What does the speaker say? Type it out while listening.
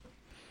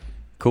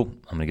Cool.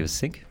 I'm gonna give it a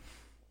sync.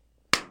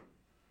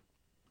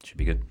 Should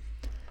be good.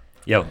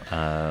 Yo,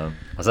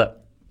 what's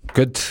up?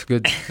 Good.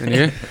 And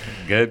you?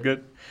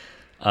 Good.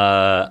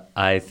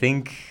 I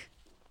think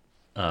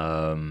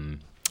I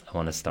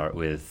want to start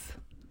with.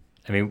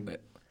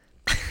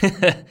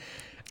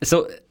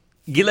 So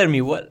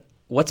Guilherme,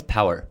 what's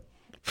power?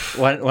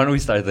 Why don't we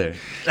start there?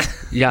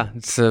 Yeah,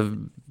 it's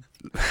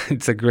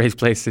a great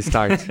place to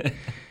start.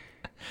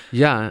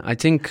 Yeah, I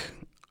think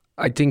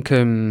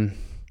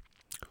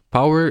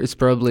power is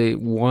probably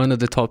one of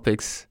the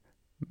topics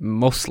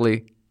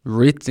mostly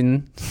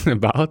written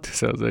about.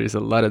 So there is a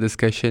lot of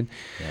discussion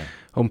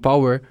on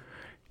power,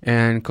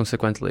 and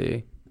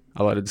consequently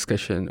a lot of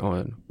discussion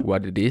on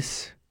what it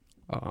is,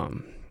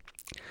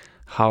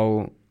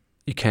 how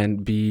it can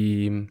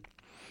be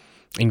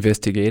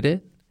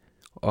investigated,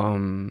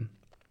 and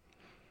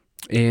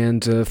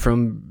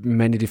from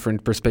many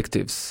different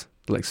perspectives.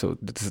 Like, so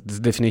the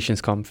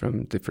definitions come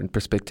from different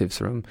perspectives,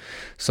 from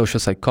social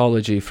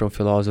psychology, from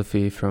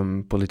philosophy,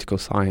 from political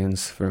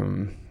science,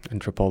 from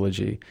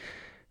anthropology,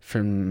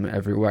 from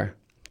everywhere.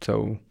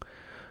 So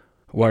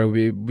what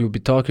we will be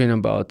talking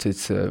about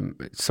is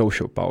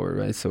social power,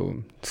 right?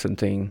 So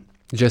something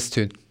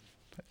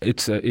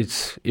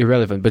it's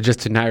irrelevant, but just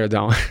to narrow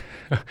down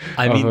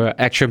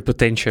action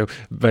potential.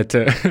 But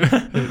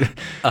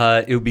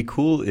it would be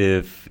cool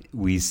if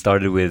we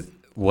started with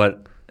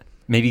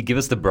maybe give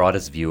us the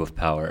broadest view of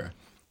power,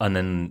 and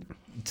then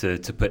to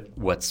put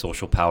what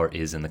social power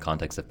is in the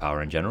context of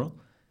power in general,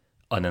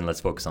 and then let's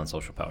focus on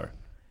social power.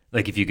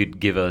 Like, if you could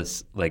give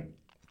us, like,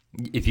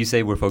 if you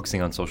say we're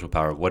focusing on social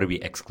power, what are we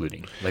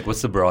excluding? Like,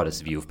 what's the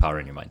broadest view of power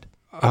in your mind?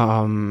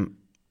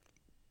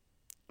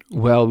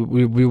 Well,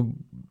 we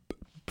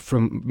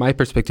from my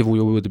perspective, we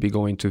would be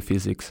going to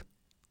physics.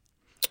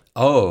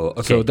 Oh,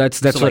 okay. So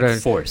that's what like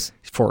force.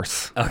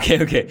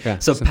 Okay. Yeah,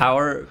 so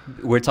power,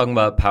 we're talking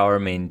about power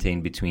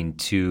maintained between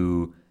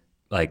two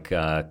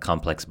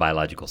complex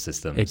biological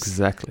systems.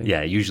 Exactly.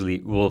 Yeah,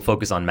 usually we'll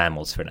focus on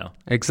mammals for now.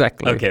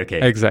 Exactly.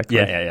 Okay. Exactly.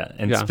 Yeah.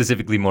 And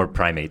specifically more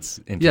primates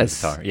in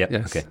terms of power. Yeah.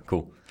 Yes. Okay,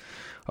 cool.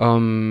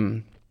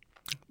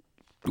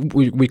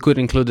 We could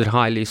include it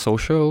highly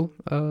social,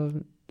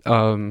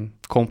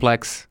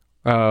 complex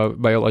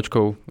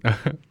biological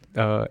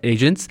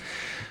agents.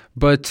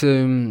 But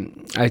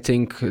I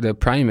think the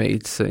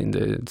primates,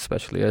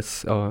 especially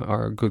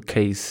are a good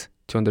case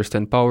to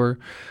understand power.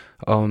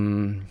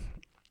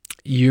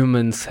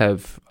 Humans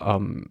have a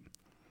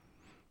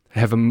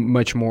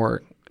much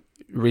more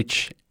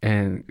rich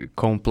and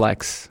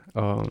complex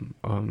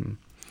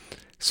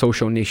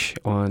social niche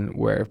on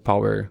where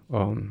power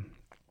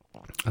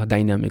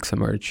dynamics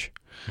emerge.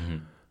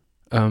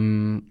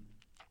 Mm-hmm.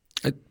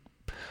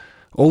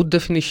 Old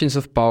definitions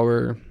of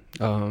power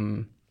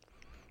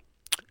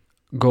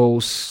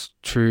goes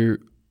through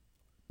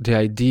the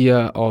idea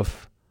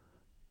of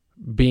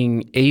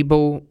being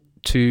able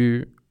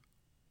to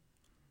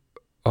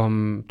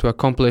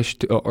accomplish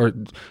or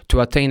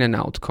to attain an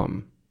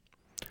outcome.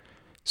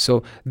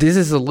 So this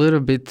is a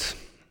little bit.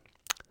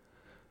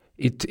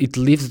 It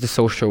leaves the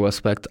social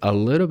aspect a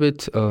little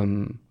bit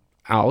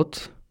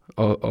out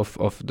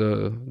of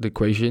the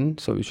equation.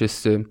 So it's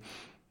just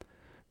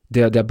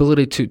the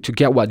ability to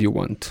get what you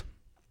want.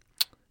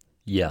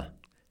 Yeah.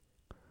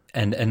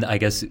 And I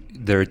guess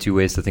there are two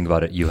ways to think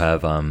about it. You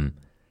have, from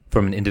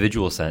an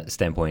individual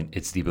standpoint,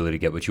 it's the ability to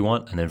get what you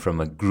want. And then from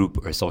a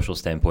group or social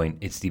standpoint,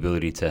 it's the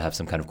ability to have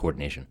some kind of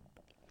coordination.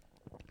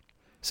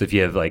 So if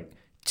you have like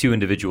two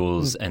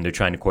individuals and they're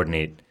trying to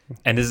coordinate,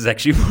 and this is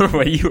actually more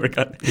what you were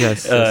going.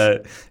 Yes.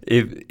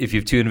 If you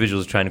have two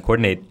individuals trying to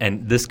coordinate,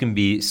 and this can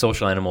be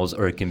social animals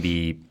or it can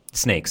be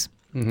snakes,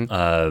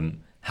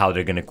 how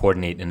they're going to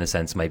coordinate in a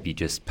sense might be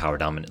just power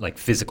dominant, like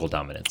physical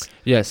dominance.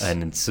 Yes.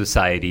 And in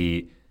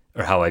society,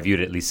 or how I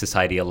viewed it, at least,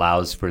 society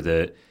allows for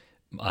the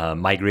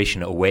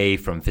migration away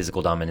from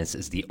physical dominance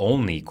as the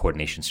only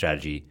coordination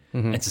strategy,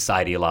 and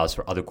society allows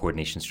for other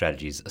coordination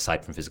strategies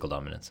aside from physical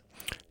dominance.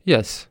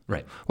 Yes.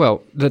 Right.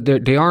 Well,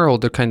 they are all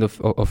the kind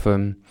of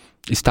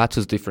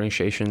status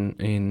differentiation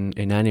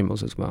in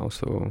animals as well.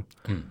 So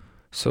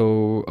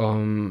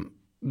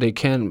they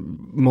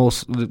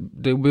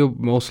will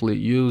mostly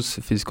use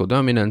physical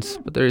dominance,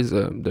 but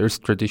there's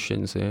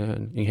traditions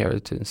and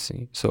inheritance.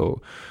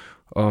 So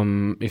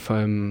if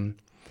a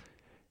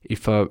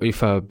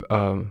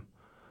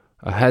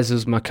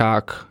rhesus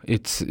macaque,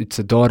 it's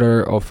a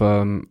daughter of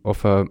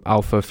a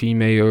alpha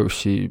female.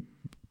 She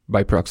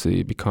by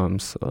proxy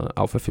becomes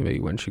alpha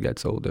female when she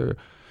gets older,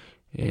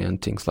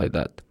 and things like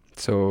that.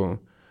 So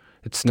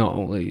it's not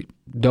only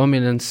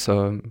dominance.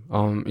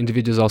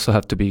 Individuals also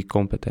have to be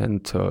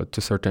competent to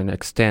a certain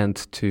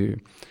extent to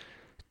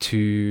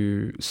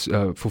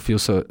fulfill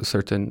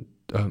certain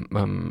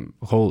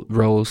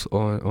roles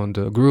on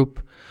the group.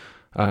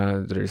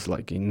 There's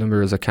like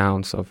numerous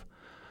accounts of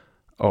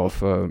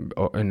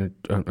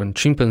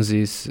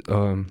chimpanzees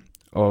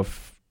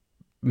of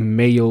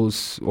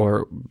males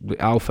or the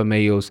alpha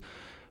males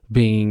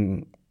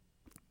being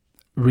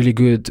really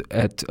good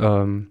at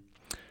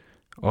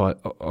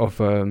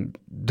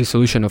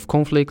dissolution of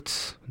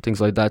conflicts,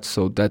 things like that.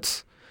 So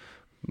that's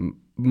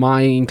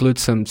might include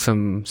some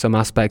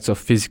aspects of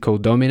physical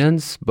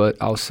dominance, but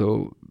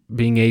also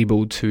being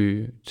able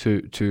to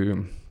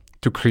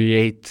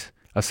create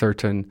a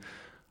certain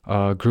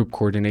group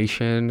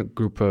coordination,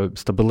 group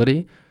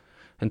stability,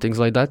 and things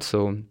like that.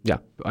 So yeah,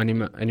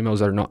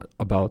 animals are not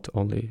about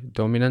only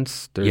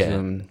dominance.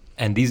 There's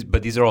and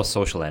these are all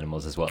social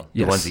animals as well.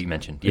 Yes, the ones that you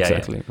mentioned.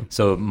 Exactly. Yeah.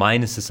 So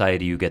mine is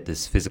society. You get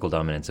this physical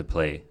dominance at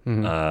play,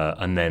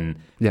 and then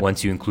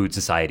once you include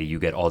society, you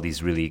get all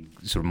these really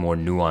sort of more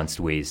nuanced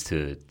ways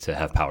to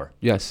have power.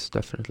 Yes,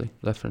 definitely.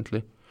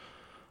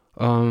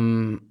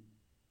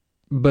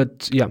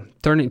 But yeah,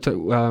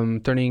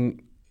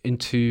 turning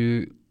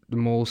into the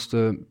most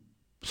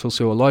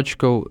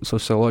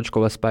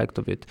sociological aspect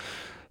of it.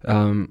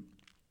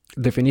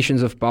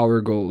 Definitions of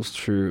power goes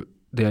through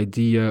the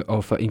idea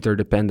of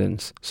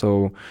interdependence.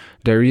 So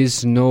there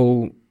is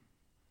no.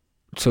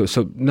 So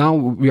now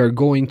we are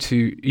going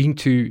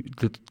into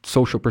the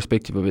social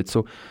perspective of it.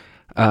 So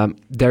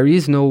there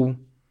is no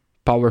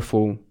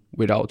powerful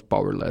without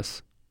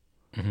powerless.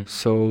 Mm-hmm.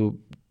 So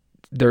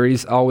there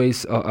is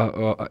always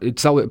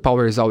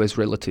power is always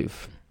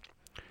relative.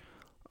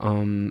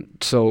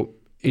 So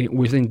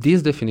within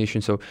this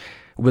definition, so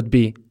would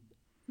be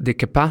the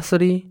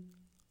capacity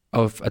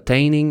of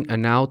attaining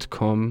an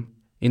outcome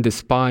in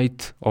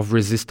despite of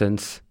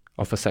resistance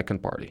of a second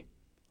party.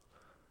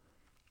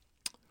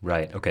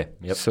 Right. Okay.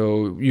 Yep.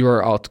 So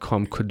your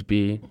outcome could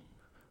be,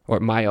 or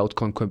my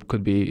outcome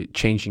could be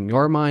changing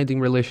your mind in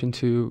relation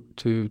to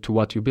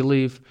what you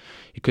believe.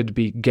 It could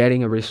be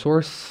getting a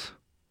resource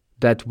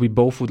that we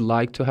both would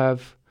like to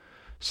have.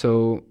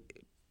 So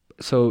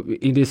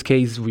in this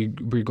case,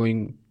 we're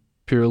going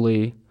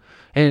purely,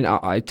 and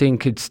I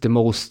think it's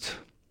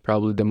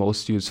probably the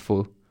most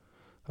useful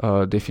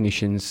the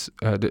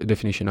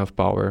definition of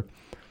power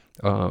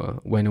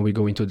when we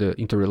go into the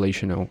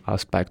interrelational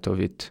aspect of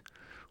it,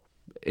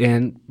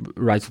 and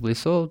rightfully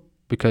so,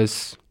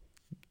 because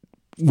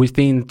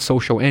within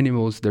social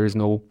animals there is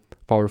no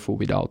powerful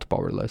without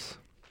powerless.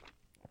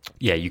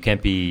 Yeah, you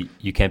can't be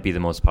the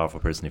most powerful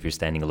person if you're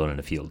standing alone in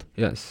a field.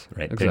 Yes,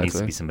 right. Exactly. There needs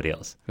to be somebody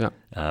else. Yeah,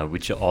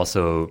 which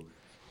also,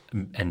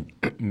 and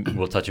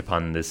we'll touch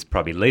upon this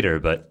probably later,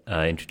 but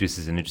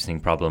introduces an interesting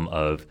problem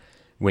of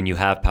when you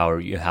have power,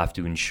 you have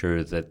to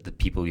ensure that the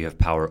people you have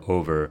power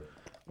over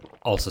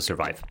also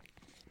survive.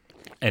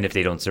 And if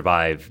they don't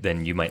survive,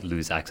 then you might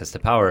lose access to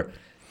power.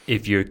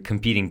 If you're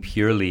competing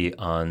purely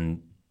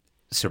on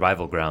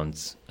survival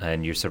grounds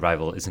and your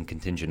survival isn't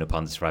contingent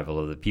upon the survival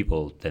of the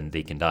people, then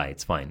they can die.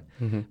 It's fine.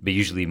 Mm-hmm. But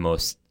usually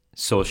most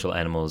social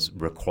animals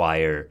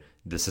require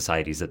the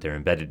societies that they're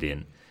embedded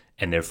in.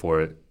 And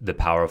therefore, the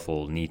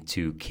powerful need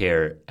to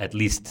care at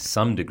least to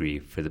some degree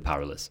for the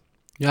powerless.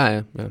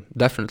 Yeah,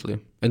 definitely.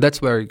 And that's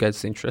where it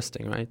gets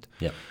interesting, right?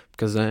 Yeah.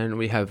 Because then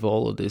we have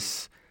all of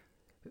this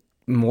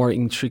more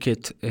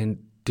intricate and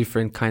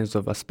different kinds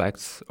of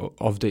aspects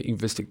of the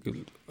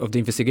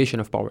investigation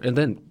of power. And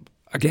then,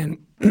 again,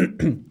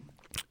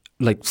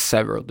 like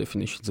several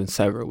definitions and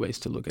several ways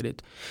to look at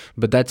it.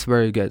 But that's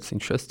where it gets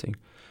interesting.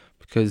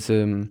 Because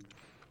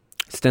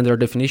standard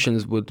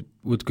definitions would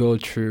go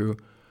through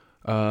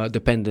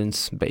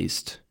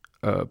dependence-based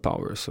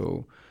power.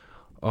 So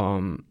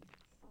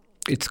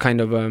it's kind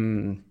of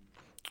an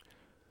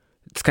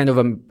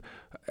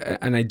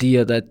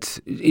idea that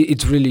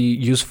it's really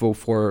useful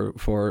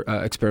for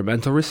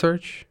experimental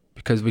research,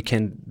 because we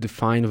can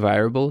define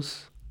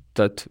variables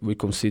that we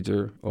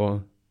consider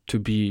to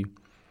be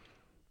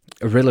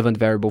a relevant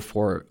variable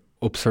for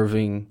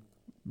observing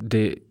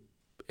the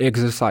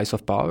exercise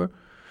of power.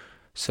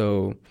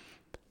 So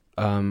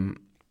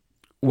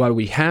what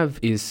we have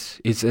is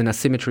an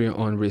asymmetry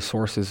on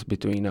resources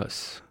between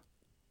us: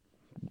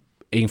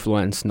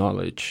 influence,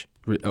 knowledge,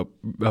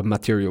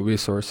 material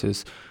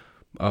resources,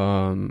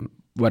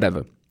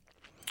 whatever.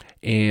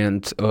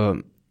 And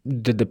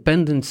the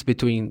dependence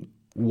between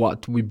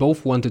what we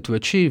both wanted to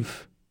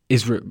achieve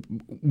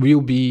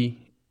will be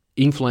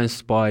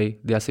influenced by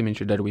the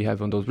asymmetry that we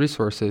have on those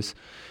resources,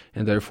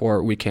 and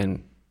therefore we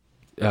can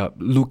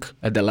look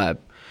at the lab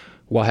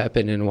what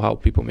happened and how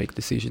people make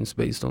decisions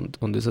based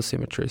on these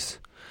asymmetries.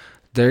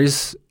 There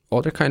is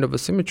other kind of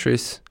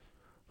asymmetries.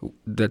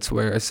 That's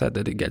where I said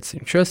that it gets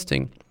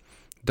interesting,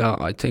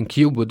 that I think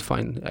you would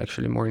find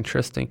actually more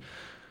interesting.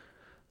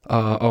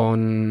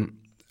 On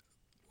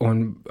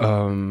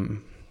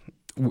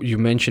you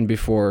mentioned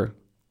before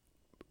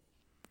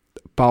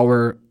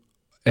power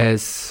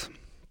as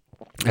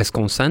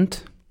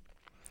consent.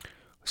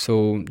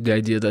 So the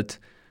idea that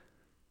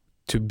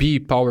to be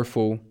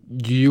powerful,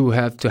 you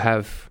have to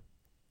have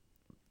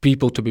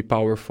people to be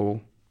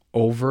powerful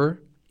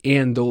over,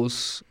 and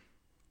those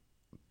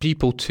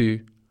people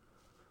to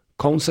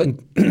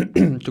consent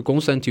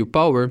to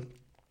power,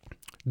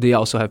 they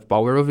also have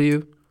power over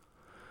you.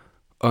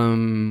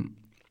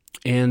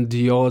 And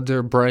the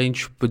other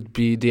branch would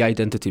be the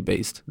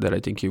identity-based, that I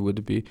think you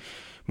would be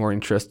more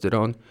interested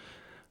on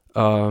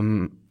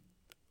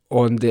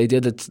the idea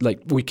that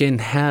like we can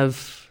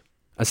have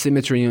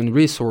asymmetry on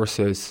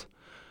resources,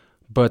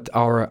 but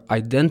our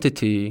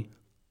identity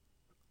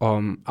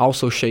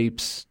also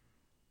shape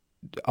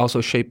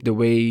the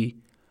way,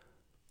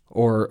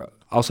 or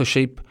also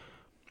shape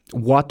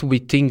what we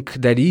think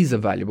that is a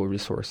valuable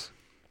resource.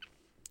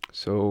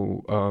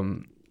 So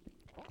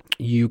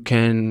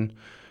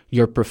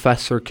your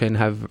professor can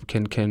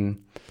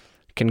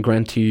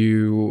grant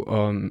you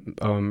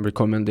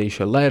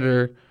recommendation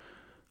letter,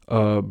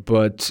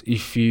 but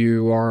if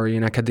you are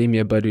in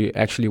academia but you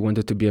actually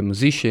wanted to be a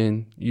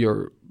musician,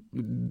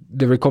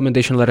 the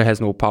recommendation letter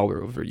has no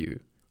power over you.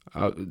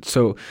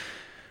 So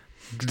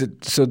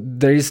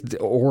there is,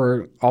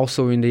 or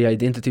also in the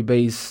identity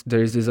base,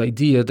 there is this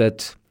idea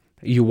that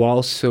you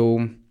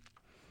also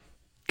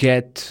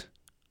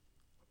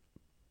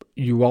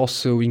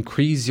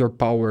increase your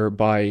power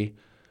by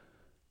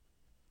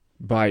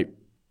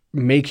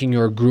making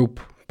your group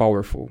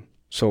powerful.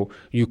 So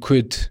you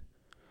could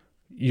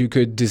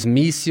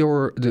dismiss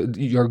your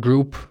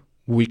group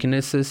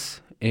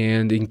weaknesses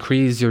and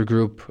increase your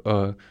group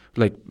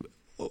like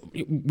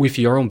with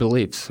your own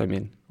beliefs, I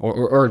mean,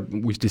 or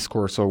with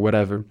discourse or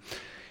whatever,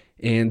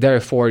 and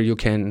therefore you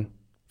can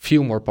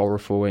feel more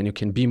powerful, and you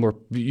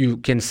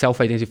can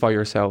self-identify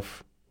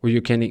yourself, or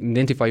you can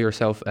identify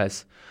yourself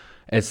as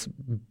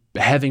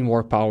having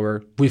more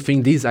power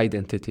within this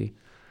identity.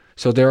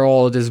 So there are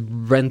all these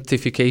branch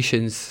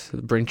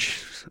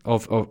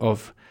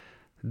of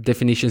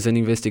definitions and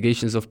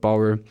investigations of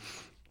power.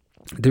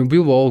 Then we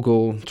will all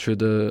go through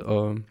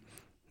the.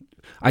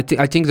 I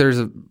think there's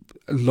a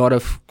lot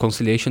of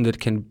conciliation that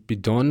can be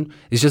done.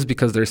 It's just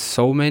because there's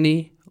so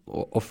many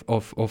of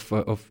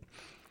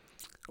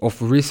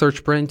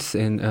research prints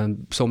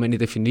and so many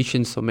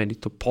definitions, so many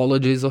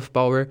topologies of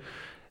power,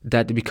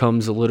 that it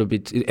becomes a little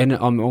bit. And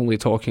I'm only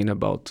talking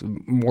about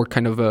more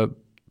kind of a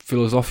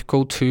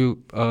philosophical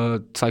to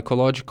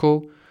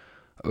psychological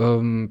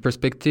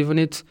perspective on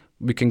it.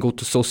 We can go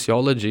to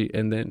sociology,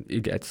 and then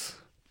it gets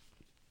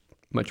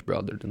much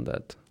broader than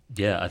that.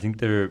 Yeah, I think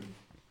there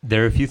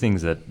are a few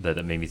things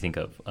that made me think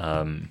of.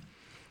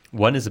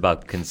 One is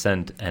about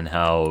consent, and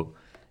how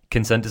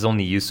consent is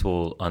only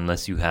useful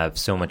unless you have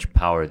so much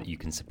power that you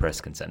can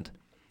suppress consent.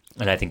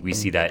 And I think we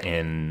see that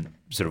in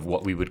sort of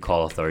what we would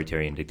call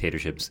authoritarian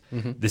dictatorships.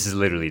 Mm-hmm. This is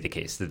literally the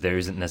case, that there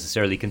isn't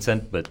necessarily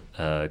consent, but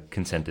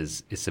consent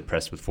is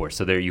suppressed with force.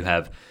 So there you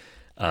have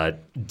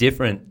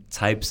different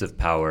types of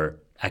power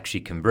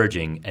actually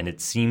converging, and it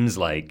seems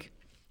like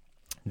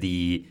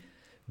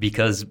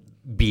because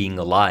being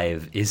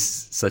alive is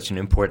such an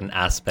important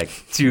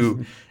aspect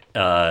to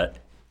power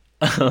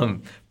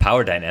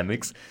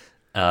dynamics,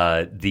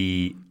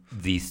 the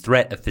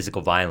threat of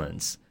physical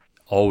violence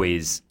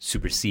always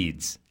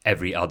supersedes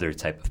every other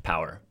type of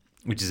power,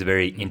 which is a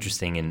very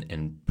interesting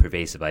and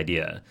pervasive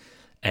idea.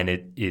 And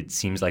it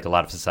seems like a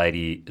lot of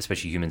society,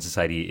 especially human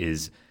society,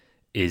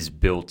 is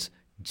built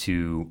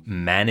to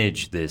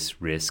manage this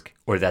risk,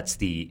 or that's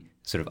the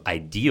sort of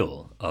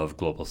ideal of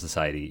global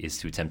society, is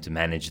to attempt to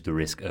manage the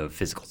risk of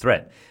physical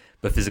threat.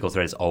 But physical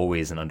threat is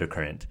always an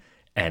undercurrent,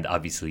 and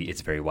obviously it's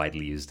very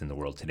widely used in the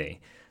world today.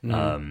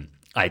 Mm-hmm.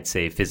 I'd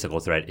say physical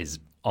threat is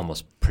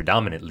almost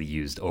predominantly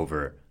used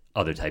over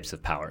other types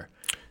of power.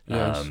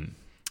 Yes.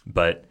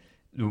 But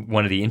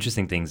one of the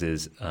interesting things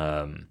is,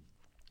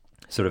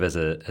 sort of as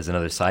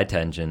another side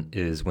tangent,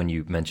 is when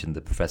you mentioned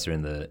the professor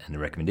in the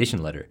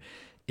recommendation letter,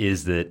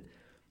 is that,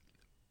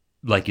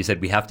 like you said,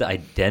 we have to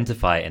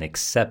identify and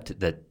accept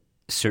that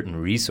certain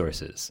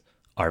resources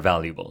are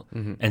valuable.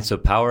 Mm-hmm. And so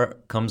power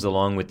comes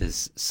along with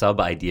this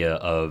sub-idea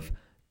of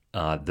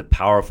the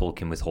powerful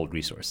can withhold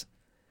resource.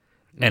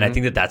 And I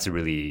think that that's a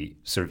really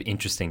sort of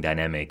interesting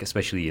dynamic,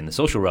 especially in the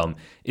social realm,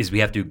 is we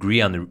have to agree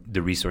on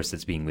the resource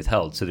that's being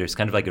withheld. So there's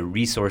kind of like a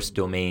resource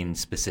domain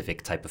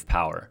specific type of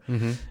power,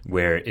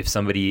 where if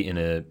somebody in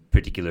a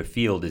particular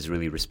field is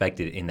really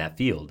respected in that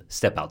field,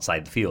 step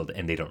outside the field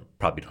and they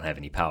probably don't have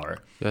any power.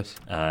 Yes.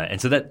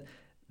 And so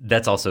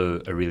that's also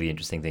a really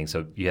interesting thing.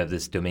 So you have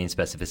this domain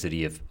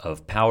specificity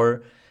of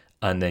power,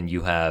 and then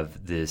you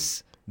have the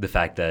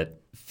fact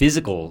that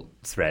physical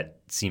threat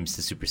seems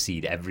to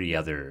supersede every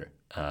other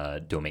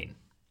domain.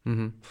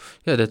 Mm-hmm.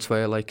 Yeah, that's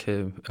why I like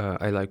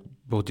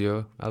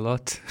Bourdieu a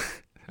lot.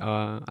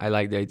 I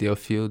like the idea of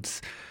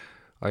fields.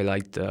 I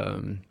like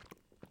the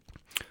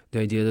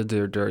idea that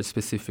there are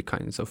specific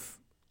kinds of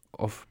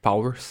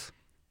powers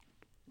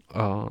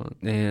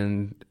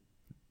and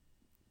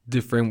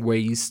different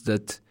ways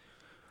that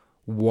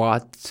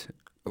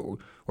or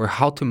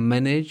how to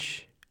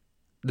manage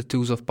the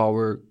tools of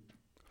power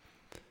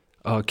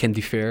can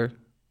differ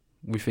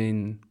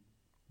within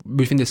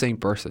the same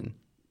person,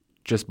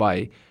 just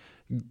by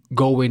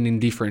going in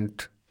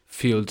different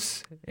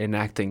fields and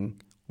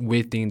acting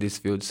within these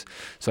fields.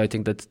 So I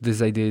think that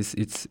this idea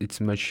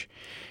it's much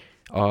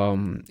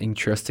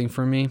interesting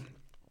for me.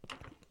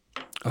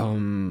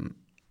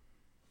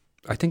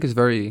 I think it's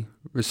very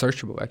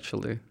researchable,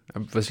 actually. I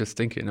was just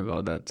thinking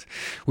about that.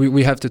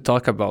 We have to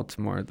talk about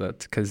more of that,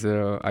 because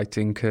I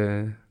think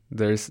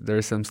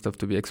there's some stuff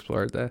to be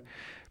explored there.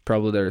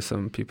 Probably there are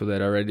some people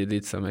that already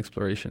did some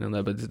exploration on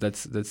that, but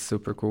that's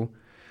super cool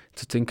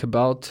to think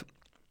about.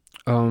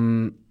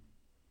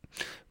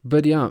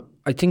 But yeah,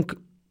 I think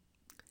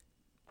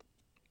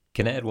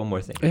Can I add one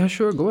more thing? Yeah,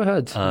 sure. Go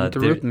ahead.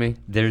 Interrupt me.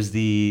 There's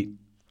the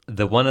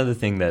one other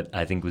thing that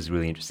I think was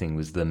really interesting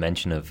was the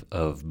mention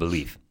of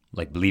belief,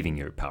 like believing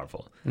you're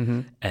powerful.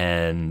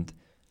 And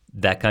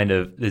that kind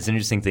of is an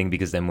interesting thing,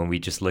 because then when we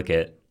just look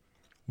at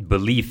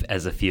belief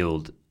as a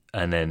field,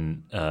 and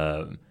then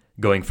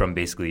going from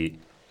basically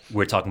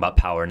we're talking about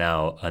power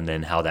now and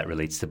then how that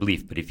relates to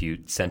belief. But if you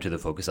center the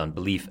focus on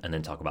belief and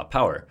then talk about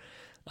power,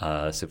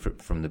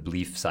 from the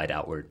belief side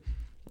outward,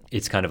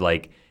 it's kind of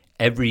like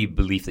every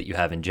belief that you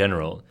have in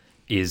general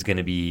is going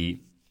to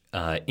be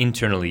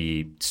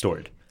internally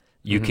stored.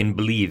 You can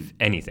believe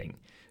anything.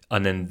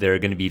 And then there are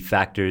going to be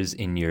factors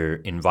in your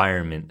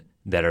environment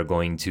that are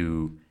going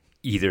to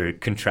either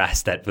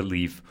contrast that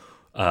belief,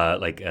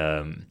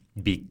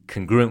 be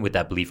congruent with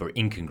that belief or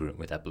incongruent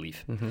with that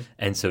belief.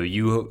 And so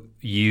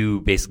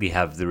you basically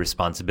have the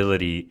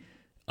responsibility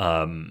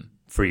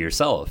for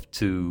yourself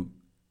to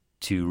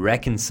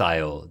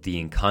reconcile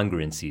the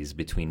incongruencies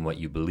between what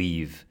you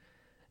believe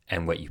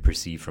and what you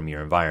perceive from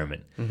your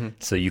environment.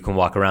 So you can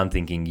walk around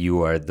thinking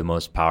you are the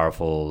most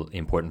powerful,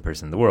 important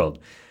person in the world.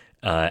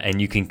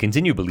 And you can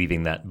continue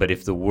believing that. But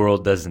if the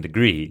world doesn't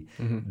agree,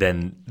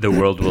 then the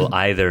world will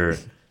either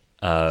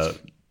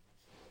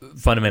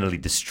fundamentally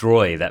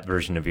destroy that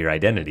version of your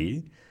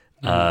identity,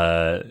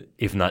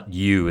 if not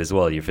you as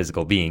well, your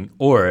physical being,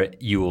 or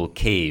you will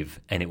cave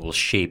and it will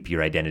shape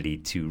your identity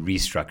to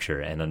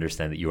restructure and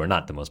understand that you are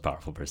not the most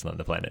powerful person on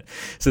the planet.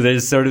 So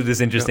there's sort of this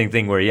interesting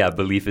thing where,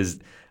 belief is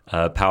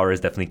power is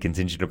definitely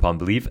contingent upon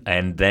belief,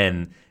 and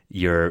then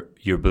your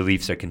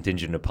beliefs are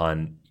contingent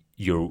upon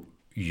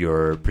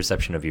your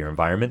perception of your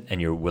environment and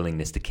your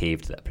willingness to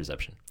cave to that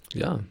perception.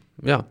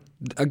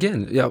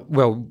 Again,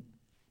 well,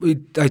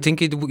 I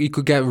think it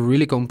could get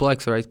really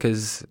complex, right?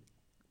 Because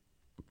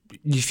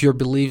if your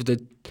belief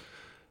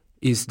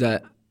is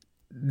that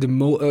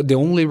the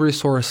only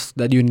resource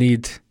that you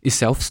need is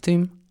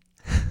self-esteem,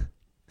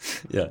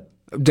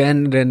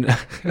 then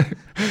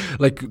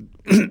like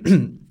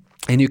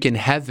and you can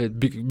have it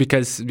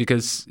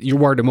because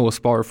you are the most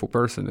powerful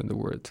person in the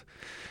world.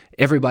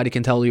 Everybody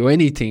can tell you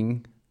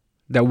anything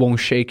that won't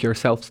shake your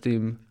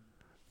self-esteem,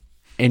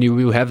 and you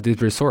will have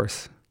this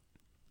resource,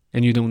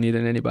 and you don't need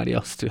anybody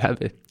else to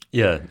have it.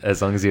 Yeah,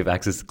 as long as you have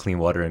access to clean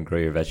water and grow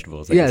your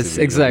vegetables. Yes,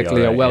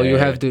 exactly. Right. Well, you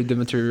have the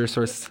material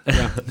resource.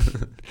 Yeah.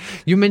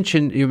 You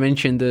mentioned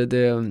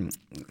the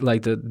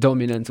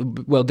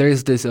dominant. Well, there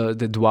is this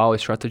the dual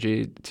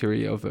strategy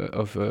theory of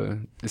the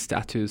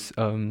status.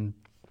 And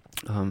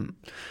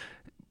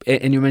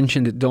you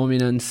mentioned the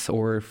dominance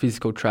or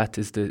physical threat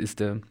is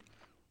the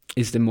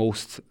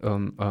most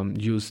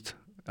used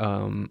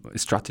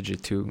strategy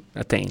to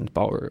attain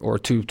power or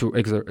to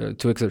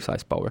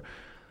exercise power.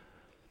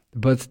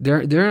 But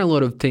there are a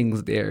lot of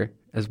things there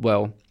as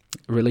well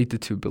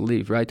related to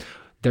belief, right?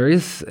 There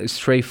is a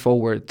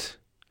straightforward,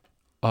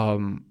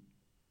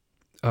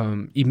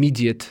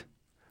 immediate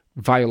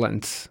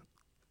violence.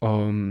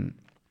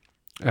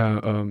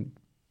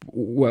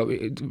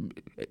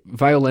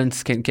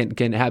 Violence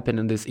can happen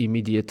in this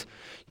immediate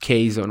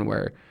case on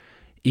where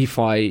if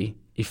I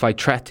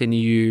threaten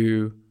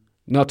you,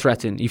 not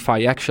threaten, if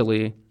I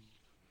actually,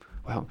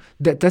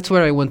 that's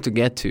where I want to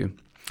get to,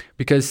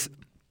 because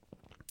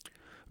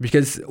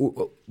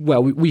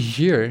we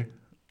hear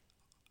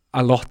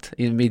a lot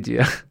in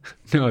media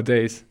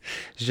nowadays,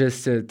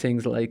 just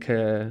things like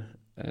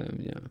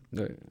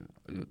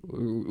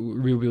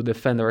we will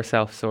defend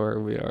ourselves, or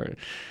we are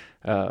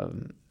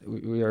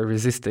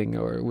resisting,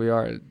 or we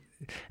are,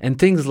 and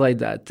things like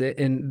that,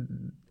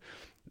 and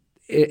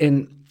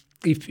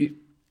if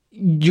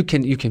you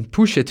can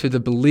push it to the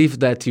belief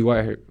that you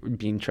are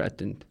being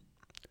threatened,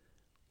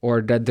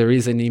 or that there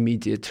is an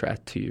immediate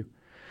threat to you.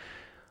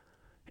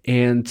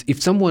 And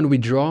if someone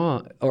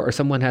withdraw, or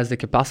someone has the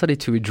capacity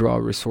to withdraw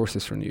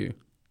resources from you,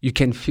 you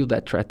can feel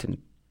that threatening.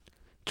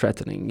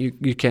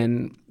 You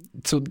can.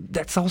 So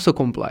that's also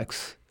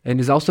complex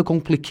and is also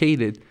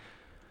complicated.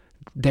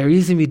 There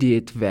is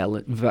immediate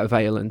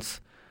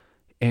violence,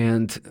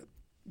 and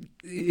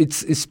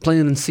it's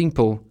plain and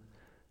simple.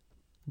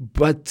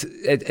 But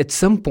at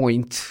some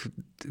point,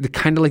 the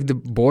kind of like the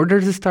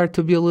borders start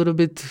to be a little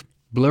bit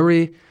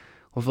blurry.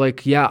 Of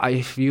like,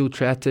 I feel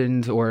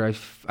threatened, or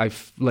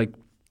I've like.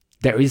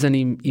 There is an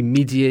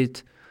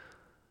immediate.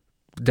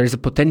 There's a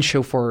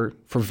potential for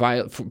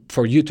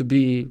you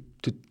to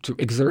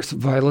exert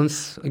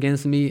violence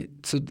against me.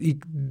 So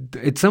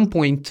at some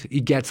point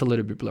it gets a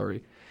little bit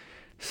blurry.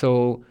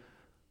 So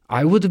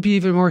I would be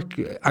even more.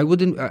 I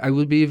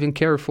would be even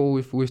careful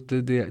with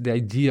the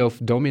idea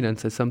of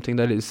dominance as something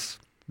that is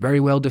very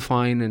well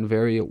defined and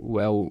very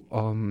well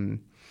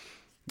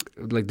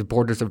like the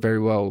borders are very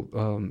well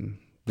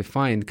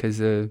defined, because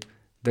there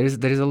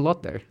is a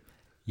lot there.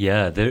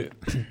 Yeah,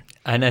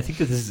 and I think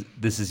that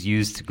this is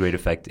used to great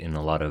effect in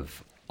a lot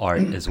of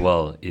art as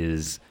well,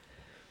 is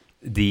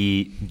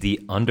the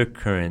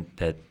undercurrent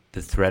that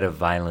the threat of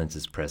violence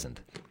is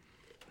present.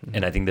 Mm-hmm.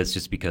 And I think that's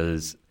just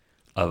because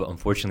of,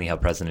 unfortunately, how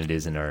present it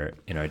is in our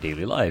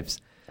daily lives.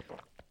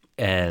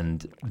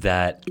 And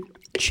that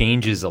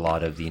changes a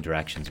lot of the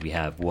interactions we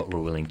have, what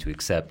we're willing to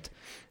accept,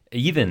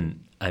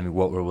 even, I mean,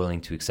 what we're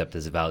willing to accept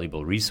as a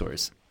valuable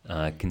resource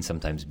can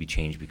sometimes be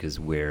changed because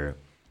we're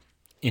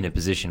in a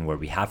position where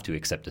we have to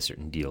accept a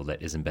certain deal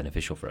that isn't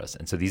beneficial for us.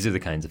 And so these are the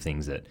kinds of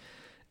things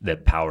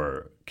that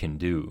power can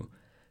do.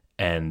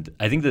 And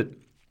I think that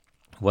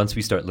once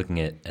we start looking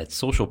at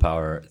social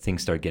power,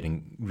 things start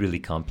getting really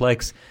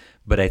complex.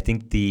 But I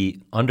think the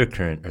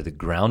undercurrent or the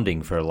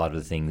grounding for a lot of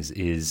the things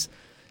is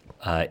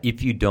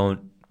if you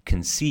don't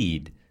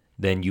concede,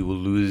 then you will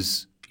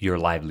lose your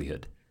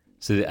livelihood.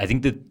 So I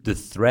think that the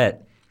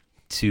threat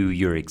to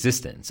your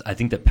existence, I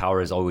think that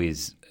power is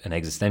always an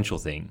existential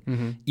thing.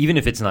 Mm-hmm. Even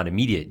if it's not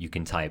immediate, you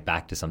can tie it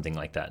back to something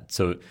like that.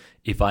 So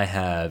if I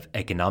have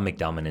economic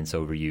dominance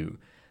over you,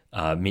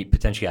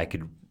 potentially I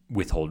could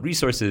withhold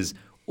resources,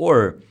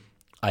 or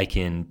I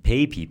can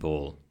pay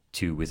people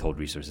to withhold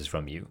resources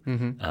from you,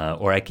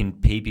 or I can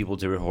pay people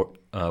to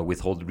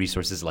withhold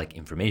resources like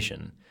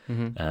information.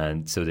 Mm-hmm.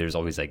 And so there's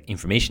always like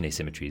information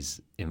asymmetries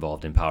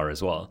involved in power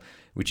as well,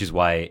 which is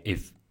why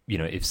if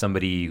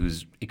somebody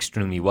who's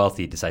extremely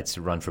wealthy decides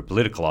to run for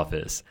political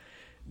office,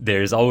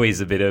 there's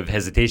always a bit of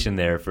hesitation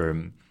there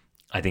for,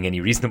 I think,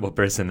 any reasonable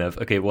person of,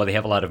 okay, well, they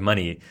have a lot of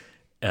money.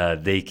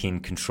 They can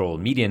control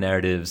media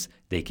narratives.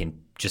 They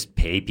can just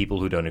pay people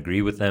who don't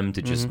agree with them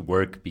to just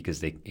work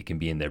because it can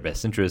be in their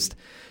best interest.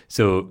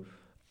 So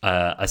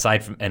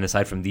aside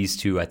from these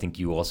two, I think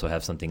you also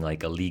have something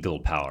like a legal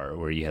power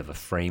where you have a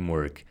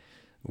framework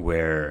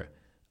where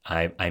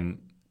I'm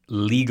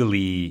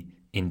legally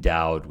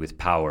endowed with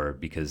power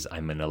because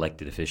I'm an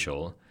elected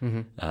official.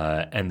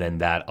 And then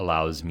that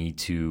allows me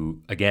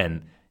to,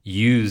 again,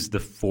 use the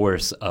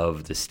force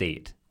of the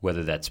state,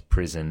 whether that's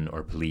prison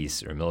or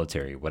police or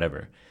military,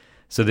 whatever.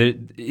 So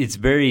it's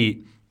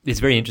very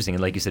interesting.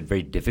 And like you said,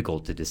 very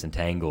difficult to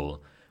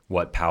disentangle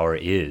what power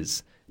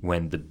is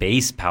when the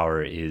base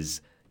power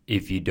is,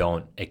 if you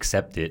don't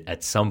accept it,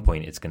 at some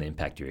point it's going to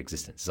impact your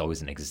existence. It's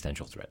always an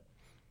existential threat.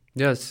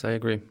 Yes, I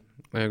agree.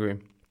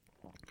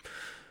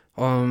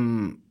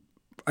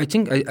 I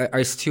think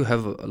I still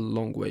have a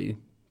long way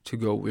to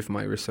go with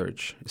my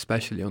research,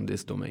 especially on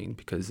this domain,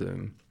 because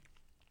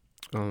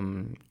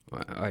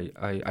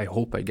I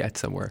hope I get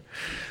somewhere,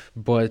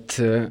 but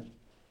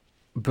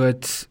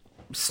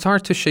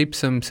start to shape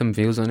some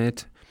views on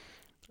it,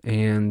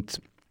 and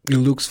it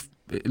looks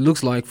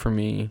like for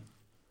me.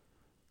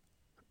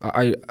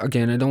 I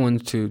don't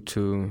want to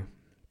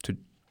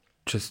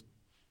just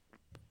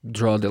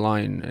draw the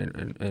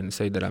line and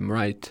say that I'm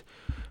right,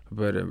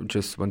 but I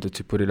just wanted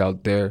to put it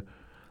out there.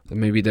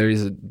 Maybe there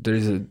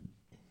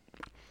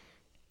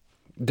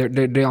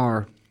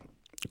are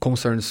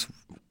concerns,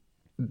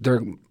 there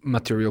are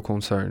material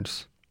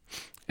concerns,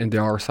 and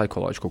there are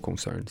psychological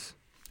concerns,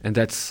 and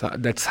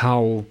that's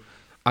how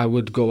I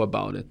would go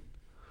about it.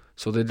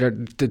 So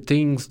the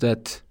things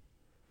that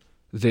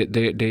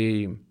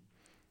they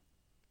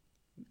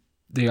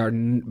are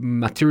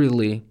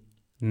materially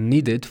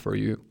needed for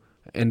you,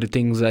 and the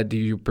things that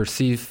you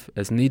perceive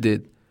as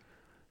needed,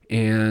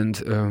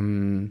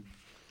 and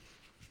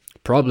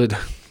probably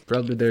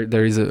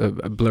there is a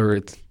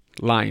blurred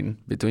line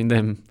between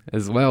them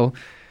as well.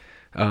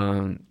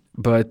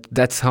 But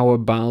that's how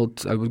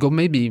about I would go.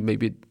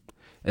 Maybe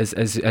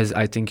as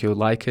I think you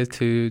like it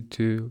to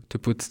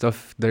put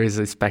stuff. There is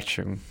a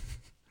spectrum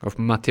of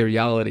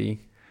materiality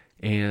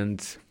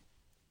and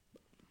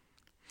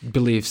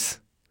beliefs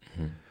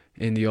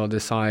in the other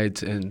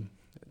side, and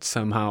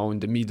somehow in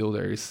the middle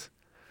there is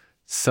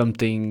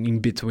something in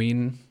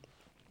between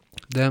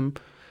them,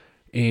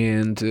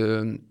 and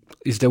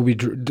is that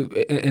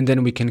and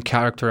then we can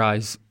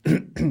characterize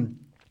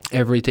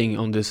everything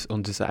on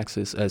this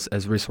axis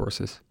as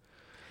resources.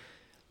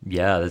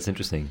 Yeah, that's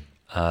interesting.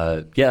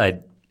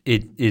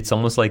 It's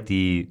almost like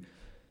the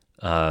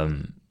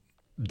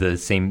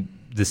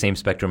same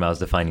spectrum I was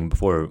defining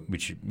before,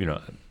 which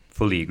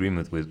fully agree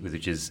with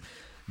which is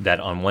that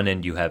on one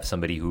end you have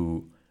somebody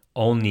who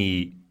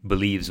only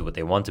believes what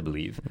they want to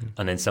believe,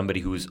 and then somebody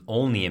who's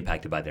only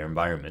impacted by their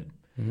environment.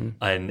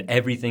 And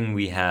everything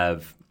we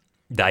have,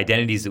 the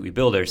identities that we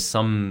build, are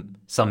some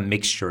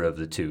mixture of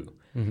the two.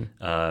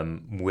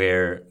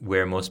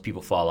 Where most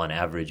people fall on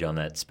average on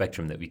that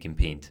spectrum that we can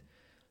paint.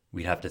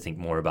 We'd have to think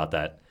more about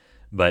that.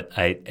 But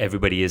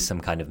everybody is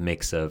some kind of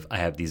mix of, I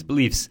have these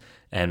beliefs,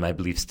 and my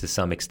beliefs to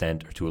some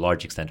extent or to a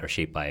large extent are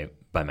shaped by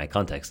my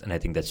context. And I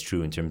think that's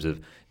true in terms of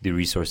the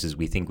resources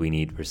we think we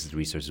need versus the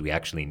resources we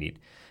actually need.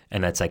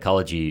 And that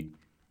psychology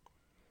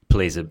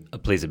plays a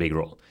big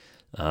role,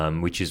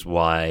 which is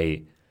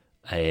why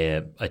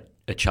a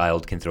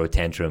child can throw a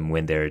tantrum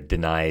when they're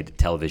denied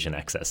television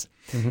access.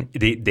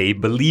 They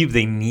believe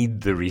they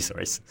need the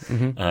resource.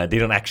 They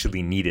don't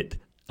actually need it,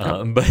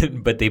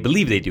 but they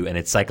believe they do, and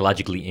it's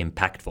psychologically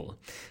impactful.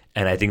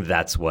 And I think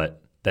that's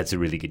a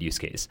really good use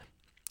case.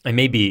 And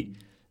maybe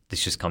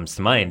this just comes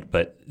to mind,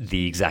 but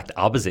the exact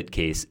opposite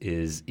case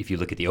is if you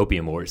look at the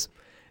Opium Wars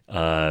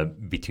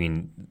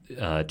between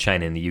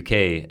China and the UK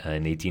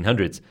in the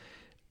 1800s.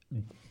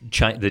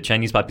 The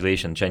Chinese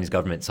population, the Chinese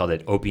government saw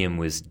that opium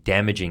was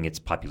damaging its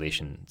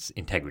population's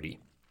integrity,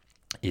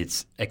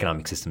 its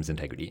economic system's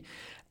integrity.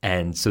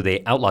 And so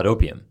they outlawed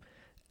opium.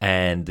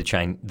 And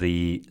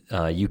the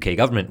UK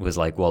government was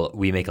like, well,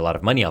 we make a lot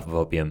of money off of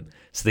opium.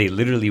 So they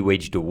literally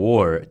waged a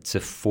war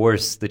to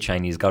force the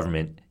Chinese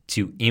government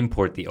to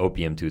import the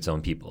opium to its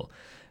own people.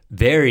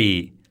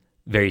 Very,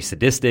 very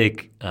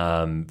sadistic,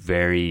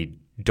 very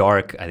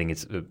dark. I think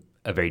it's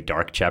a very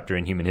dark chapter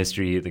in human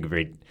history. I think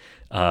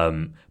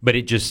but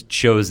it just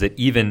shows that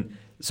even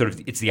sort of,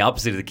 it's the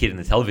opposite of the kid in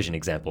the television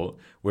example,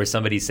 where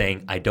somebody's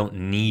saying, I don't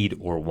need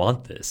or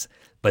want this.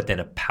 But then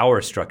a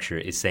power structure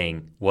is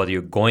saying, well,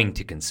 you're going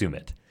to consume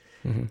it.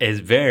 Mm-hmm. It's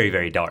very,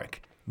 very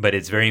dark. But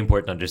it's very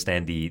important to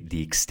understand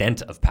the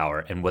extent of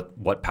power, and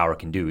what power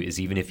can do is,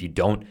 even if you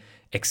don't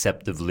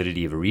accept the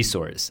validity of a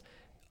resource,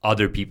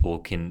 other people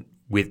can,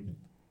 with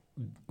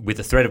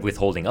the threat of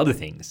withholding other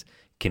things,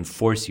 can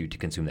force you to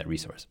consume that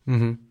resource.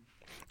 Mm-hmm.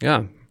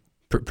 Yeah,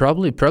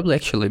 probably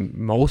actually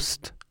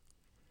most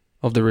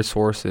of the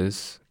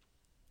resources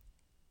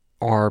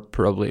are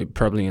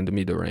probably in the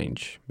middle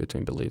range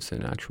between beliefs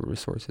and actual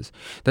resources.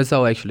 That's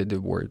how actually the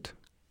word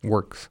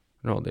works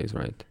nowadays,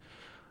 right?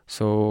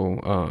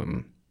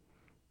 So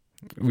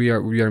we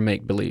are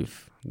make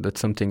believe that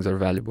some things are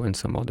valuable and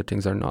some other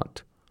things are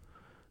not.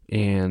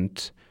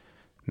 And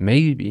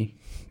maybe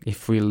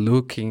if we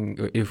look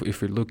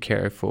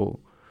careful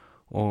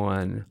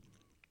on,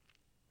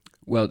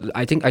 well,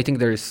 I think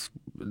there's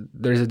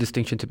a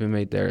distinction to be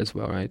made there as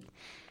well, right?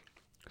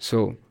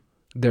 So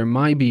there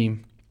might be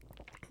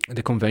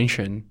the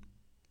convention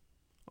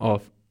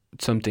of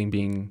something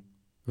being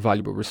a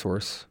valuable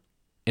resource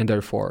and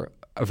therefore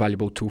a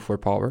valuable tool for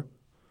power.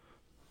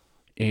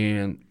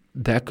 And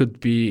that could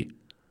be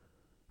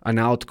an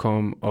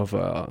outcome of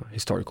a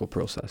historical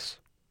process.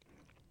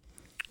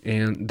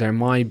 And there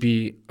might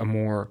be a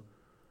more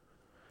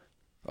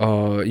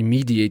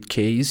immediate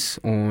case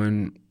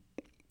on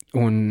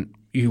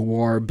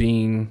you are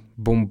being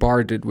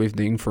bombarded with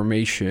the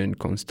information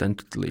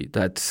constantly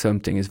that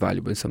something is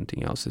valuable and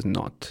something else is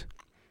not.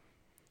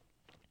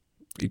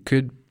 It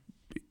could,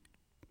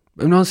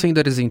 I'm not saying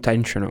that is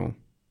intentional,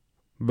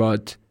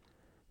 but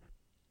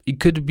it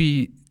could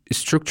be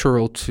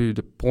structural to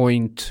the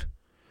point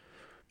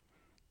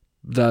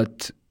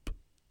that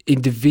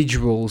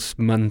individuals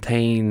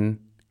maintain.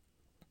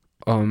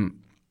 The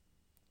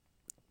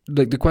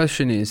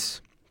question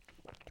is,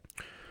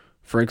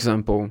 for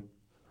example,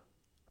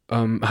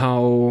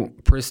 how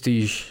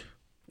prestige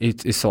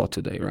is sought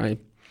today, right?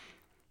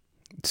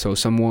 So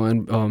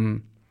someone,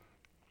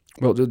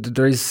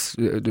 there is,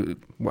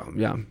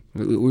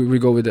 we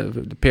go with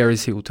the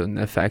Paris Hilton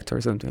effect or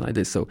something like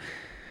this. So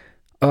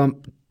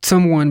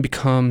someone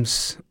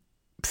becomes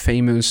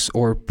famous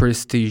or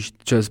prestige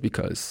just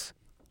because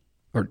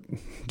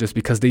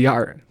they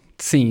are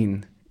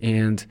seen,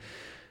 and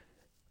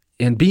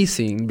be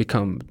seen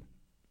become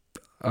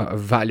a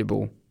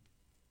valuable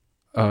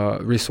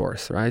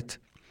resource, right?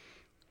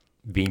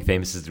 Being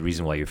famous is the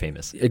reason why you're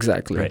famous.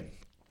 Exactly. Right.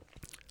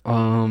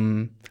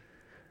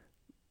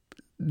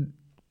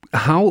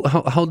 How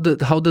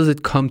does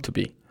it come to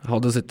be? How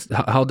does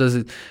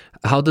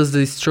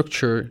the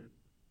structure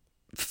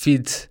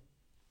fit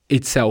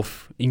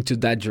itself into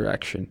that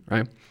direction,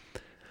 right?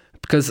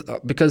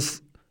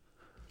 Because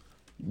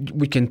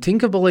we can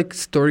think about like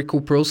historical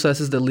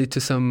processes that lead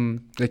to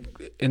some, like,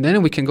 and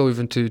then we can go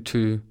even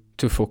to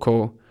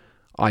Foucault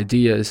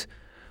ideas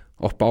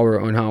of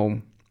power on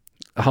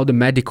how the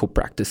medical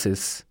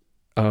practices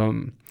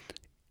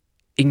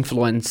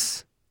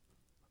influence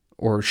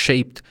or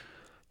shaped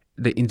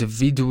the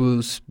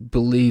individual's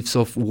beliefs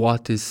of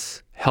what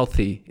is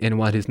healthy and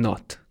what is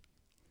not,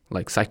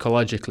 like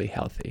psychologically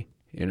healthy,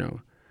 you know.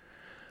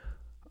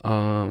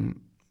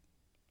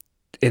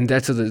 And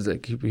that's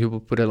like you will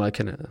put it like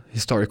in a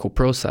historical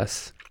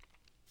process.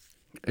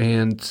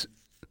 And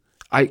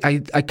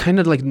I kind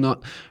of like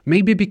not,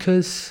 maybe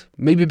because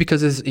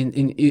it's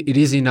it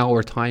is in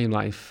our time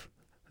life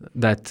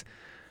that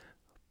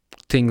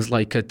things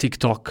like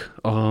TikTok,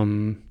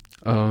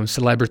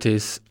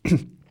 celebrities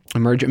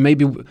emerge.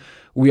 Maybe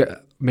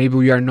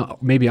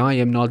I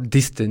am not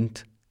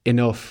distant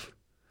enough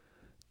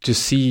to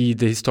see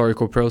the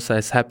historical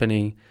process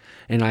happening,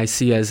 and I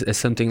see as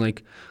something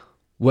like,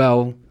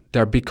 well,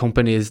 there are big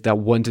companies that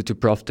wanted to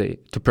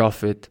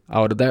profit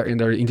out of there, and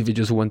there are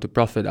individuals who want to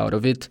profit out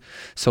of it.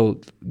 So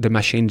the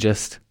machine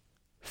just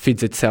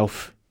feeds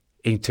itself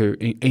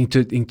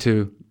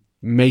into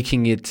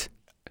making it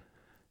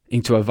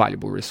into a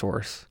valuable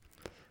resource.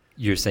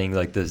 You're saying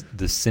like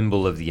the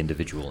symbol of the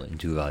individual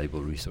into a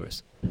valuable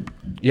resource.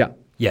 Yeah.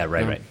 Yeah,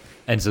 right.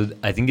 And so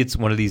I think it's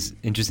one of these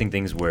interesting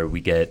things where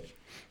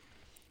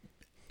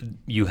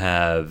you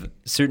have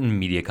certain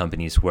media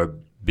companies who are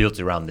built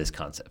around this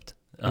concept.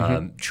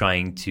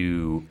 Trying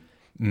to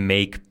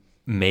make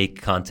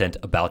content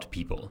about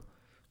people.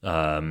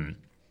 In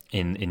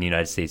the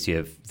United States, you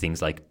have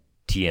things like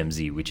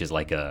TMZ, which is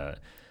like a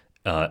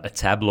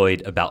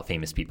tabloid about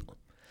famous people.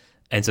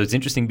 And so it's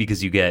interesting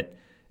because you get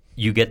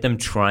them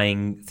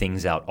trying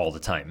things out all the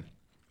time,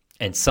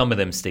 and some of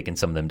them stick and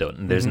some of them don't.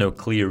 And there's no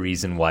clear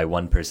reason why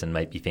one person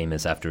might be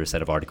famous after a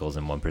set of articles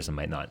and one person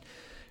might not.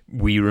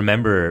 We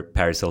remember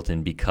Paris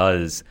Hilton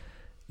because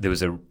there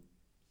was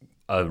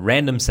a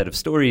random set of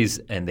stories,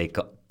 and they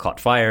caught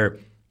fire,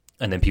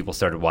 and then people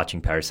started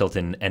watching Paris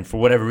Hilton, and for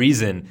whatever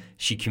reason,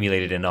 she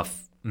accumulated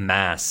enough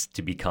mass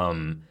to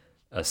become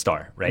a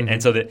star, right?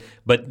 And so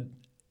but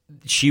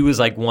she was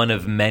like one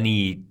of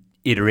many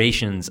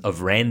iterations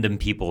of random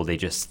people they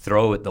just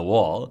throw at the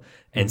wall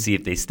and see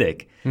if they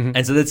stick.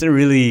 And so that's a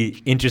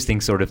really interesting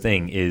sort of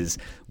thing is,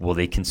 will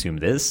they consume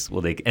this?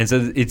 And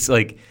so it's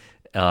like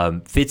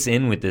fits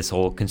in with this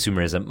whole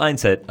consumerism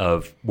mindset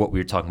of what we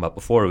were talking about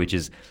before, which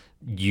is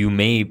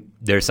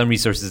there are some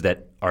resources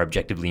that are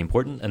objectively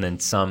important and then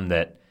some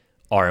that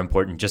are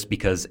important just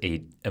because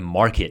a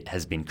market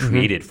has been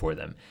created for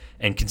them.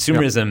 And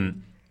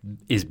consumerism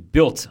is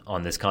built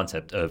on this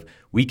concept of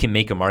we can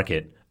make a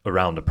market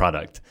around a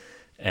product.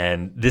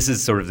 And this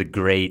is sort of the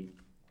great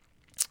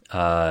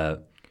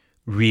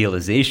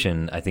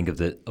realization, I think, of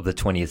the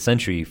 20th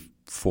century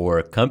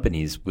for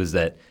companies, was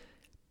that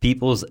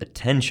people's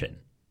attention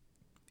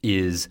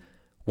is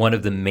one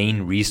of the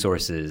main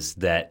resources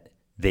that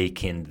they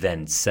can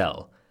then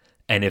sell.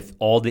 And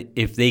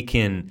if they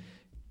can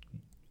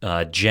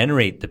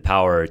generate the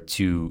power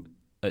to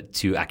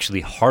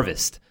actually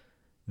harvest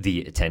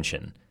the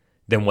attention,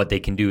 then what they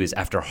can do is,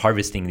 after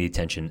harvesting the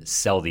attention,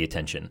 sell the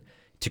attention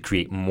to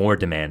create more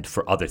demand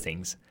for other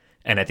things.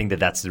 And I think that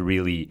that's the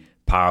really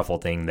powerful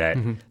thing that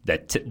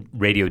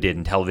radio did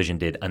and television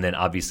did. And then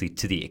obviously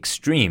to the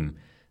extreme,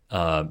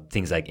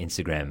 things like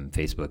Instagram,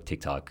 Facebook,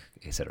 TikTok,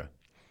 etc.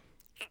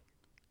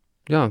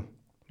 Yeah,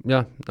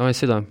 no, I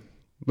see that.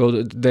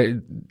 Well,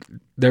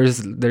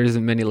 there's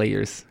many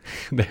layers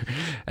there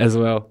as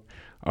well.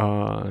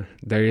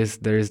 There is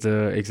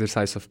the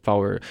exercise of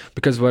power,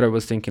 because what I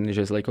was thinking is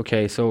just like,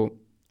 okay, so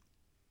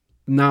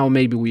now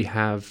maybe we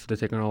have the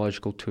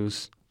technological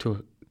tools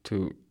to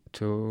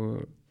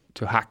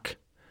hack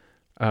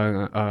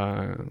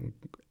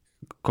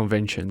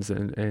conventions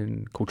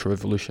and cultural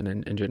evolution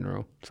in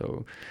general.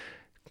 So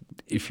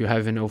if you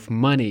have enough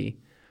money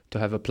to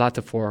have a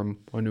platform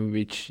on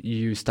which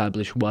you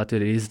establish what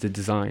it is, the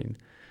design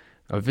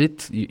of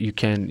it, you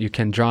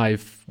can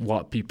drive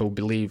what people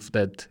believe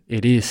that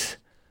it is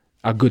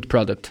a good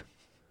product.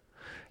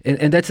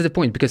 And that's the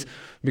point, because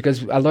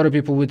a lot of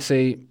people would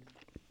say,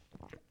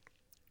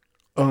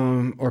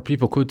 or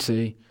people could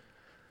say,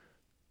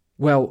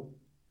 well,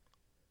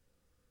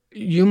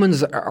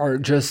 humans are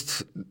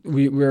just,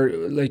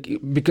 we're like,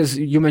 because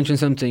you mentioned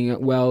something,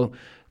 well,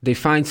 they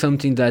find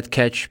something that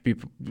catch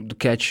people's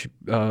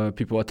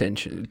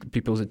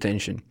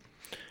attention.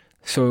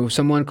 So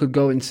someone could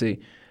go and say,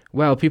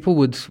 well, people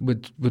would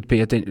pay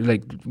attention,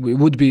 like we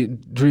would be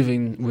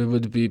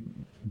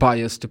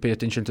biased to pay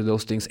attention to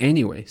those things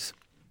anyways.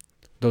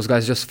 Those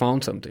guys just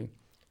found something.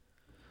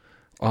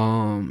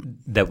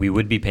 That we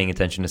would be paying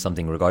attention to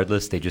something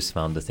regardless. They just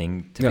found the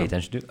thing to pay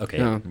attention to. Okay.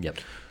 Yeah. Yep.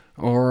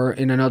 Or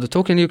in another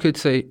token, you could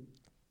say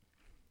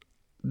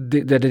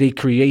that they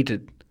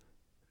created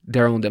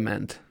their own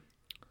demand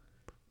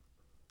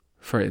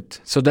for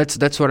it. So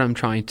that's what I'm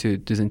trying to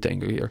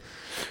disentangle here.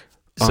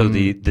 So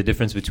the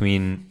difference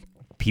between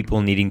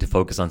people needing to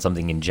focus on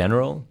something in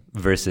general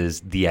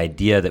versus the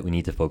idea that we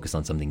need to focus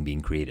on something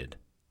being created.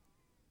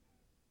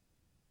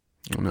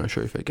 I'm not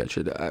sure if I catch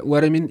it.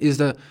 What I mean is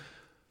that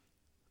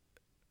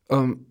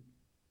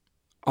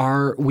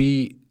are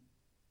we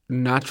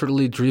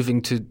naturally driven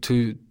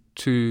to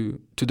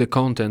the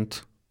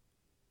content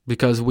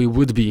because we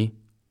would be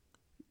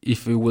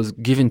if it was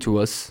given to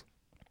us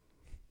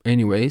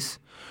anyways,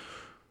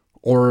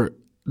 or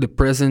the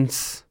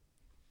presence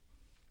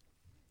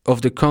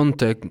of the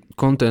content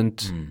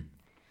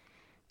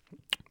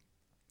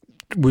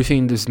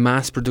within this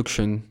mass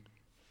production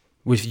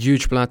with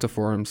huge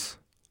platforms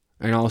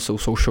and also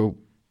social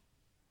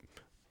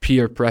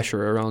peer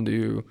pressure around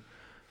you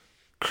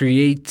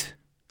create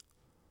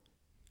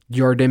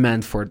your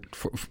demand for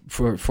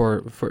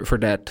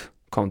that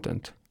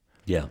content.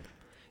 Yeah.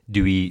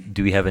 Do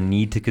we have a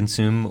need to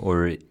consume,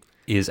 or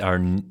is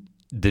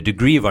the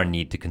degree of our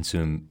need to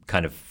consume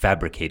kind of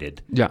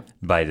fabricated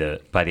by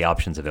the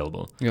options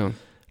available? Yeah.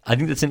 I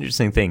think that's an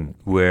interesting thing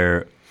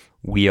where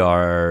we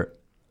are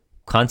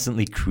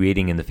constantly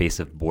creating in the face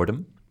of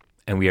boredom,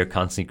 and we are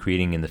constantly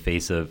creating in the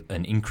face of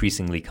an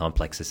increasingly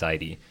complex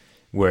society,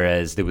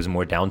 whereas there was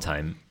more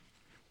downtime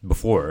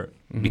before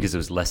because there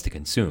was less to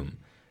consume.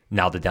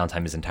 Now the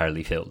downtime is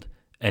entirely filled.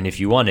 And if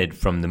you wanted,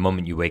 from the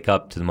moment you wake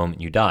up to the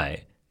moment you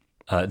die,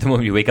 the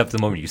moment you wake up to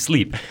the moment you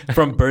sleep,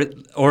 from birth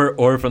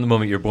or from the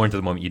moment you're born to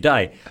the moment you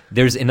die,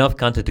 there's enough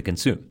content to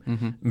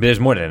consume. But there's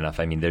more than enough.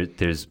 I mean,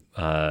 there's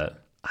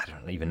I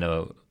don't even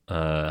know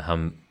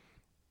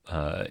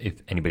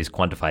if anybody's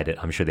quantified it.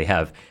 I'm sure they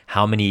have.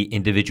 How many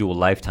individual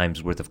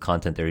lifetimes worth of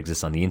content there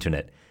exists on the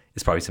internet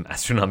is probably some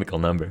astronomical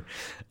number.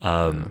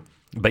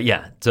 But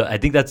yeah, so I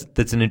think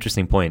that's an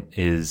interesting point,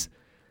 is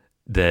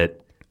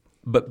that,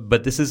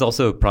 but this is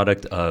also a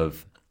product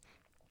of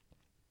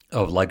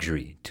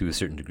luxury to a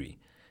certain degree,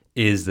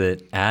 is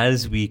that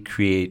as we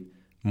create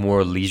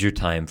more leisure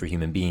time for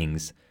human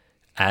beings,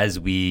 as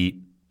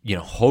we,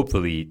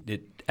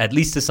 hopefully, at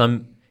least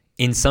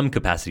in some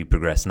capacity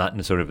progress, not in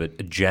a sort of a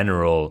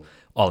general,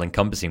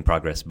 all-encompassing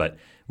progress, but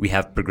we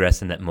have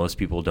progressed in that most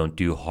people don't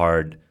do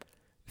hard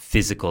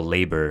physical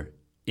labor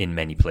in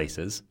many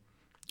places.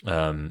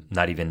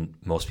 Not even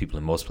most people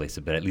in most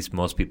places, but at least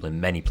most people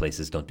in many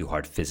places don't do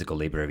hard physical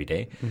labor every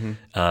day.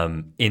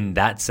 In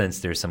that sense,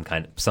 there's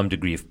some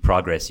degree of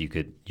progress you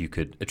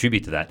could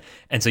attribute to that.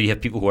 And so you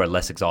have people who are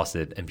less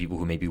exhausted and people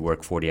who maybe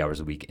work 40 hours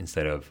a week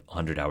instead of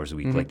 100 hours a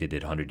week like they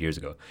did 100 years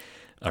ago,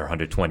 or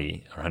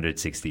 120 or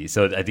 160.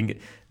 So I think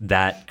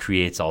that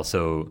creates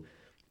also,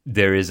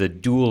 there is a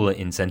dual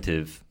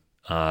incentive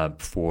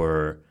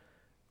for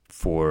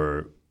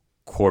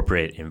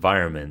corporate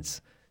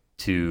environments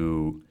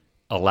to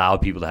allow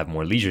people to have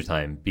more leisure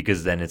time,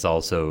 because then it's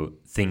also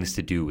things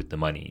to do with the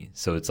money.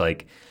 So it's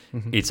like,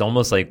 it's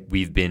almost like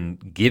we've been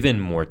given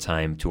more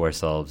time to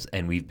ourselves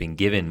and we've been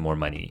given more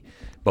money,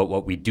 but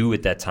what we do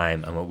with that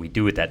time and what we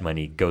do with that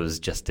money goes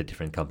just to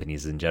different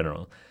companies in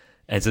general.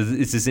 And so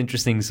it's this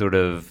interesting sort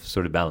of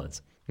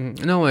balance.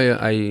 No, I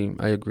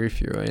agree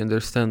with you. I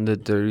understand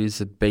that there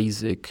is a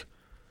basic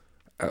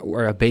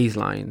or a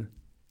baseline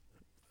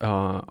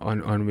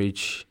on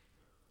which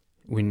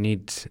we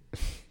need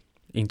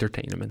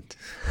entertainment.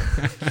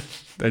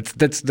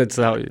 that's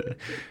how you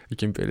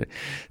can put it.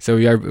 So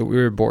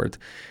we're bored,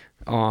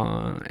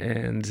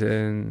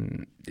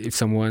 and if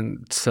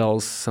someone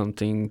sells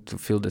something to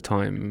fill the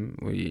time,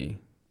 we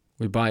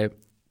buy it.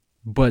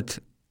 But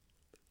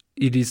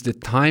it is the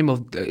time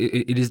of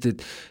it is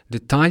the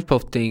type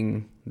of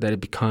thing that it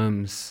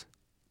becomes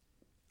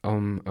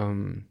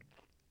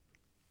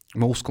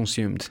most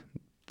consumed.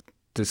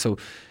 So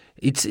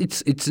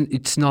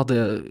it's not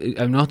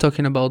I'm not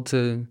talking about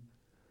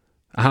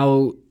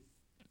how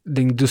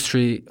the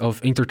industry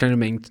of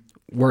entertainment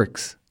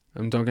works.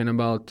 I'm talking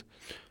about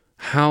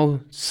how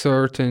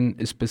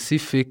certain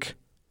specific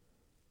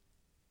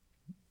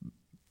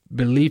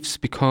beliefs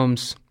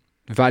becomes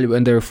value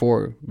and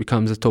therefore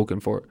becomes a token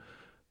for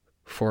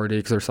the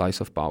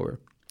exercise of power.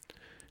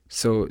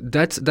 So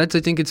that's I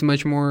think it's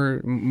much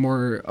more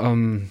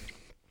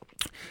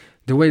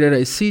the way that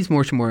I see is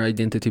much more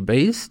identity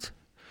based.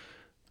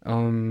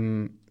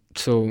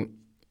 So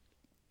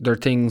there are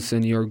things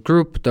in your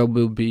group that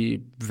will be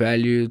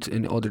valued,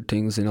 and other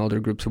things in other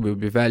groups will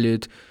be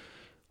valued.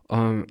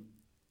 And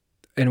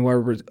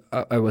where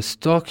I was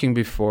talking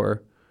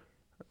before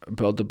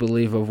about the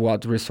belief of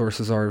what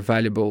resources are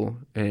valuable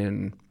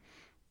and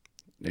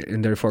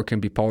therefore can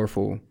be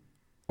powerful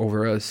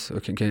over us, or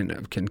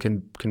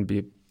can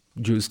be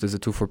used as a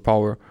tool for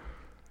power,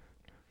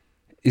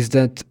 is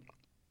that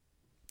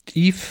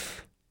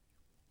if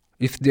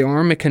there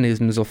are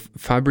mechanisms of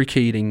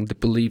fabricating the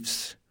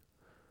beliefs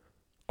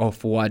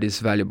of what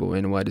is valuable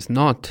and what is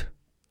not,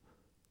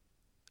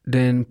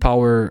 then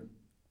power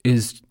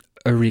is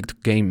a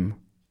rigged game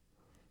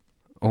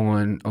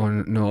on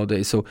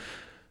nowadays. So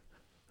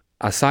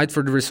aside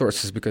for the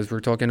resources, because we're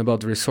talking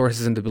about the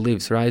resources and the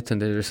beliefs, right?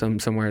 And there's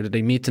somewhere that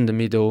they meet in the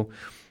middle.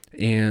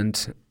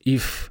 And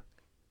if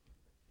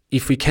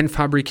we can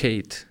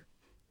fabricate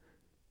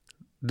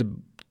the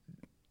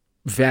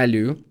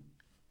value,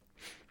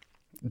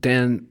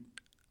 then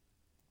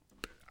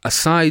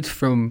aside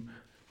from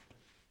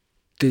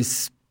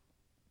this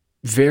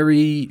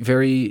very,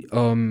 very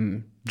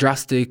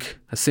drastic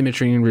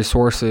asymmetry in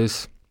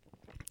resources,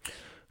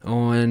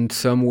 and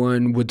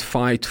someone would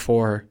fight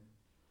for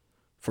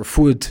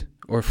food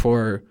or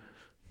for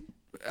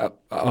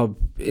a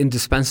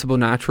indispensable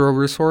natural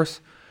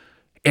resource,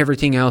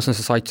 everything else in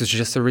society is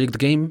just a rigged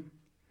game.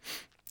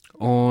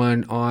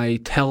 On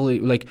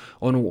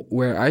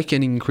where I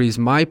can increase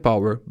my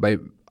power by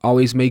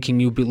always making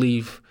you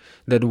believe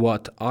that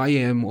what I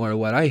am or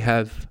what I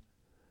have,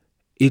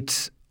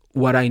 it's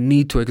what I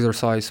need to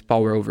exercise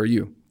power over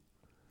you.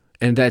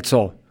 And that's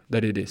all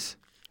that it is.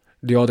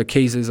 The other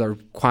cases are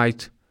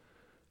quite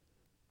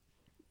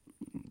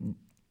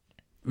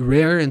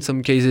rare, in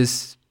some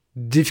cases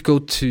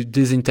difficult to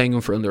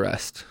disentangle from the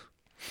rest.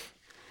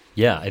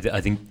 Yeah,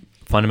 I think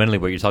fundamentally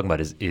what you're talking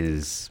about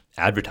is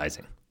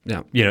advertising.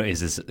 Yeah.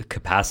 Is this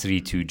capacity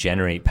to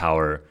generate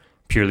power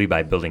purely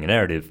by building a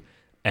narrative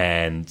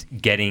and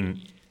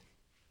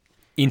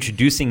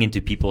introducing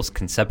into people's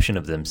conception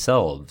of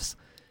themselves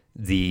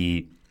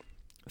the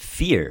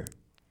fear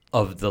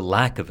of the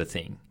lack of a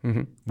thing,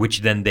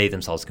 which then they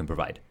themselves can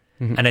provide.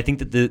 And I think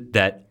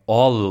that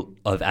all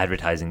of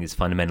advertising is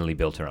fundamentally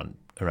built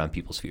around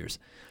people's fears.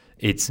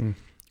 It's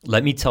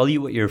let me tell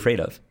you what you're afraid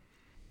of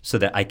so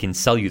that I can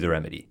sell you the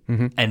remedy.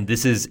 And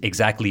this is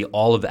exactly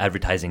all of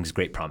advertising's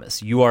great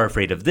promise. You are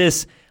afraid of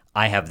this,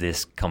 I have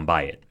this, come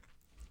buy it.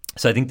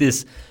 So I think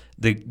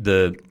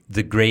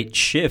the great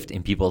shift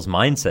in people's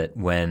mindset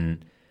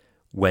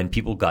when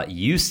people got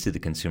used to the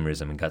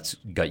consumerism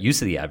and got used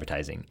to the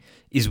advertising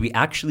is we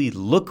actually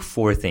look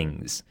for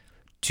things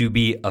to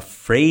be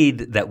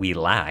afraid that we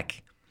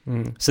lack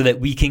so that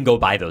we can go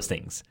buy those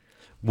things.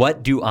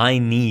 What do I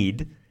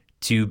need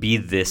to be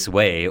this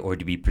way or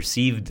to be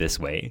perceived this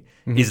way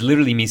is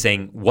literally me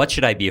saying, what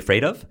should I be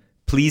afraid of?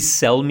 Please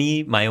sell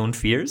me my own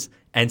fears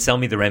and sell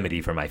me the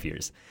remedy for my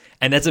fears.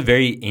 And that's a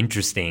very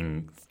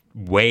interesting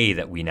way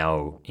that we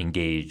now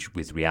engage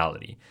with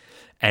reality.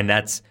 And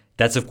that's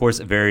of course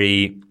a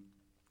very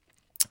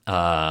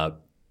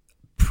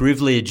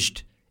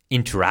privileged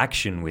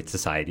interaction with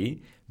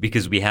society,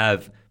 because we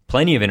have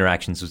plenty of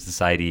interactions with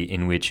society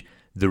in which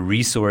the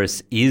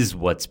resource is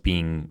what's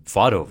being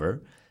fought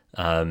over.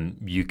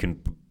 You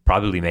can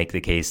probably make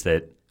the case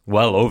that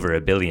well over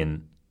 1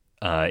 billion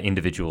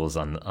individuals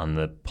on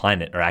the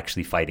planet are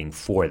actually fighting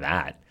for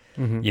that,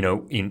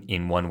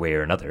 in one way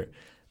or another.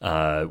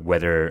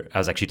 Whether I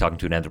was actually talking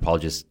to an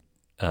anthropologist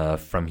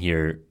from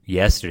here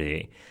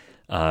yesterday.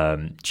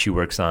 She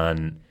works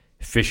on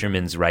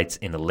fishermen's rights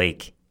in a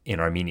lake in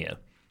Armenia.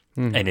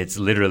 And it's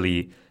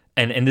literally,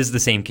 and this is the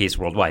same case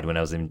worldwide. When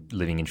I was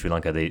living in Sri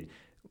Lanka,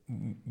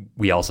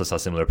 we also saw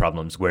similar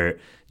problems where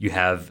you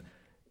have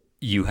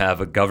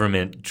a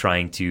government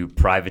trying to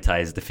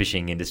privatize the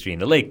fishing industry in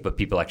the lake, but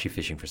people actually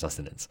fishing for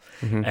sustenance.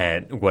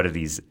 And what are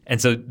these?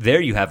 And so there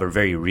you have a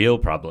very real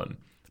problem.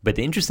 But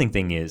the interesting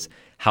thing is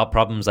how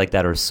problems like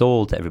that are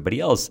sold to everybody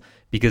else,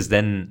 because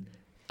then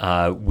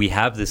we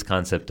have this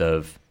concept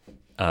of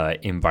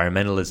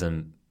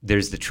environmentalism.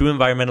 There's the true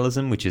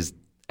environmentalism, which is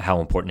how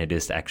important it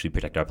is to actually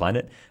protect our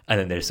planet. And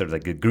then there's sort of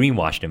like the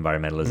greenwashed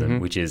environmentalism,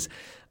 which is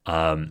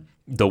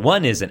the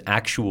one is an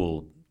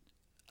actual,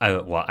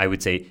 I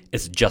would say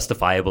it's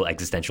justifiable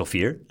existential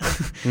fear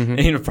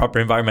in a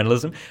proper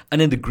environmentalism.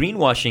 And then the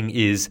greenwashing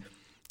is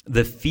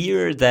the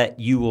fear that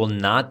you will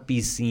not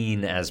be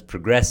seen as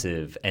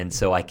progressive, and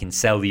so I can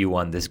sell you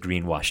on this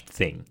greenwashed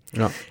thing.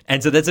 Yeah.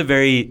 And so that's a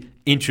very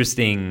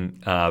interesting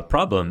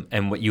problem.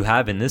 And what you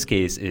have in this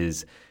case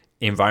is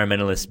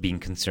environmentalists being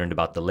concerned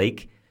about the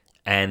lake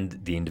and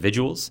the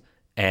individuals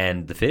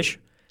and the fish,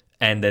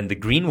 and then the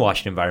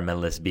greenwashed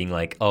environmentalists being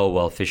like, oh,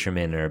 well,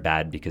 fishermen are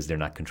bad because they're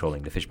not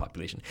controlling the fish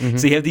population.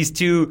 So you have these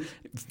two,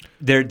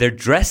 they're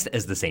dressed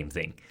as the same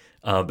thing.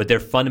 But they're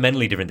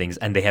fundamentally different things,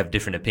 and they have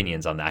different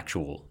opinions on the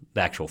actual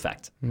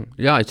fact.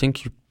 Yeah, I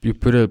think you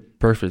put it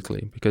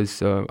perfectly,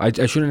 because I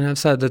shouldn't have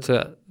said that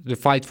the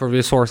fight for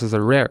resources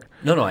are rare.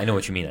 No, I know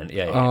what you mean.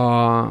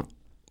 Yeah.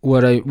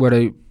 What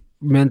I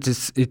meant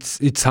is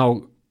it's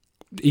how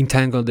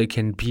entangled they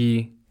can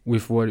be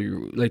with what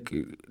you like.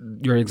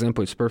 Your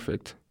example is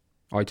perfect.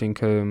 I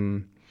think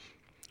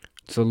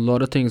it's a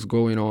lot of things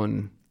going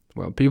on.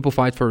 Well, people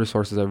fight for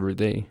resources every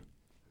day,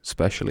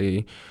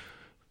 especially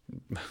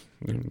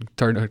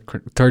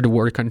third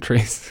world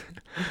countries,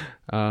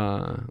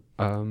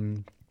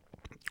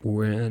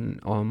 when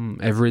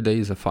every day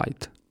is a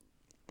fight,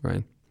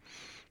 right,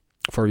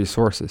 for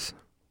resources.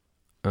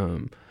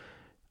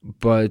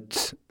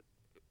 But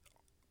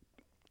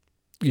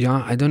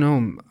yeah, I don't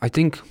know. I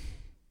think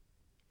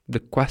the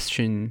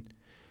question,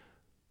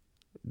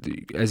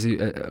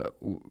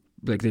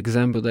 like the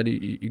example that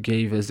you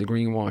gave as the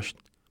greenwashed,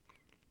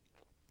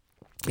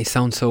 it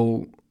sounds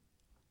so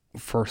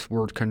first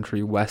world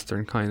country,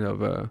 Western kind of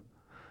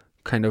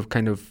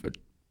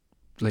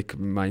like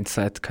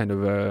mindset, kind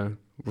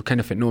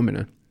of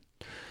phenomena,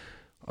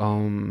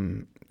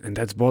 and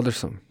that's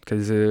bothersome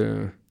because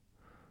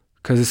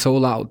it's so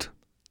loud.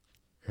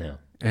 Yeah.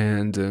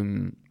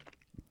 And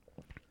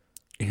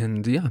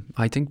yeah,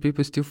 I think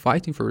people are still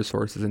fighting for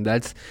resources, and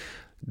that's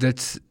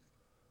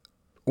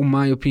in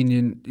my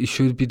opinion, it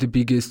should be the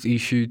biggest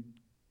issue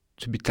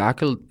to be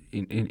tackled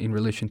in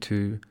relation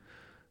to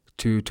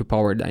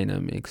power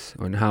dynamics,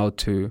 on how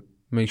to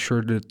make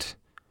sure that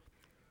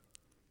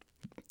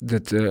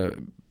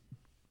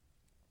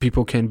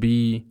people can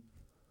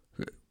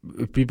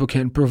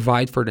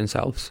provide for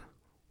themselves,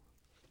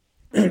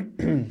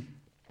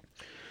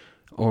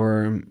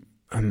 or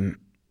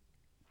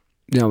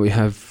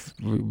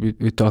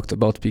we talked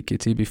about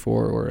Piketty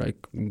before, or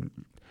like,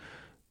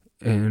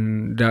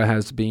 and there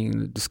has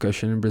been a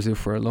discussion in Brazil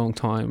for a long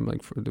time,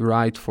 like for the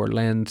right for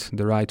land,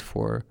 the right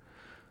for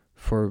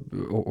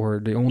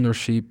the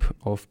ownership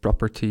of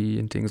property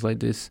and things like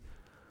this.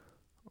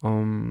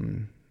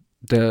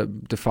 The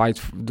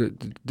fight,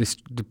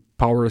 the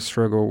power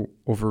struggle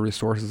over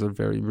resources are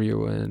very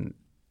real, and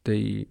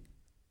I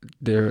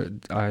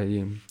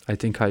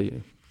think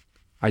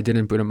I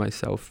didn't put it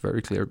myself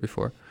very clear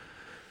before,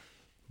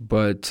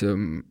 but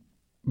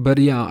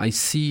yeah, I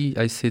see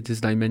this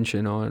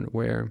dimension on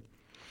where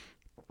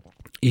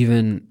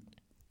even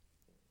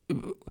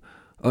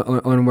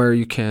on where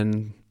you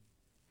can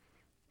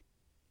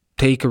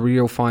take a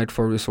real fight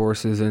for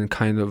resources and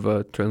kind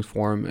of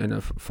transform in a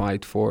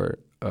fight for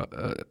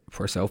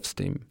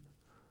self-esteem.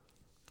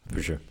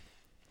 For sure.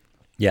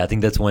 Yeah, I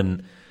think that's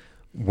when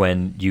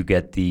you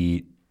get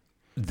the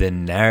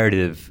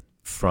narrative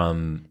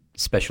from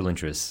special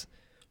interests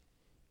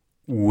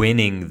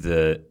winning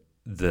the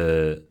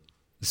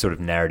sort of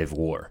narrative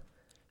war.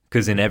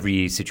 Because in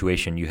every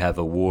situation you have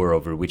a war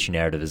over which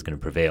narrative is going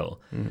to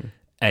prevail. Mm-hmm.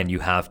 And you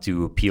have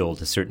to appeal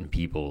to certain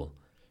people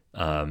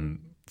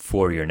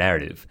for your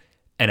narrative.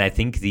 And I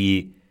think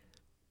the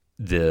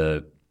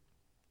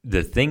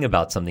thing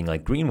about something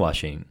like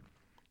greenwashing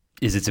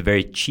is it's a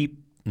very cheap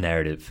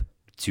narrative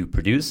to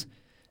produce,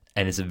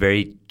 and it's a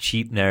very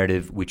cheap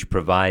narrative which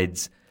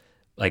provides,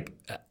 like,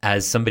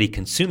 as somebody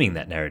consuming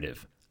that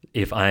narrative,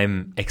 if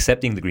I'm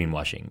accepting the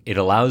greenwashing, it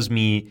allows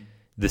me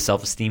the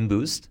self-esteem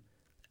boost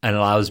and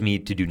allows me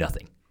to do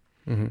nothing.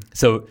 Mm-hmm.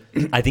 So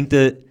I think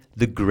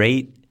the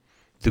great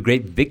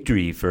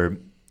victory for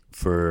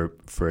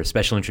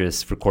special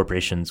interests, for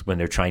corporations when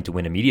they're trying to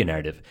win a media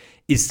narrative,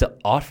 is to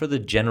offer the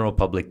general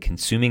public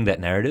consuming that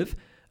narrative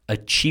a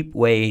cheap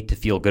way to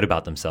feel good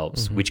about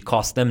themselves, Mm-hmm. which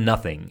costs them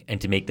nothing,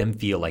 and to make them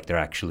feel like they're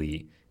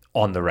actually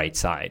on the right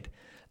side.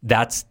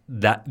 That's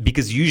that,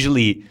 because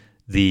usually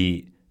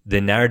the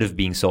narrative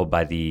being sold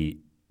by the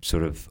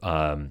sort of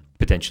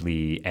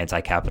potentially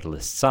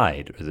anti-capitalist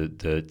side, or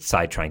the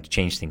side trying to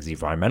change things, the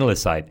environmentalist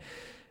side,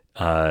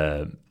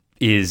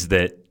 is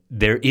that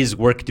there is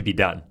work to be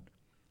done.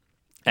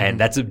 And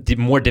that's a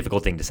more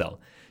difficult thing to sell.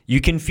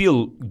 You can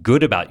feel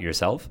good about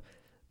yourself,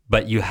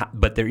 but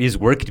but there is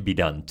work to be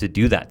done to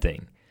do that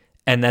thing.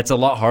 And that's a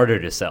lot harder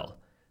to sell.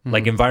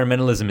 Like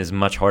environmentalism is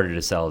much harder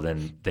to sell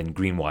than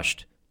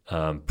greenwashed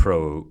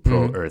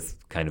pro-earth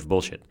kind of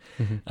bullshit.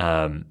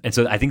 And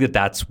so I think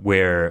that's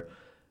where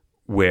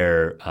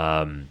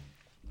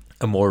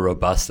a more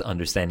robust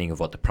understanding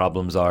of what the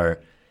problems are,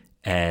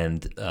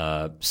 and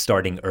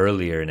starting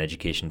earlier in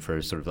education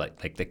for sort of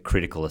like the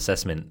critical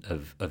assessment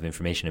of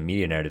information and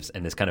media narratives.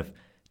 And this kind of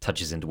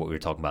touches into what we were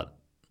talking about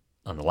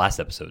on the last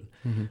episode,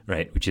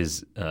 right? Which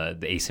is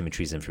the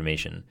asymmetries of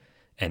information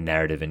and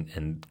narrative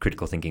and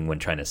critical thinking when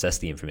trying to assess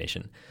the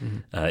information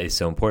is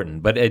so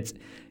important. But it's,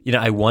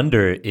 I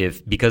wonder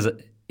if, because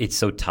it's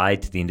so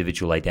tied to the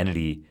individual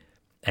identity,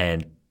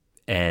 and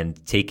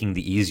taking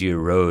the easier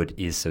road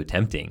is so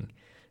tempting,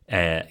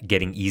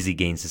 getting easy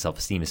gains to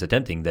self-esteem is so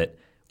tempting, that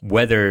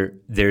whether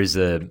there's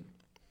a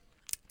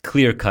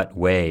clear-cut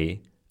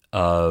way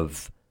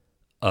of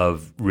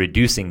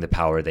reducing the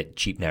power that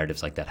cheap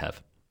narratives like that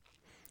have.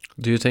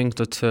 Do you think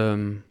that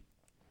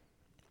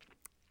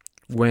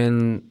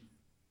when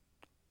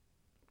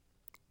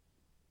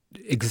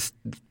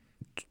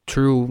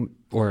true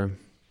or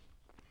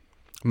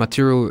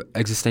material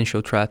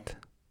existential threat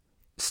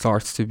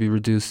starts to be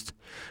reduced,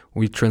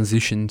 we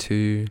transition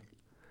to,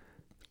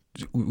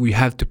 we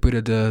have to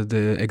put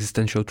the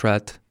existential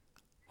threat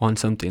on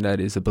something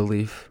that is a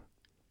belief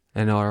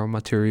and our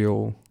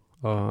material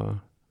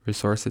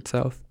resource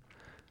itself?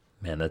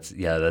 Man, that's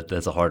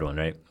a hard one,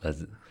 right?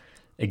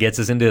 It gets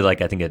us into,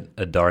 like, I think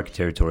a dark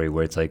territory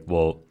where it's like,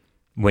 well,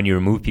 when you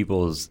remove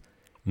people's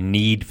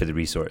need for the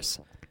resource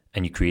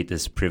and you create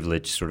this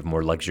privileged, sort of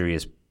more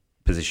luxurious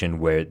position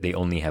where they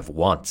only have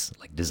wants,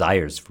 like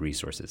desires for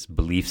resources,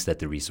 beliefs that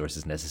the resource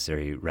is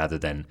necessary, rather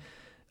than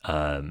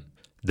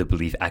the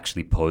belief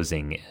actually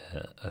posing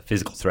a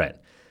physical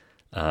threat,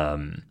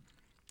 then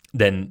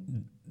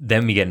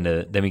we get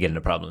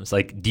into problems.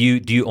 Like, do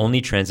you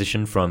only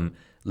transition from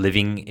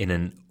living in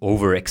an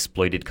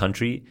overexploited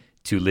country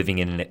to living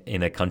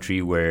in a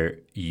country where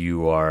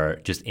you are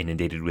just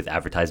inundated with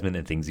advertisement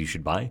and things you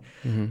should buy,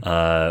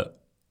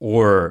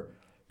 or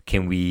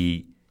can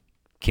we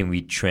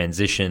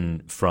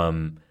transition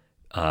from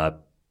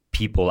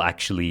people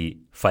actually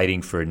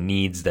fighting for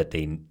needs that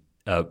they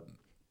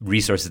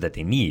resources that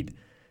they need?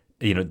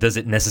 Does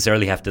it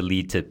necessarily have to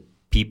lead to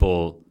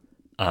people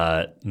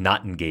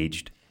not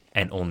engaged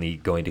and only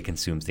going to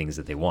consume things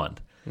that they want?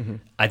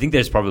 I think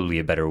there's probably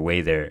a better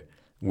way there,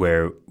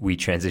 where we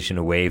transition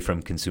away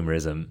from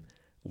consumerism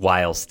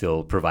while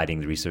still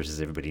providing the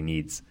resources everybody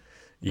needs.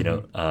 It's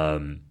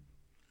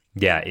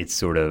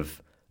sort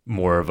of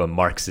more of a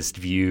Marxist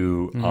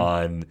view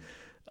on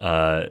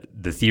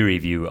the theory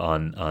view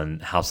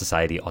on how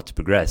society ought to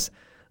progress,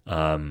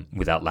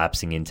 without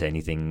lapsing into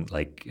anything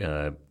like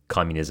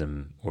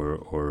communism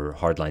or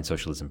hardline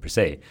socialism per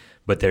se.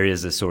 But there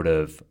is a sort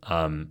of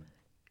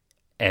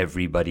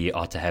everybody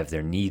ought to have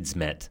their needs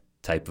met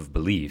type of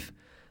belief,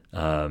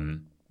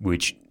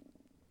 which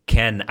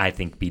can, I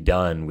think, be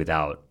done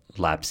without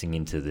lapsing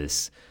into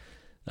this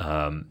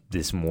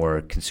this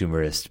more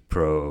consumerist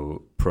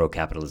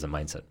pro-capitalism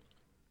mindset.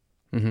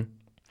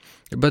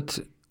 But,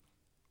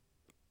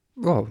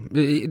 well,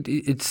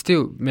 it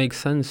still makes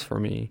sense for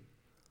me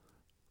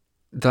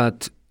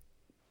that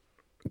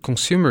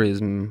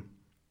consumerism,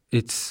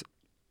 it's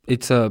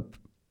the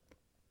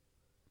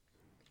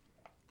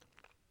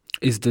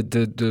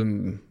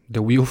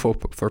will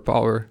for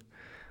power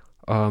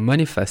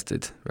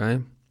manifested,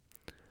 right?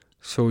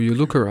 So you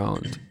look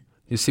around,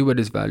 you see what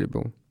is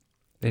valuable,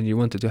 and you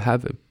wanted to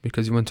have it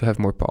because you want to have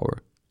more power,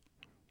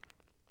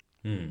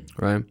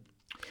 right?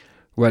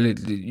 Well,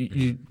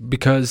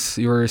 because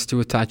you're still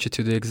attached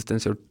to the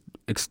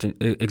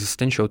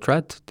existential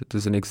threat that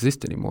doesn't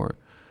exist anymore.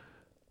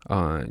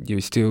 You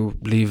still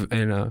live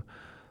in a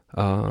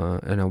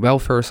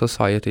welfare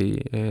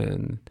society,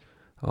 and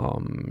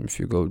if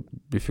you go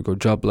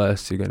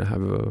jobless, you're gonna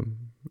have a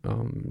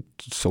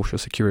social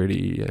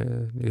security,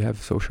 you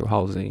have social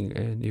housing,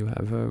 and you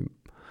have a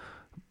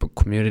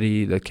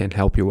community that can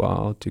help you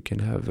out. You can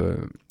have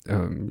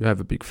you have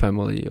a big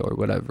family or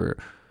whatever,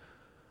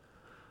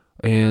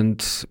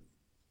 and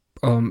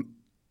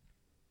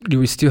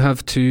you still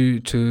have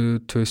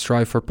to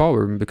strive for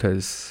power,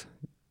 because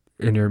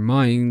in your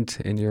mind,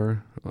 in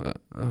your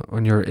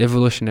on your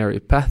evolutionary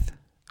path,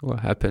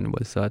 what happened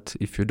was that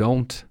if you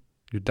don't,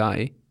 you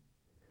die.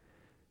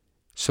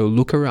 So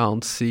look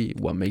around, see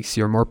what makes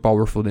you more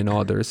powerful than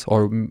others,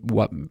 or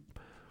what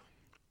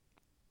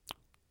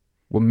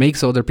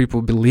makes other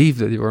people believe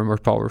that you are more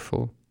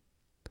powerful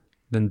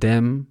than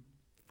them,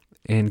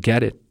 and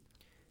get it.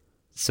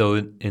 So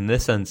in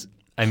this sense,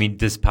 I mean,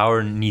 does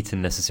power need to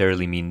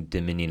necessarily mean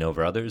dominion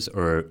over others,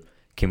 or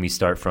can we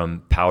start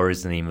from power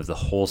is the name of the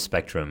whole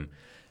spectrum,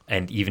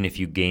 and even if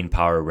you gain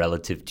power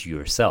relative to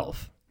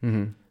yourself,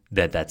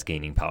 that's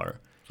gaining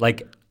power?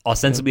 Like,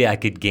 ostensibly, I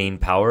could gain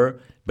power,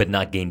 but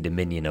not gain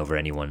dominion over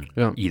anyone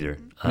either.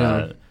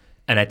 And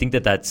I think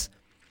that's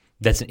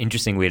an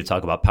interesting way to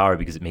talk about power,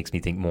 because it makes me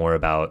think more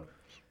about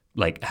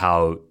like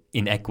how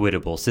in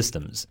equitable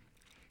systems,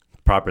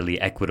 properly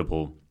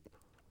equitable,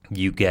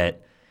 you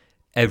get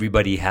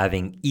everybody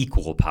having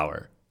equal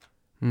power.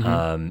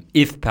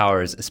 If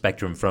power is a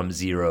spectrum from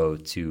 0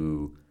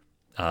 to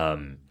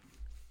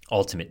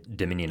ultimate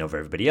dominion over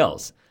everybody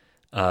else,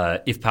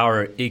 if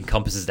power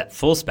encompasses that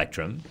full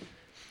spectrum,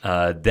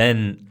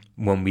 then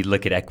when we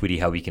look at equity,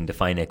 how we can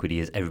define equity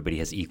is everybody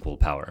has equal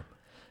power.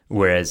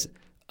 Whereas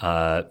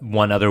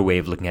one other way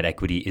of looking at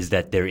equity is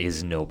that there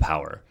is no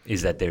power,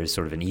 is that there is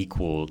sort of an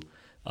equal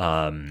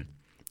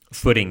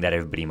footing that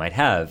everybody might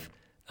have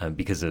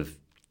because of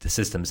the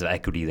systems of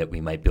equity that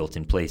we might build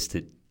in place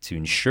to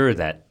ensure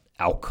that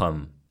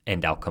outcome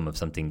of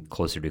something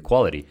closer to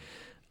equality,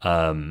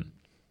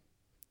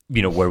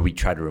 where we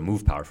try to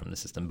remove power from the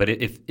system. But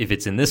if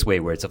it's in this way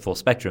where it's a full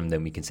spectrum,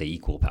 then we can say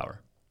equal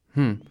power.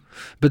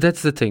 But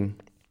that's the thing.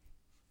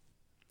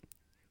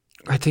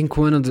 I think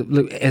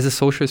as a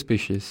social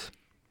species,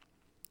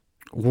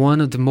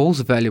 one of the most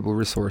valuable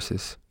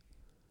resources,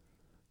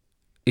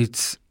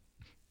 it's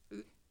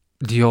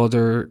the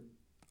other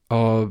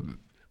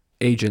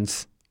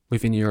agents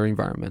within your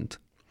environment.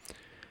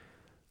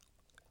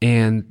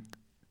 And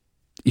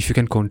if you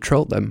can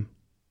control them,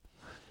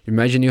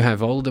 imagine you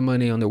have all the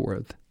money on the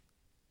world.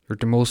 You're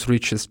the most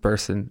richest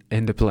person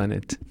in the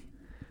planet.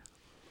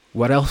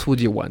 What else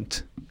would you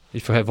want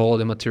if you have all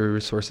the material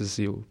resources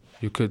you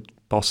could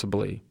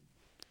possibly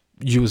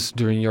use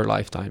during your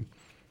lifetime?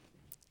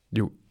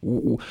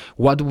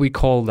 What do we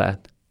call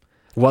that?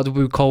 What do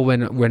we call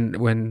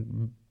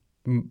when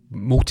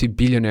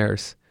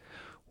multi-billionaires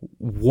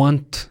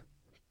want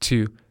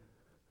to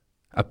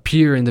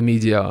appear in the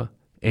media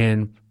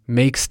and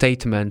make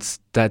statements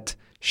that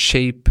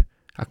shape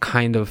a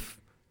kind of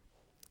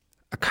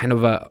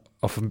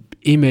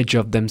image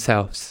of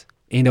themselves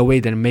in a way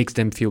that makes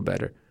them feel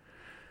better?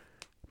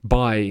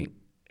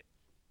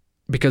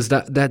 Because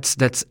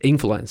that's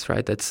influence,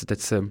 right?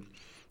 That's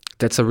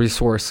a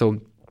resource. So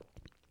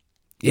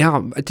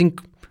yeah, I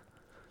think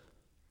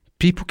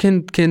people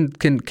can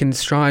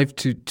strive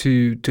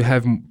to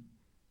have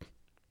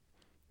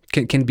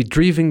can be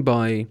driven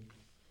by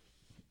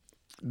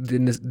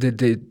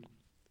the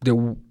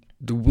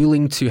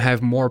willing to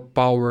have more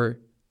power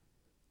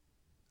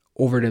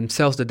over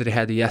themselves than they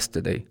had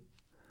yesterday.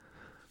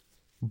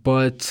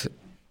 But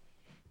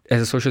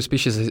as a social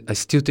species, I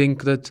still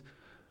think that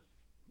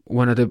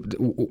one of the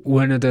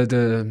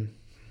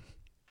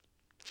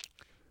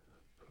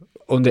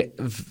on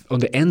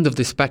the end of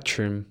the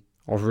spectrum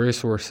of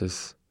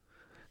resources,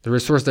 the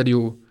resource that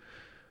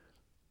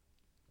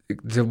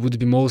would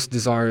be most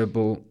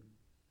desirable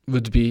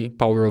would be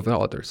power over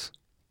others.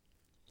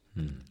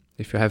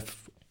 If you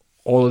have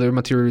all other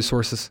material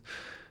resources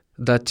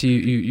that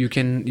you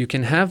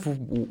can have,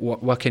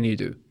 what can you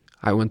do?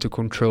 I want to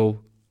control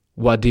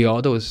what the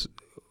others,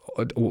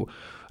 and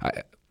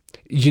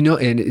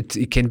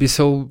it can be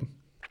so.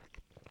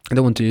 I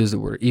don't want to use the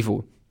word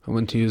evil. I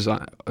want to use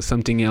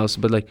something else,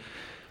 but like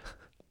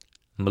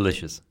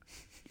malicious.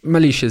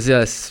 Malicious,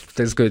 yes,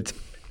 that's good.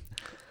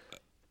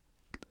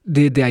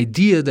 The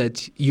idea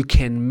that you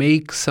can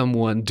make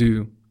someone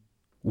do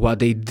what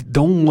they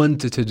don't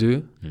want it to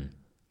do,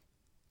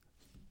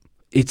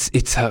 it's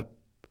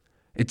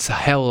a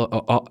hell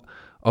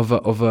of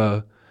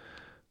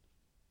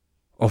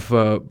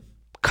a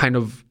kind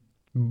of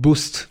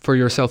boost for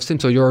your self-esteem.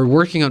 So you're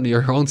working on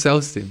your own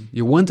self-esteem.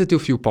 You want it to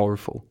feel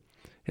powerful,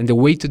 and the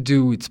way to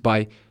do it's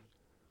by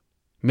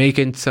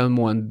making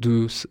someone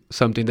do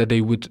something that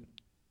they would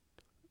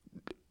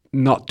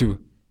not do.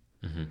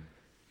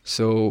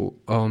 So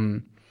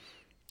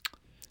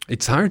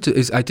it's hard to.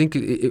 I think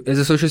as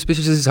a social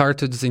species, it's hard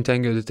to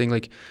disentangle the thing.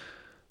 Like,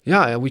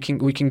 yeah, we can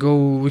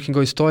go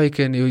stoic,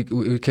 and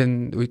we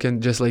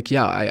can just like,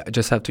 yeah, I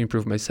just have to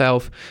improve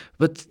myself.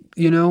 But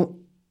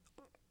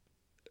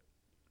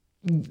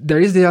there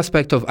is the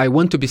aspect of I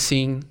want to be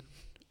seen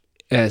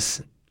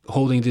as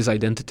holding this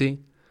identity.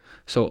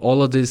 So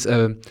all of these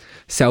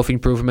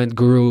self-improvement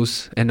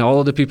gurus and all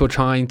of the people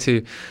trying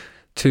to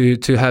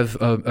have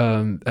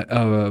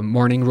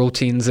morning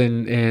routines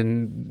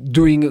and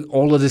doing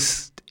all of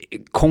this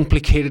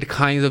complicated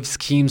kind of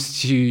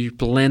schemes to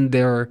plan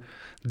their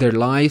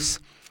lives.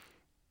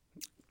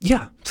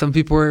 Yeah, some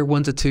people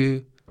wanted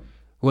to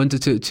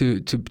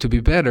be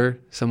better.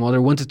 Some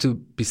other wanted to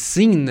be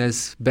seen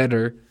as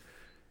better,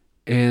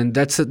 and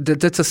that's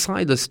a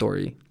side of the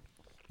story.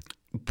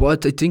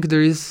 But I think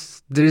there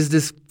is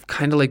this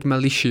kind of like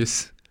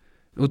malicious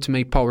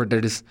ultimate power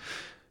that is.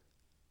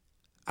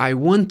 I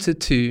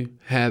wanted to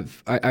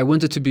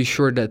be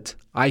sure that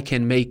I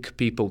can make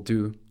people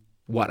do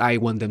what I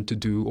want them to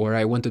do, or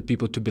I wanted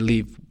people to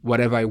believe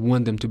whatever I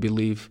want them to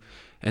believe,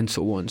 and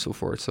so on and so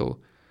forth. So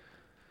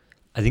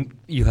I think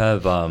you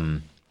have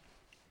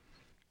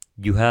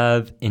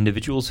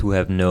individuals who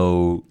have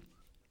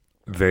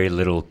very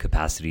little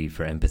capacity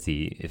for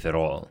empathy, if at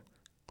all.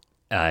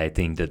 I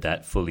think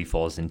that fully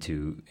falls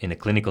into, in a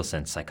clinical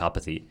sense,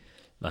 psychopathy.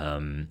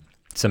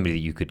 Somebody that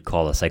you could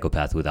call a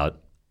psychopath without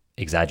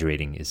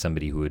exaggerating is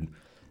somebody who would,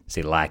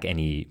 say,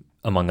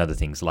 among other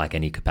things, lack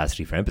any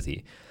capacity for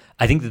empathy.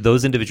 I think that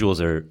those individuals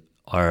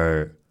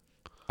are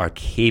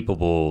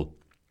capable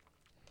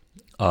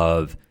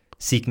of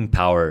seeking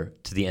power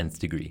to the nth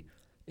degree,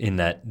 in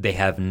that they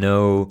have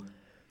no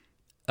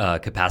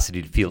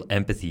capacity to feel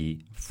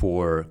empathy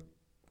for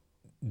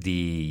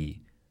the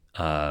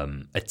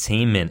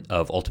attainment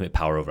of ultimate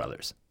power over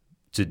others,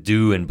 to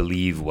do and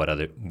believe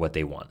what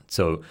they want.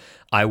 So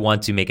I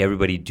want to make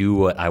everybody do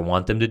what I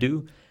want them to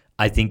do,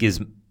 I think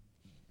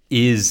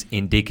is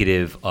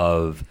indicative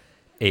of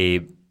a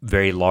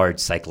very large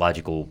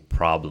psychological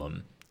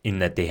problem, in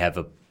that they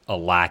have a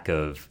lack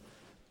of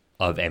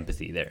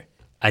empathy there.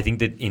 I think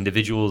that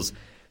individuals,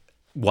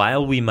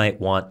 while we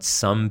might want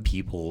some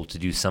people to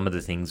do some of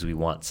the things we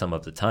want some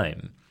of the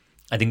time,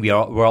 I think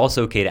we're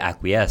also okay to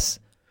acquiesce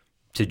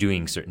to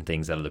doing certain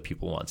things that other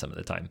people want some of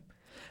the time.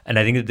 And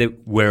I think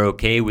that we're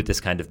okay with this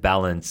kind of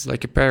balance.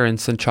 Like a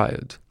parents and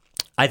child.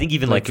 I think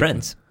even like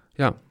friends.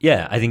 Yeah.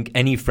 Yeah, I think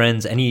any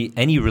friends,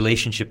 any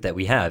relationship that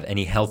we have,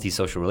 any healthy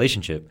social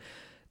relationship,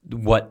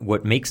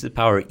 what makes the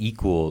power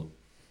equal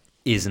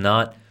is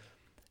not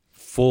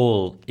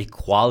full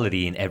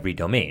equality in every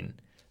domain,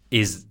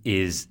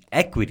 is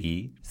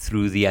equity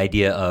through the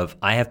idea of,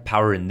 I have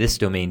power in this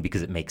domain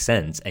because it makes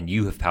sense, and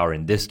you have power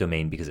in this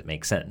domain because it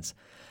makes sense.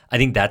 I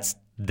think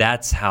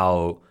that's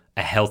how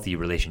a healthy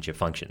relationship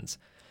functions.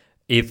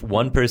 If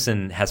one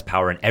person has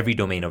power in every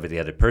domain over the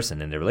other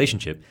person in their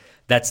relationship,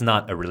 that's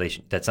not a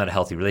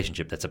healthy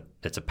relationship.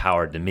 That's a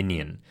power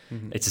dominion.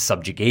 Mm-hmm. It's a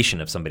subjugation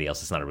of somebody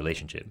else. It's not a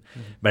relationship.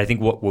 Mm-hmm. But I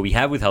think what we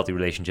have with healthy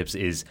relationships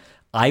is,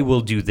 I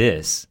will do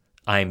this,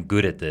 I'm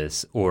good at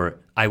this, or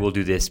I will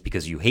do this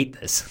because you hate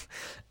this,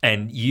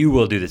 and you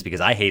will do this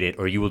because I hate it,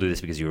 or you will do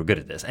this because you were good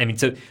at this. I mean,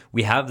 so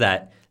we have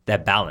that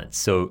balance.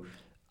 So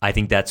I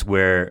think that's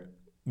where,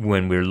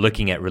 when we're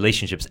looking at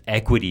relationships,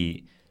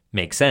 equity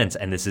makes sense.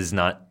 And this is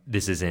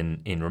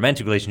in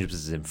romantic relationships,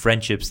 this is in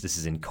friendships, this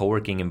is in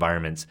co-working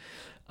environments,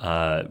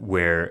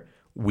 where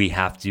we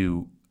have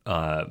to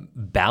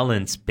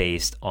balance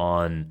based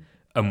on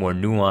a more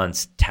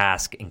nuanced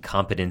task and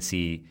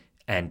competency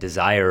and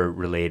desire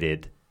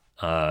related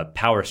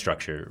power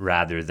structure,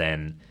 rather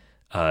than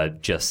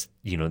just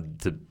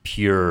the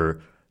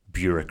pure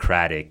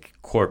bureaucratic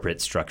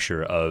corporate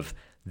structure of,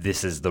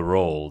 this is the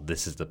role,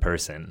 this is the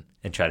person,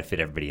 and try to fit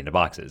everybody into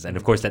boxes. And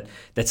of course that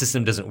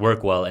system doesn't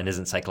work well and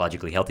isn't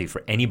psychologically healthy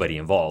for anybody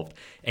involved,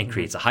 and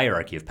creates a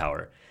hierarchy of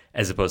power,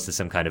 as opposed to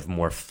some kind of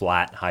more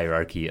flat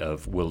hierarchy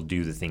of, we'll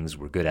do the things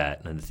we're good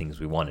at and the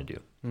things we want to do.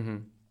 Mm-hmm.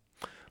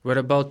 What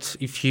about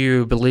if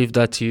you believe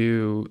that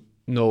you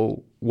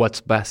know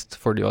what's best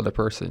for the other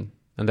person,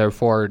 and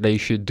therefore they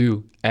should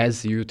do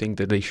as you think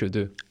that they should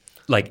do?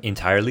 Like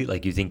entirely?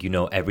 Like you think you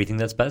know everything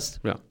that's best?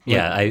 Yeah.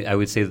 Yeah, I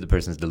would say that the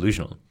person's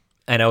delusional.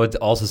 And I would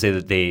also say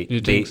that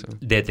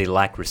they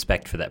lack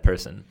respect for that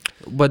person.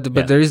 But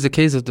there is the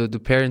case of the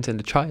parent and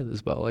the child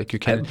as well. Like you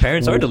can.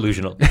 Parents are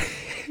delusional.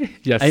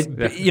 Yes.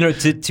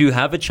 To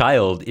have a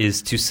child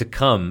is to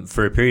succumb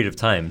for a period of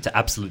time to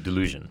absolute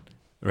delusion,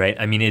 right?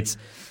 I mean,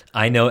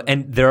 I know,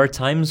 and there are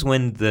times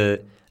when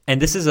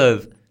and this is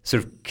a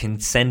sort of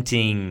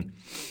consenting,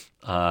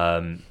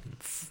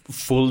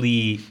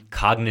 fully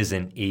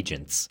cognizant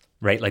agents,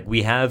 right? Like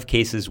we have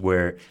cases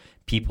where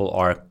people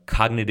are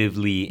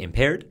cognitively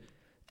impaired,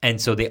 and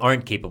so they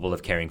aren't capable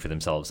of caring for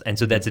themselves. And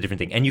so that's a different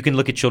thing. And you can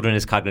look at children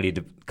as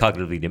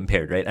cognitively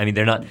impaired, right? I mean,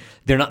 they're not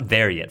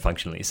there yet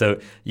functionally. So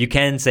you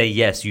can say,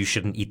 yes, you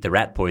shouldn't eat the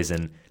rat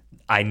poison.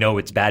 I know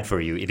it's bad for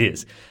you. It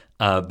is.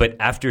 But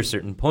after a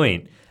certain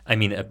point, I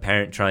mean, a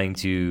parent trying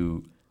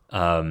to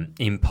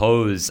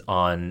impose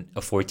on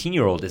a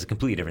 14-year-old is a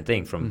completely different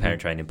thing from a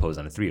parent trying to impose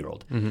on a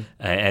 3-year-old. Mm-hmm.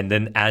 And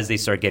then as they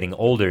start getting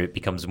older, it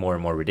becomes more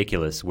and more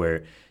ridiculous,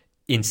 where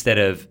instead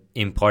of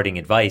imparting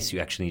advice, you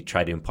actually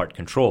try to impart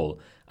control.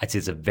 I'd say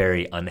it's a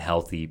very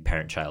unhealthy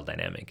parent-child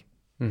dynamic.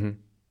 Mm-hmm.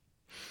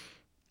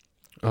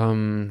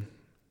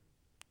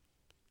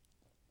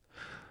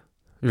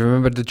 You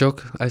remember the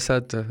joke I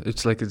said?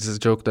 It's a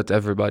joke that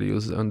everybody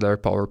uses on their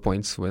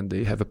PowerPoints when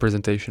they have a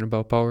presentation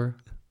about power.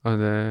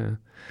 On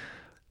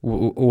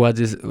what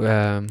is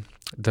the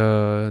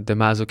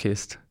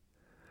masochist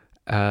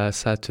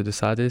said to the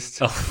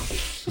sadist,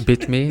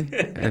 "Beat me,"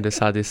 and the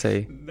sadist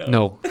say,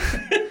 "No."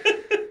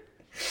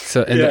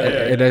 So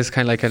it is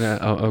kind of like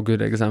a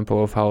good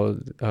example of how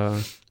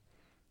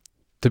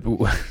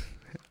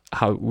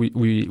how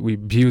we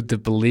build the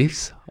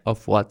beliefs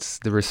of what's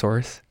the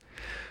resource.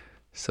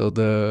 So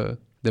the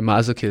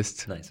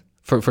masochist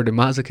for the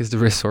masochist, the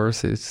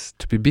resource is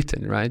to be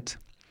beaten, right?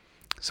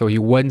 So he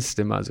wants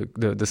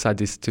the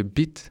sadist to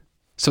beat.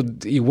 So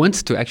he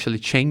wants to actually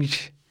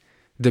change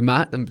the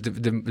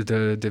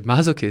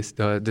masochist,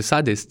 the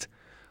sadist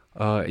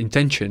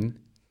intention,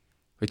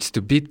 which is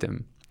to beat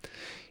them,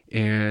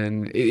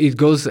 and it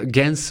goes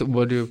against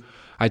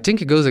I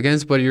think it goes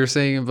against what you're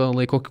saying about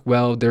like, okay,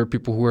 well, there are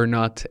people who are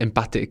not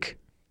empathic,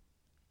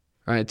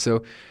 right?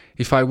 So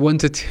if I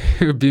wanted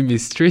to be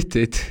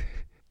mistreated,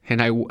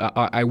 and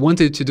I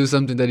wanted to do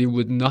something that he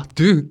would not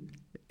do,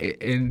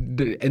 and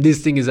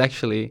this thing is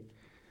actually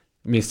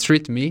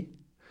mistreat me,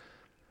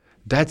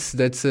 that's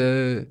it's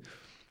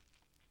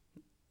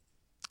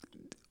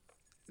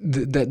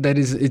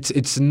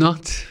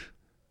not,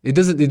 it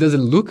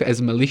doesn't look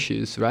as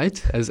malicious,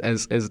 right, as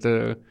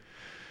the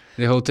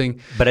whole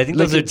thing. But I think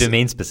like those are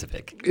domain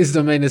specific. It's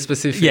domain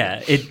specific.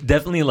 Yeah, it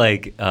definitely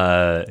like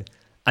I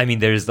mean,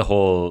 there's the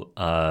whole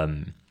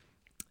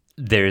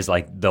there's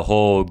like the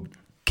whole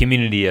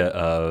community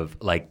of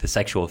like the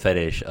sexual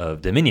fetish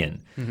of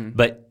dominion,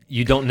 but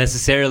you don't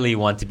necessarily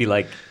want to be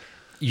like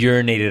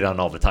urinated on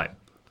all the time.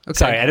 Okay.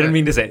 Sorry, I didn't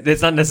mean to say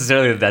it's not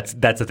necessarily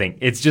that's a thing.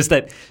 It's just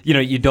that, you know,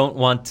 you don't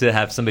want to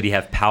have somebody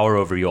have power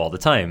over you all the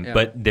time. Yeah.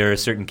 But there are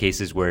certain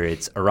cases where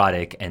it's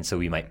erotic, and so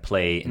we might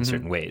play in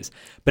certain ways.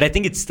 But I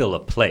think it's still a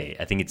play.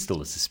 I think it's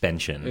still a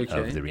suspension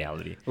of the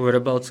reality. What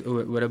about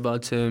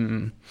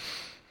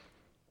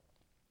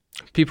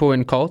people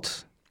in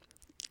cults?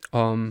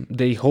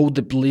 They hold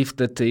the belief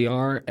that they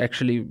are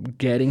actually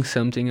getting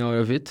something out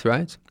of it,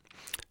 right?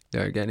 They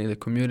are getting the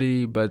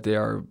community, but they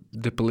are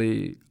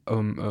deeply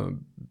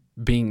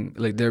being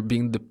like, they're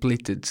being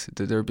depleted,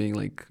 that they're being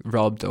like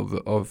robbed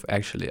of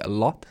actually a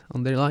lot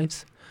on their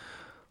lives.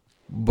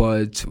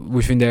 But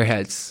within their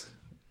heads,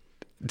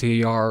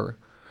 they are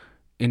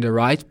in the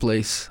right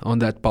place on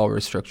that power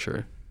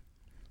structure.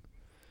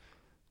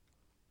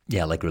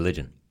 Yeah, like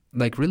religion.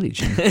 Like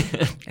religion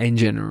in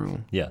general.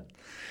 Yeah.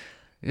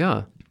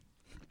 Yeah.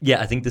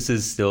 Yeah, I think this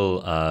is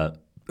still,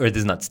 or this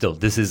is not still,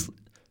 this is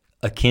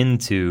akin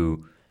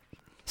to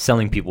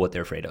selling people what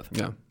they're afraid of.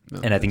 Yeah.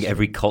 And I think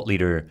every cult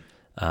leader,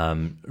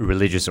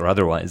 religious or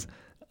otherwise,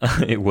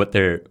 what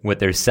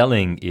they're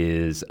selling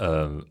is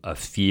a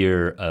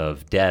fear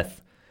of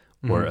death,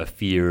 or a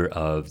fear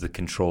of the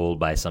control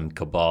by some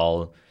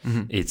cabal.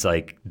 It's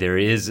like there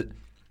is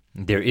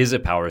a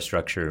power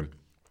structure.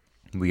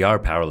 We are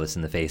powerless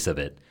in the face of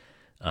it.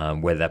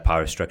 Whether that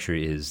power structure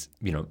is,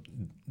 you know,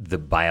 the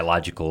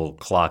biological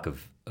clock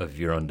of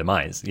your own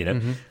demise, you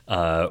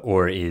know,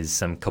 or is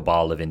some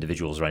cabal of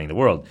individuals running the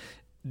world.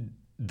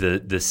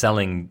 The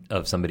selling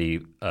of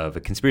somebody of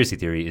a conspiracy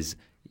theory is,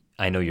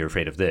 I know you're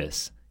afraid of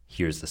this.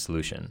 Here's the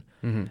solution.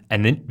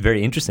 And then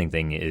very interesting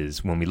thing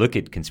is when we look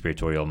at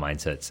conspiratorial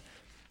mindsets,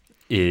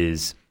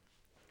 is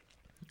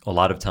a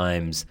lot of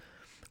times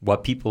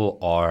what people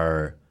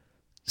are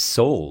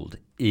sold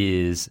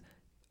is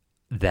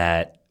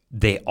that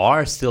they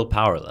are still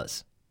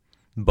powerless,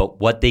 but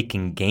what they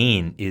can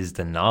gain is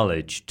the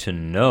knowledge to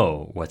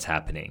know what's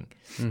happening.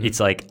 It's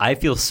like, I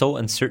feel so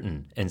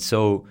uncertain and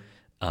so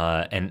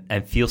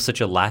and feel such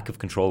a lack of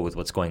control with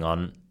what's going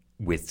on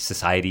with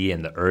society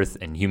and the earth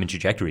and human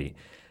trajectory,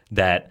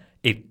 that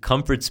it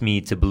comforts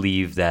me to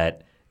believe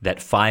that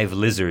 5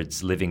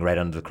 lizards living right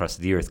under the crust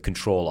of the earth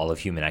control all of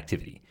human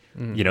activity.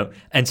 You know,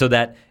 and so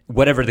that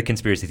whatever the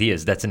conspiracy theory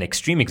is, that's an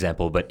extreme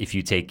example. But if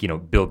you take, you know,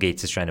 Bill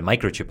Gates is trying to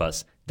microchip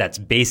us, that's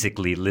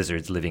basically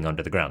lizards living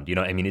under the ground. You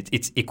know, I mean,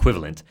 it's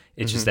equivalent.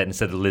 It's just that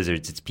instead of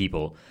lizards, it's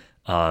people.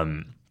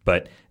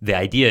 But the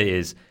idea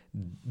is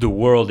the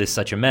world is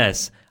such a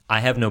mess.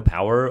 I have no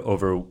power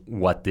over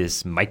what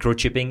this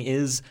microchipping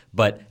is,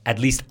 but at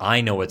least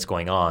I know what's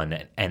going on,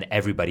 and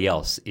everybody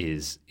else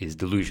is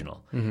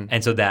delusional.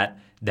 And so that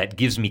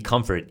gives me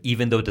comfort,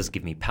 even though it doesn't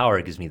give me power.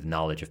 It gives me the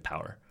knowledge of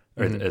power.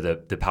 Or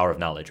the power of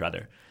knowledge,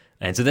 rather.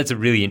 And so that's a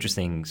really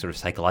interesting sort of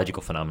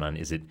psychological phenomenon,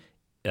 is it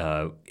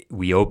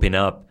we open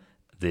up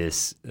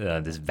this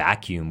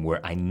vacuum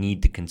where I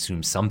need to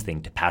consume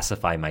something to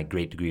pacify my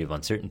great degree of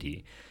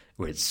uncertainty,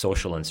 where it's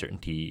social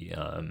uncertainty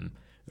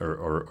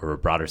or a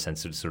broader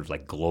sense of sort of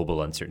like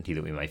global uncertainty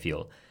that we might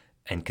feel.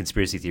 And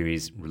conspiracy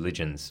theories,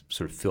 religions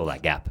sort of fill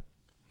that gap.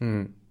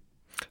 We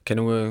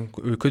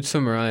could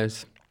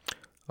summarize.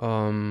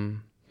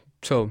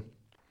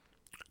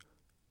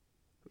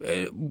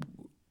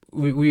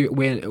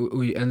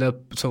 We end up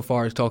so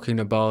far talking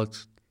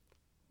about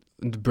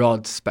the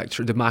broad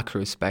spectrum, the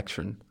macro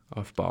spectrum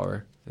of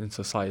power in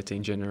society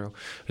in general.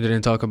 We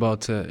didn't talk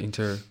about or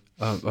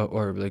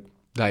like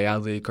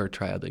dyadic or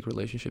triadic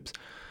relationships,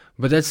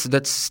 but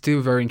that's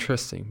still very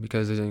interesting,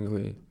 because I think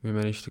we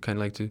managed to kind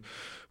of like to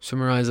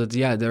summarize that.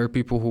 Yeah, there are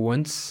people who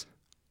want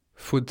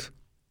food,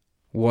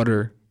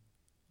 water,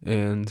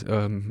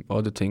 and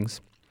other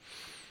things.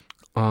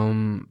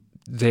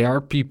 They are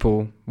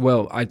people,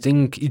 well, I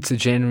think it's a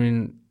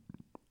genuine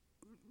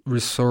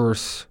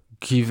resource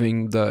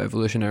given the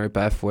evolutionary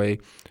pathway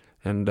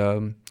and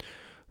the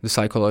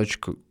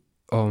psychological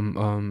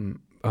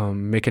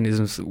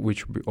mechanisms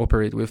which we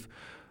operate with,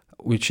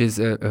 which is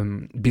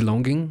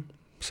belonging.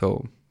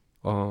 So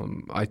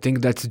I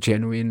think that's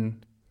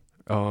genuine.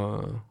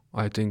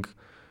 I think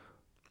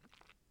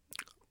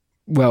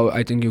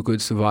you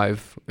could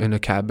survive in a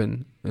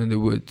cabin in the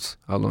woods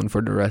alone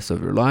for the rest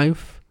of your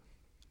life.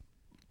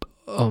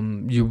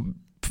 You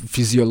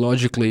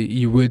physiologically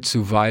you would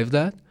survive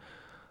that,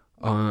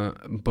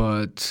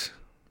 but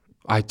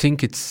I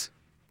think it's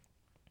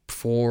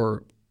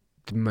for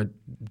the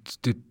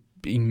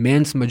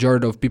immense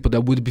majority of people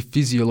that would be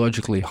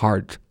physiologically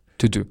hard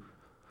to do.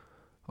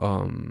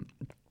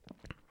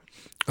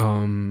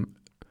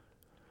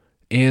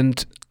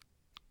 And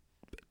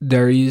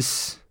there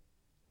is,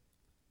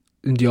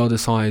 on the other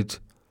side,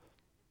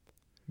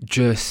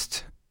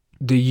 just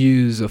the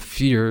use of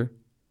fear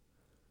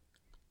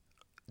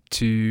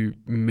to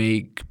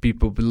make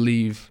people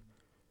believe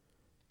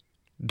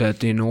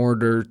that in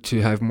order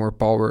to have more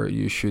power,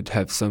 you should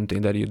have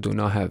something that you do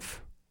not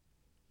have.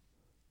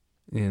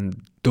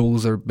 And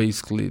those are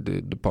basically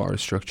the power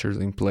structures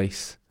in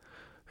place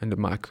in the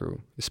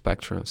macro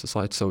spectrum of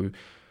society. So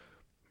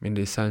in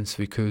this sense,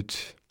 we could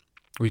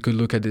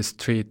look at these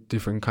three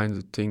different kinds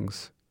of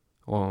things.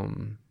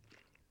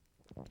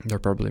 There are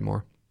probably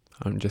more.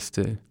 I'm just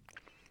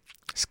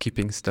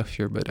skipping stuff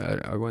here, but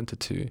I wanted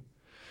to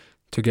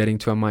get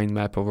into a mind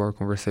map of our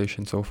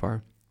conversation so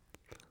far.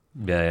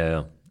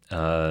 Yeah.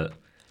 The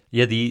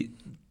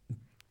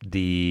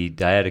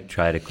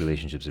dyadic-triadic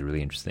relationships are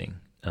really interesting,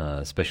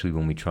 especially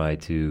when we try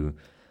to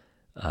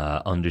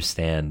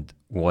understand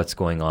what's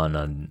going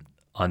on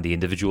the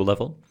individual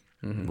level,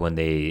 mm-hmm. when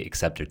they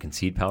accept or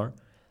concede power,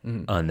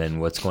 mm-hmm. and then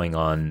what's going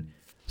on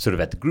sort of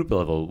at the group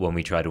level when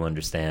we try to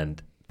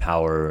understand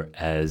power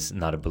as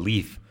not a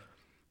belief,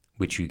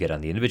 which you get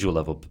on the individual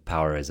level, but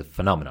power as a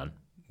phenomenon,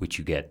 which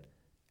you get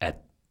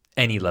at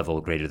any level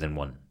greater than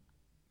one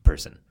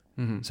person.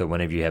 Mm-hmm. So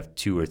whenever you have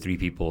 2 or 3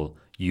 people,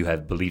 you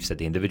have beliefs at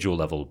the individual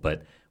level,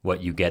 but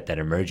what you get that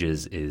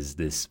emerges is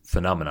this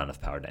phenomenon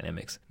of power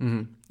dynamics.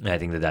 Mm-hmm. And I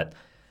think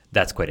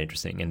that's quite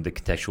interesting. And the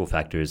contextual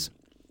factors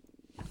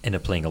end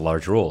up playing a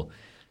large role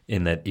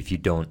in that if you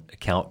don't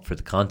account for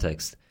the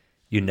context,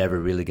 you're never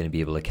really going to be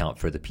able to account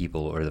for the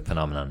people or the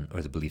phenomenon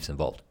or the beliefs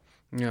involved.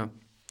 Yeah.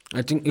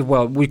 I think,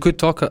 we could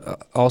talk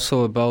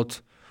also about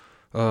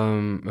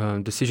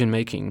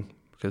decision-making,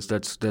 because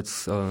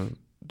that's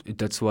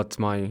what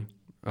my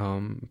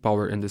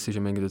power and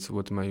decision-making, that's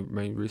what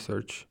my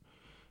research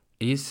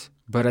is.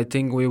 But I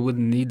think we would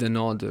need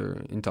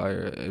another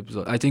entire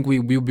episode. I think we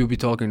will be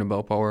talking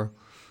about power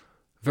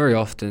very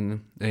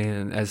often,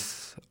 and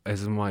as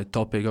my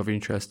topic of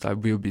interest, I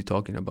will be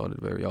talking about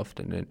it very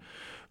often.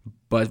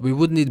 But we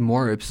would need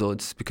more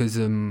episodes, because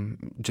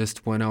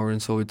just 1 hour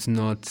and so it's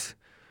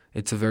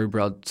a very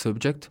broad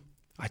subject.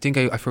 I think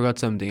I forgot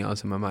something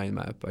else in my mind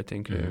map. I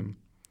think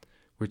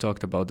we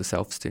talked about the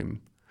self-esteem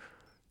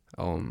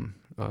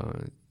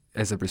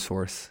as a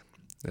resource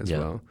as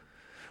well.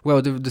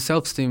 Well, the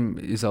self-esteem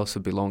is also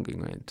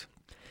belonging, right?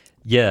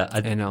 Yeah.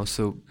 And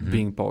also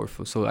being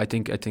powerful. So I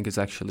think it's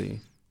actually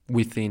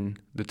within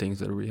the things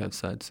that we have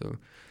said.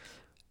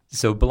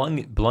 So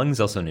belonging is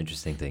also an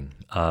interesting thing.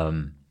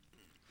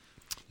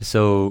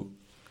 So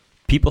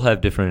people have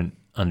different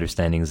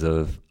understandings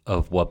of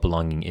what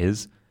belonging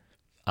is.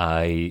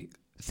 I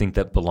think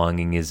that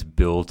belonging is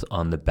built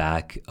on the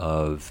back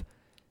of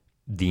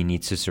the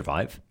need to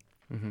survive.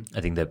 Mm-hmm.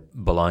 I think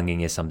that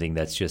belonging is something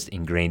that's just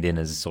ingrained in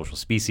as a social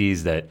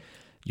species, that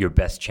your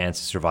best chance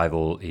of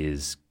survival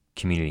is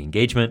community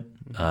engagement.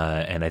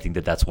 And I think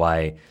that that's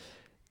why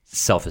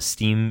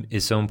self-esteem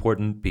is so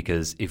important,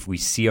 because if we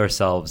see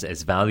ourselves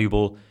as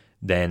valuable,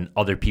 then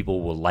other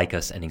people will like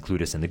us and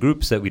include us in the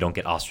group so that we don't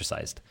get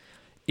ostracized.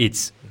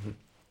 It's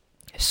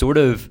sort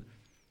of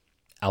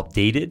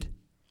outdated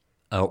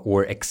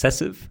or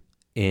excessive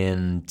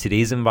in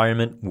today's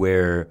environment,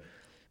 where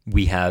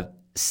we have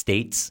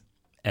states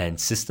and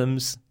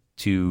systems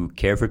to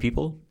care for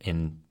people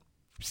in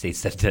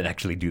states that didn't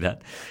actually do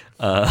that,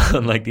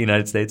 unlike the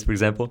United States, for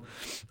example.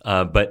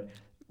 But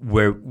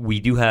where we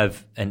do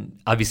have, and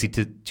obviously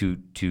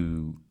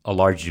to a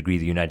large degree,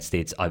 the United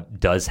States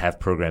does have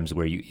programs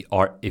where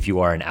if you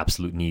are in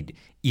absolute need,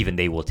 even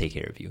they will take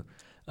care of you.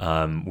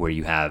 Where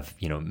you have,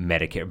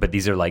 Medicare, but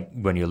these are like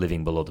when you're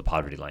living below the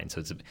poverty line.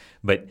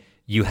 But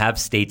you have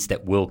states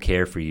that will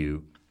care for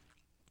you,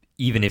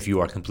 even if you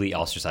are completely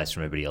ostracized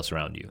from everybody else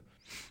around you.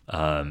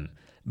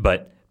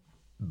 But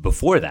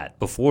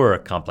before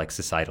complex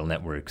societal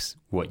networks,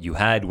 what you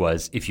had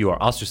was, if you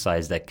are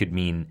ostracized, that could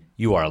mean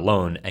you are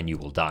alone and you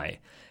will die.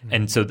 Mm-hmm.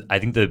 And so I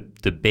think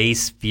the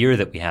base fear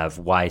that we have,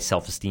 why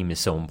self-esteem is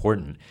so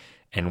important,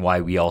 and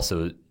why we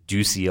also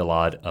do see a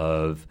lot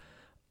of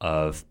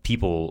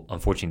people,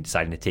 unfortunately,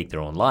 deciding to take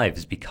their own lives,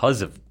 is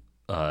because of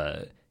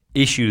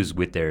issues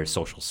with their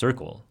social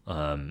circle.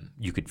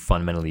 You could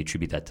fundamentally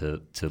attribute that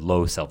to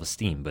low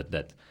self-esteem, but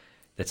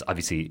that's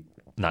obviously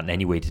not in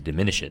any way to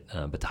diminish it,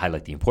 but to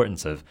highlight the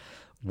importance of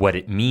what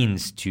it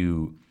means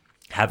to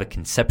have a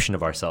conception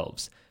of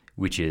ourselves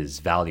which is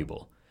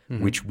valuable,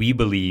 mm-hmm. which we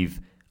believe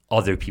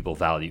other people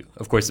value.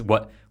 Of course,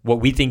 what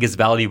we think is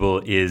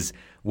valuable is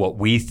what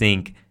we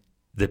think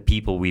the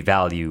people we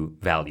value.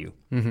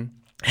 Mm-hmm.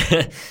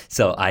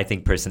 So I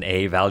think person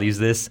A values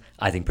this.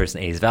 I think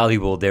person A is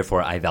valuable.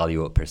 Therefore, I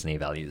value what person A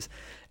values.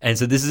 And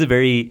so this is a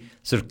very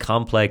sort of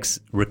complex,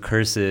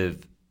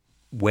 recursive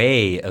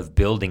way of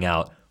building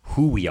out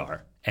who we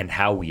are and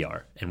how we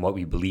are and what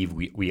we believe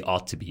we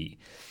ought to be.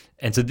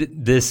 And so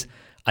this,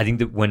 I think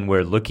that when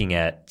we're looking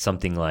at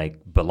something like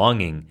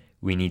belonging,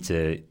 we need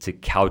to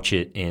couch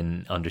it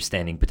in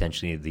understanding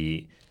potentially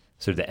the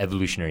sort of the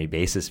evolutionary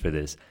basis for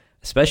this,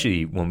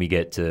 especially when we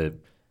get to,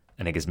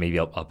 and I guess maybe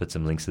I'll put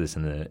some links to this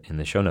in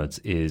the show notes,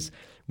 is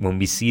when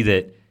we see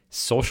that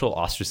social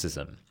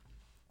ostracism,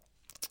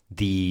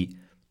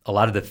 a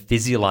lot of the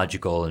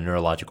physiological and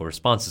neurological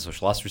response to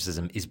social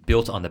ostracism is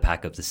built on the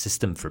back of the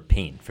system for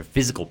pain, for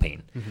physical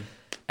pain. Mm-hmm.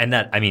 And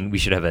that, I mean, we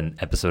should have an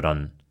episode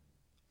on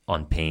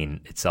pain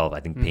itself.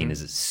 I think pain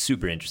is a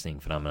super interesting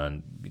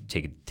phenomenon.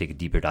 Take a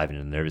deeper dive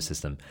into the nervous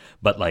system.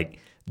 But like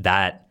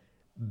that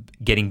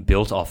getting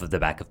built off of the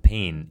back of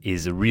pain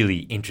is a really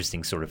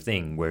interesting sort of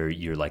thing where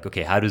you're like,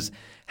 okay, how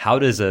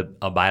does a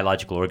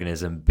biological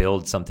organism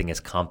build something as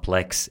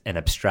complex and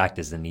abstract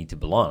as the need to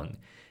belong?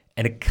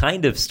 And it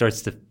kind of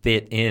starts to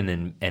fit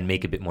in and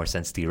make a bit more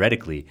sense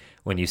theoretically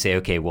when you say,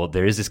 okay, well,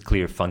 there is this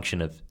clear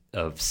function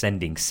of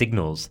sending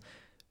signals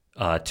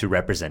to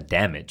represent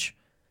damage.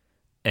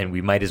 And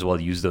we might as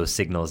well use those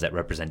signals that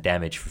represent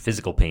damage for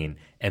physical pain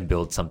and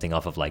build something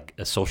off of like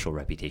a social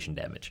reputation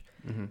damage.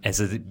 Mm-hmm. And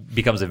so it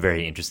becomes a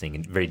very interesting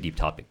and very deep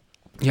topic.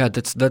 Yeah,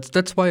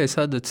 that's why I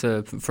said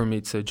that for me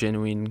it's a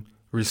genuine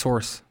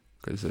resource,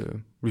 because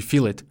we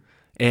feel it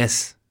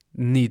as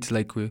need.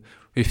 Like we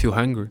feel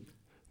hungry,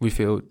 we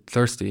feel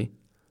thirsty,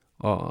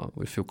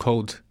 we feel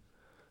cold,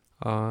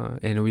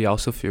 and we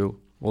also feel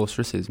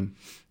ostracism.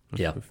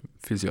 Yeah,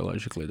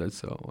 physiologically.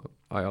 That's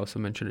I also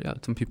mentioned. Yeah,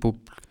 some people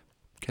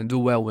can do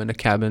well in a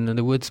cabin in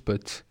the woods,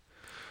 but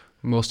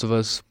most of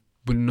us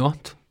would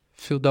not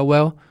feel that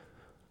well.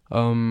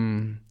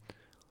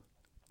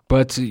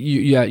 But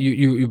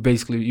you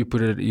basically you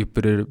put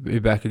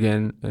it back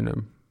again in a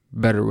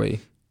better way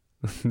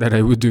that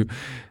I would do.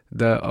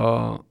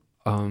 How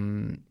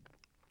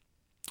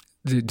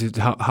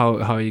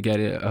you get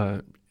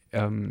it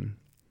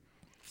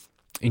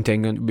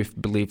entangled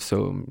with belief.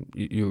 So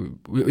you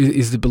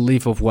is the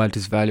belief of what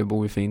is valuable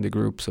within the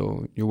group.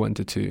 So you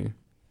wanted to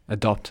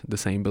adopt the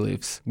same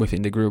beliefs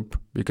within the group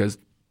because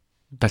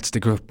that's the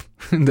group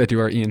that you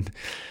are in,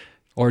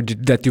 or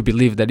that you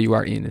believe that you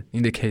are in.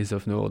 In the case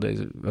of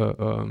nowadays,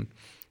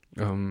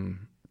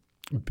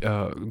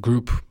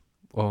 group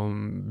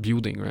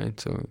building, right?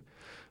 So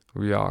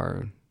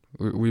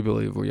we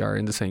believe we are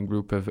in the same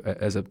group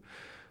as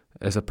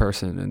a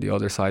person in the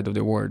other side of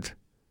the world,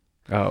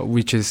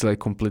 which is like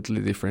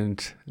completely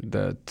different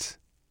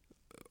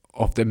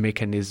of the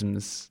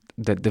mechanisms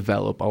that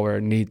develop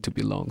our need to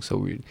belong. So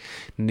we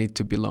need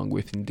to belong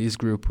within this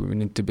group. We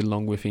need to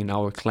belong within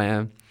our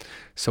clan.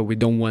 So we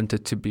don't want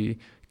it to be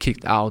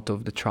kicked out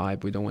of the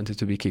tribe. We don't want it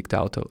to be kicked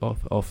out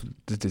of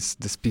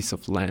this piece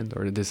of land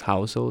or this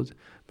household.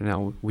 But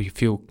now we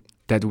feel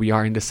that we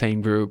are in the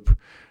same group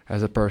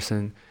as a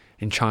person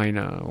in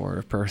China or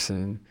a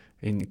person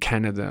in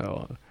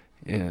Canada,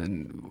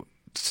 and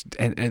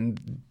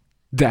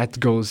that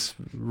goes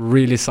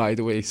really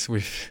sideways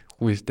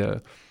with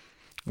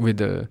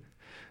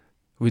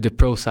the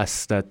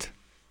process that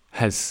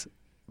has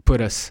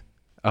put us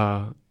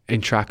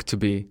in track to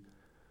be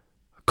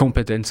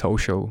competent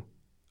social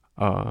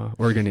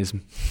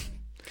organism.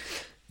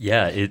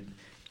 Yeah,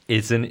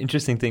 it's an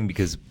interesting thing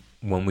because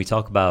when we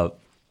talk about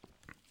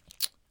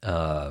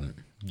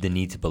the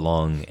need to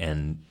belong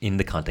and in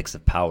the context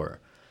of power,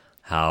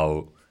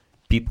 how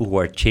people who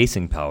are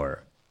chasing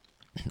power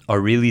are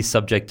really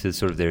subject to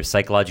sort of their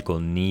psychological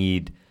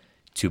need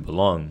to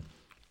belong.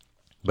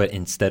 But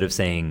instead of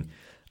saying,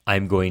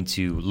 I'm going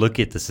to look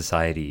at the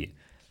society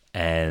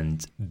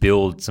and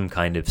build some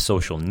kind of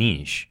social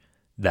niche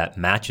that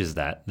matches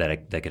that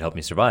could help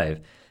me survive,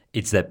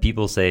 it's that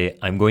people say,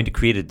 I'm going to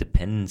create a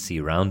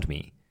dependency around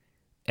me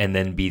and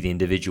then be the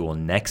individual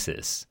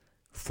nexus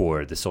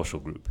for the social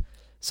group.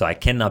 So I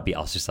cannot be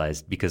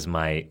ostracized because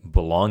my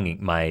belonging,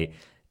 my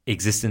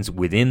existence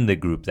within the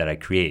group that I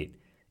create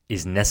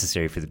is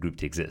necessary for the group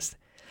to exist.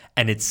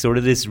 And it's sort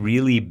of this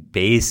really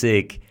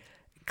basic,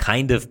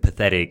 kind of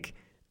pathetic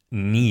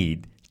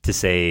need to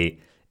say,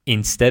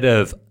 instead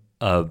of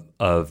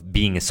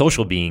being a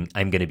social being,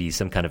 I'm going to be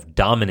some kind of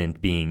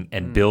dominant being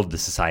and build the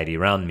society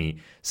around me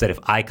so that if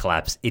I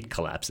collapse, it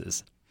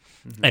collapses.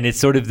 Mm-hmm. And it's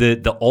sort of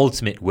the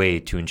ultimate way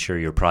to ensure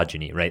your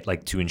progeny, right?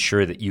 Like to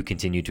ensure that you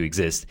continue to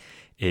exist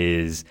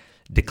is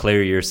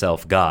declare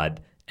yourself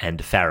God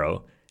and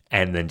Pharaoh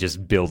and then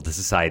just build the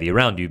society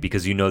around you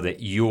because you know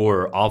that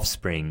your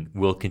offspring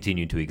will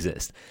continue to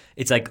exist.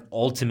 It's like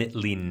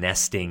ultimately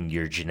nesting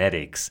your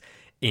genetics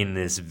in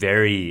this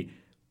very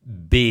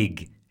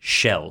big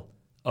shell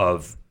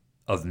of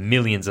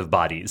millions of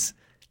bodies,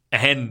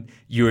 and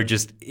you're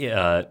just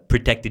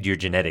protected your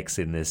genetics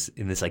in this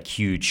like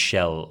huge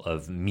shell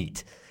of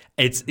meat.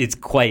 It's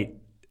quite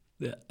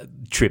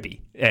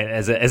trippy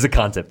as a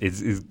concept.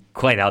 It's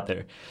quite out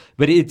there,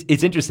 but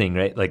it's interesting,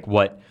 right? Like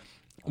what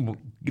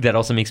that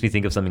also makes me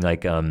think of something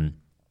like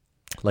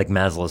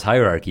Maslow's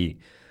hierarchy,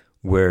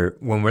 where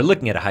when we're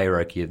looking at a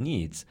hierarchy of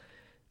needs,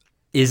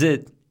 is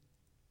it,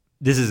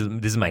 this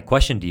is my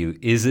question to you,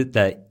 is it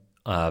that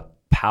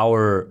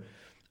power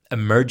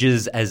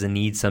emerges as a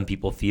need some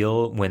people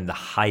feel when the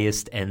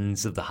highest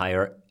ends of the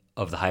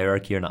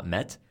hierarchy are not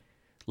met?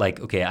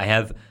 Like, okay, I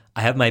have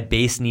my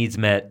base needs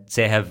met.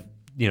 Say I have,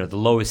 the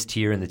lowest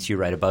tier and the tier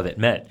right above it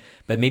met,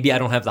 but maybe I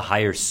don't have the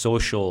higher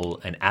social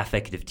and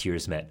affective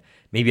tiers met.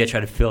 Maybe I try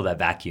to fill that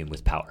vacuum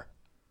with power.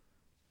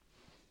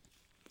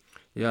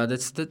 Yeah,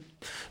 that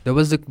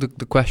was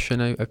the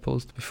question I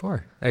posed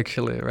before,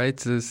 actually, right?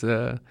 This,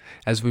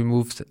 as we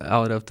moved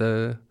out of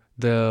the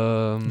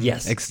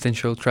Yes.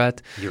 existential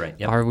threat, You're right.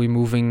 Yep. are we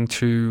moving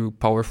to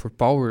power for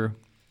power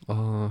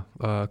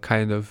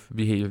kind of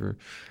behavior?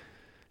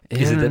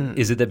 Is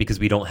it that because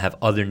we don't have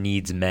other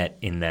needs met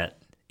in that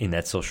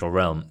social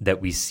realm,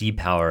 that we see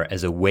power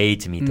as a way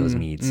to meet those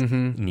needs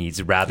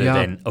rather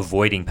than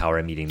avoiding power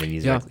and meeting the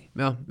needs directly?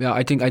 Yeah.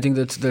 I think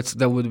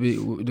that would be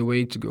the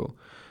way to go.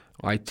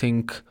 I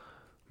think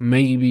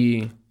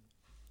maybe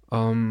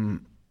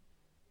there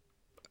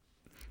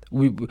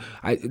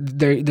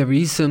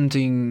is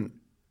something.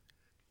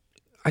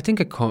 I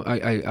think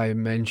I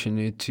mentioned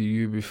it to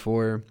you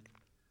before.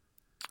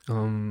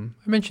 I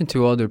mentioned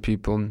to other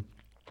people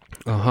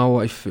how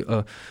I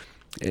feel,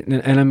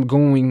 and I'm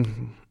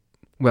going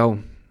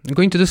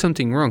to do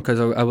something wrong,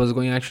 because I was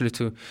going actually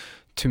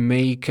to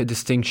make a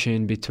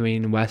distinction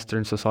between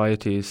Western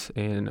societies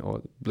and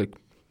like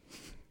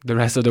the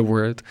rest of the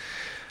world.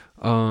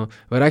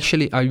 But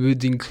actually, I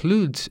would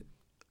include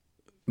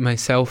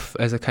myself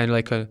as a kind of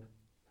like a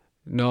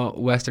not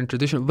Western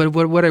tradition. But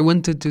what I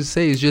wanted to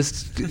say is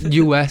just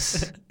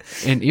U.S.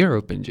 and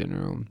Europe in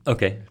general.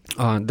 Okay.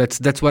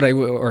 That's what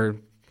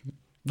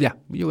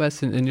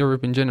U.S. and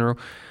Europe in general.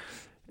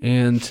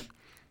 And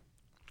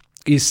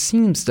it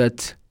seems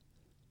that,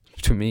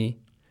 to me,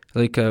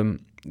 like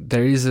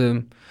there is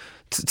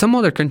some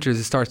other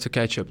countries start to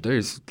catch up. There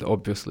is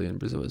obviously in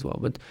Brazil as well,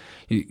 but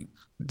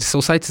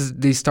societies,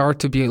 they start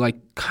to be like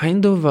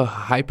kind of a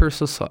hyper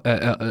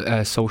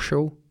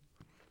social.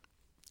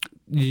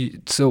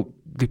 So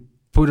they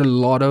put a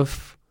lot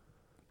of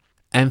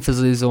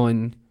emphasis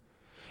on,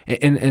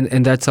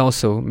 and that's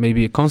also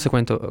maybe a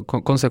consequence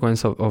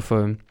of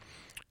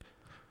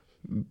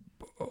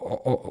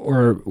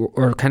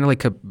or kind of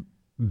like a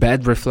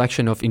bad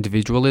reflection of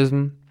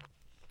individualism,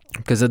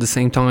 because at the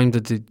same time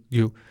that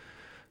you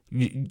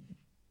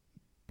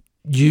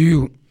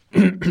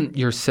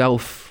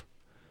yourself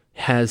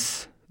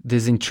has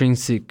this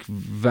intrinsic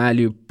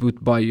value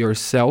put by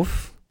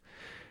yourself,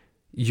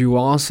 you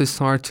also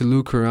start to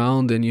look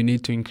around and you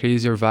need to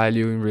increase your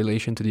value in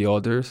relation to the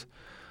others.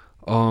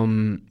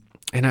 And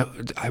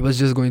I was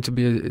just going to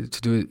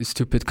do a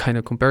stupid kind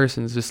of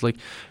comparisons, just like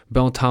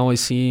about how I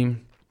see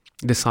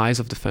the size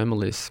of the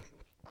families,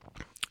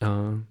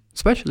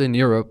 especially in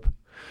Europe,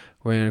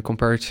 when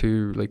compared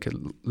to like a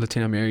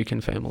Latin American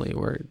family,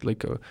 where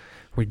like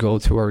we go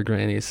to our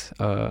granny's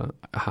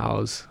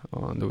house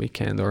on the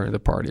weekend or in the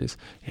parties,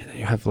 and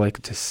you have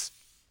like this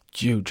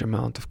huge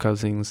amount of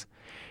cousins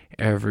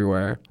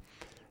everywhere,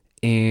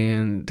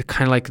 and the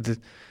kind of like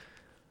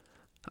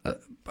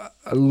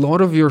a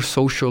lot of your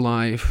social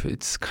life,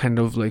 it's kind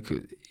of like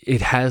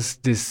it has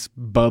this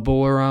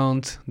bubble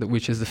around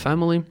which is the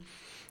family,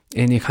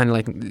 and you kind of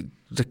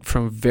like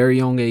from a very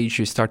young age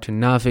you start to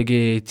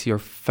navigate your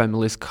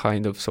family's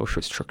kind of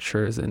social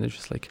structures, and it's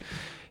just like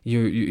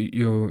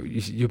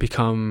you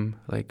become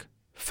like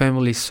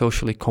family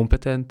socially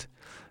competent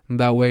in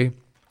that way.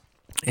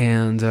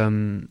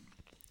 And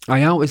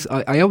I always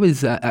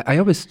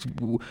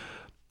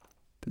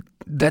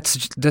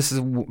this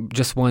is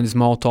just one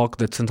small talk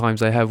that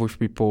sometimes I have with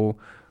people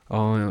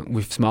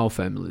with small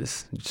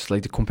families, just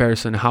like the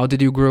comparison, how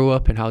did you grow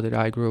up and how did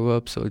I grow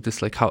up? So it's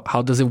just like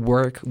how does it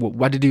work?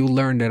 What did you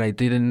learn that I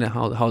didn't?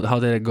 How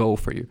did it go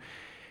for you?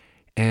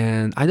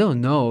 And I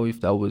don't know if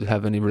that would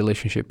have any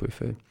relationship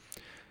with it.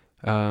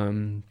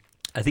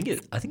 I think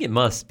it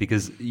must,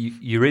 because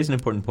you raise an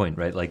important point,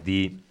 right? Like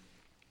the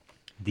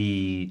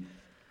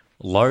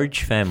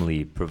large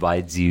family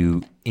provides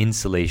you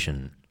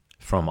insulation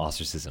from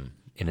ostracism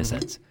in a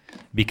sense,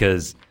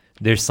 because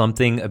there's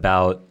something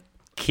about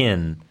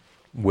kin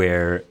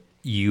where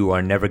you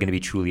are never going to be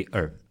truly,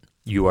 or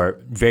you are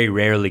very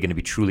rarely going to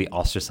be truly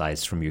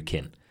ostracized from your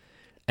kin.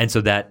 And so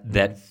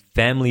that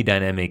family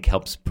dynamic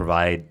helps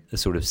provide a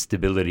sort of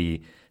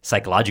stability,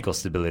 psychological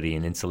stability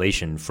and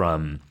insulation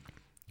from,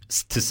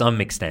 to some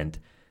extent,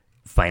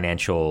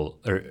 financial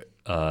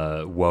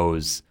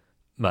woes,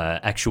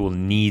 actual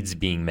needs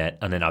being met,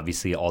 and then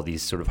obviously all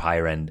these sort of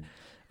higher end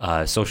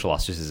social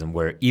ostracism,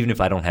 where even if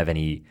I don't have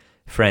any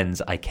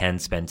friends, I can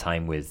spend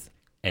time with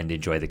and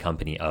enjoy the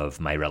company of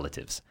my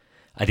relatives.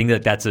 I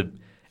think that's a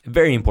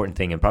very important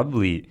thing, and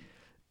probably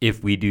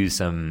if we do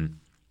some,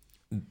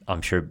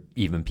 I'm sure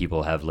even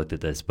people have looked at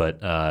this, but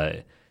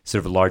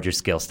sort of larger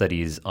scale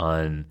studies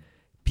on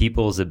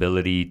people's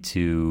ability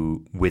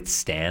to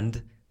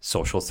withstand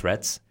social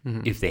threats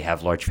if they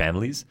have large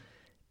families,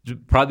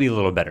 probably a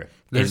little better.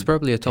 There's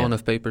probably a ton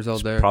of papers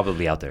out there.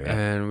 Probably out there,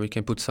 and we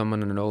can put some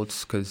on the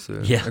notes because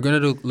Yeah. I'm gonna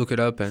look it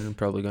up and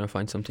probably gonna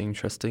find something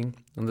interesting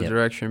on the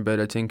direction. But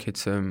I think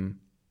it's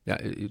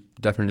it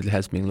definitely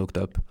has been looked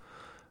up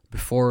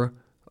before.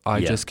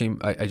 I just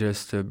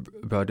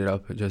brought it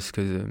up just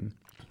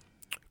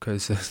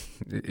because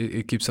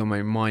it keeps on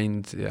my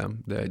mind. Yeah,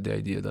 the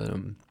idea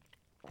that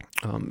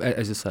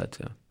as I said,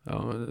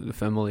 the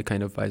family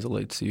kind of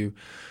isolates you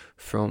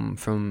from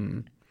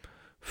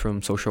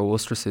social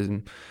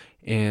ostracism,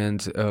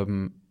 and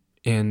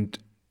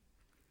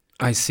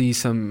I see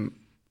some.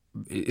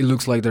 It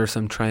looks like there are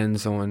some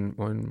trends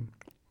on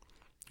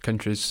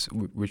countries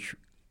which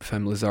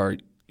families are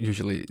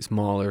usually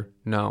smaller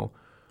now,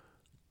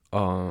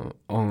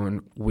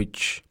 on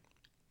which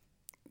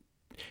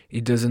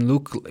it doesn't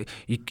look.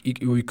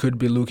 We could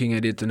be looking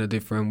at it in a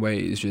different way.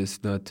 It's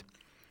just that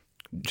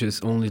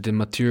just only the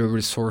material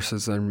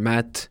resources are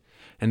met,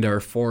 and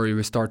therefore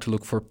you start to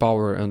look for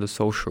power and the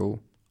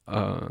social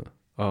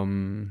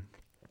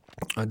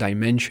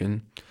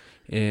dimension,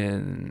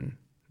 and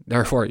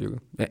therefore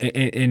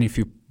and if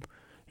you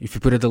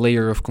put a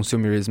layer of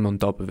consumerism on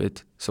top of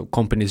it, so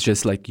companies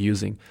just like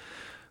using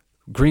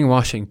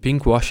greenwashing,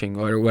 pinkwashing,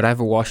 or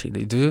whatever washing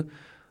they do,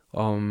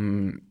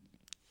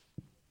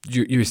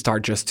 you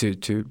start just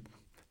to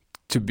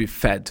be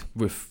fed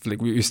with,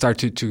 like, you start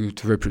to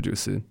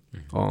reproduce it.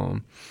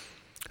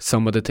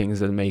 Some of the things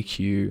that make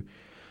you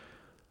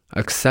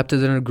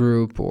accepted in a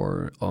group,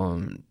 or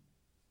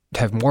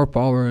have more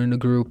power in a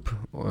group,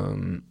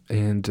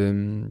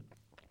 and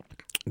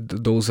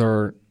those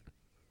are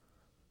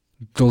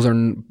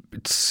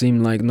it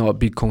seem like not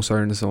big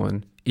concerns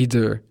on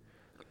either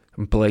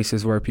in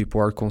places where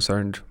people are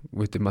concerned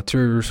with the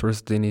material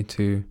resources they need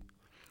to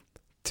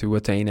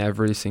attain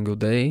every single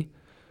day,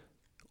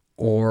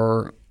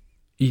 or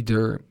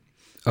either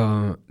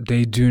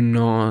they do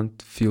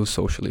not feel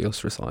socially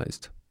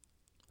ostracized,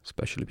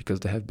 especially because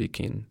they have big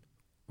kin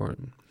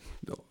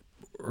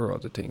or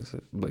other things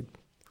like.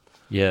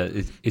 Yeah,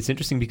 it's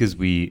interesting because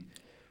we,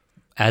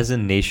 as a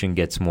nation,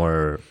 gets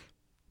more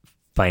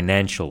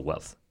financial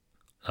wealth,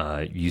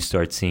 you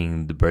start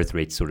seeing the birth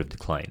rate sort of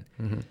decline.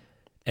 Mm-hmm.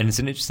 And it's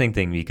an interesting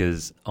thing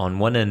because on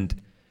one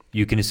end,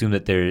 you can assume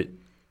that there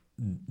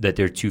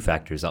are two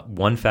factors.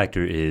 One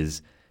factor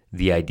is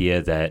the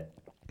idea that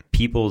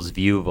people's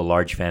view of a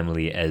large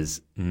family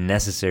as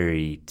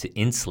necessary to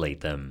insulate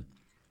them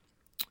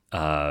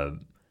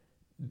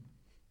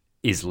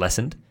is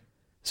lessened.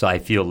 So I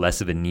feel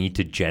less of a need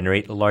to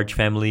generate a large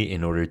family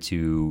in order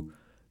to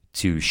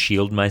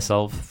shield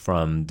myself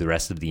from the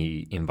rest of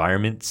the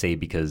environment, say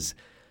because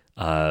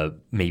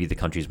maybe the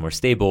country is more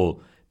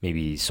stable,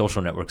 maybe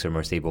social networks are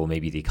more stable,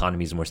 maybe the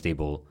economy is more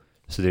stable.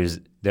 So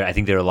I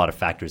think there are a lot of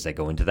factors that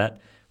go into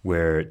that,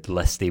 where the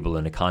less stable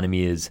an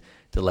economy is,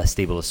 the less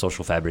stable a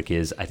social fabric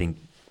is, I think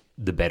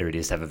the better it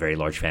is to have a very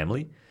large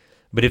family.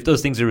 But if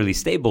those things are really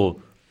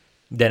stable,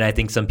 then I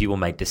think some people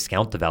might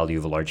discount the value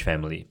of a large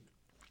family,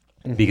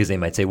 because they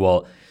might say,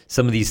 well,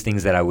 some of these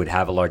things that I would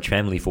have a large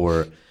family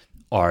for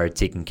are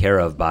taken care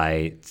of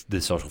by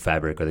the social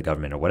fabric or the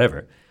government or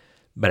whatever.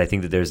 But I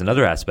think that there's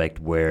another aspect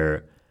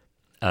where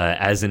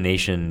as a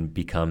nation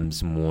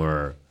becomes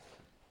more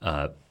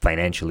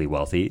financially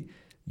wealthy,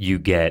 you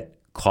get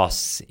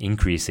costs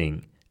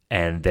increasing,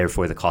 and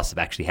therefore the cost of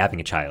actually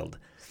having a child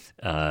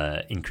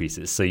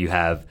increases. So you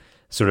have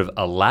sort of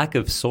a lack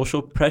of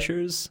social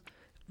pressures,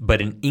 but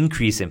an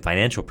increase in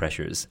financial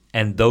pressures.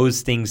 And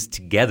those things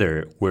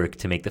together work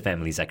to make the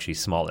families actually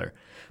smaller.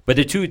 But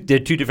they're two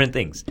different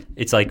things.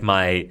 It's like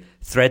my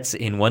threats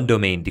in one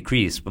domain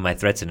decrease, but my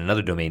threats in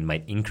another domain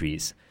might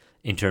increase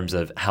in terms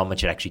of how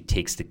much it actually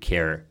takes to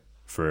care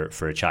for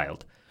a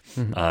child.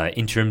 Mm-hmm.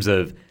 In terms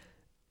of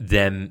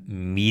them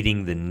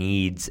meeting the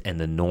needs and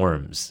the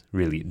norms,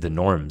 really the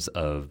norms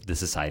of the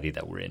society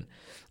that we're in.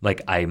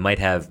 Like I might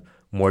have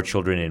more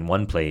children in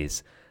one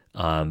place,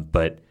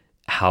 but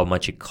how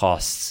much it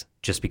costs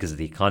just because of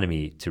the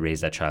economy to raise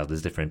that child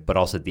is different, but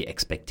also the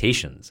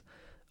expectations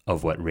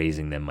of what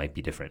raising them might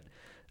be different.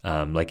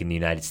 Like in the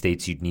United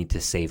States, you'd need to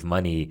save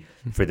money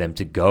for them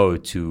to go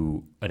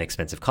to an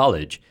expensive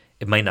college.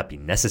 It might not be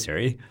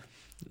necessary,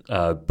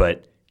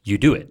 but you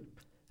do it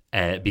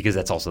because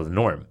that's also the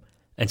norm.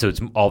 And so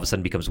it's all of a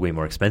sudden becomes way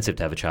more expensive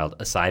to have a child,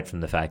 aside from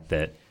the fact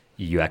that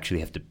you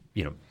actually have to,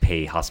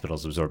 pay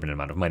hospitals exorbitant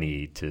amount of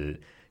money to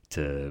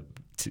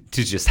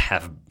just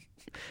have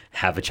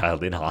a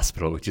child in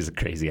hospital, which is a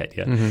crazy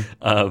idea.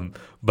 Mm-hmm.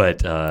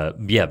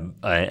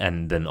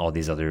 And then all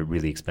these other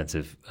really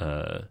expensive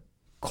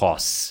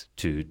costs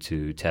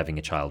to having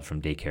a child,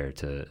 from daycare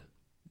to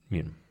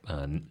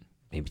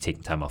maybe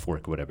taking time off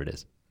work or whatever it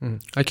is.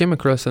 I came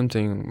across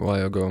something a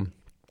while ago.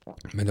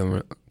 I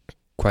don't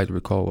quite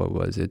recall what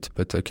was it,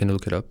 but I can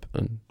look it up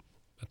and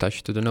attach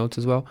it to the notes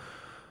as well.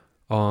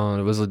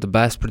 It was the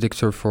best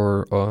predictor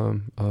for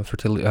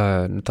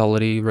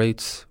natality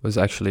rates was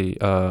actually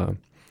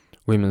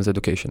women's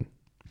education.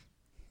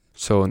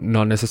 So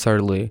not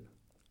necessarily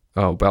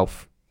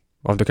wealth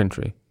of the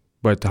country,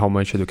 but how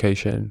much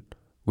education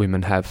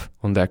women have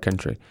on that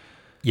country.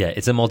 Yeah,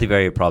 it's a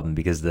multivariate problem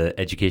because the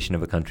education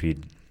of a country,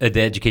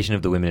 the education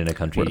of the women in a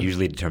country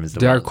usually determines the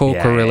There are wealth.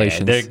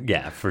 correlations.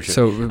 Yeah, for sure.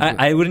 So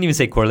I wouldn't even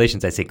say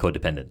correlations. I'd say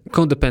codependent.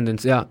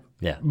 codependence, yeah.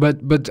 Yeah.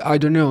 But I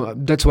don't know.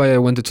 That's why I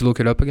wanted to look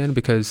it up again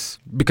because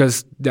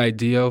the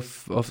idea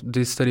of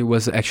this study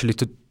was actually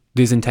to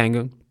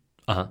disentangle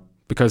Uh-huh.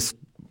 because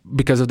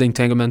of the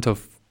entanglement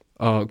of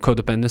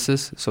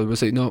codependencies. So we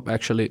say no.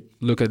 Actually,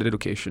 look at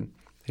education.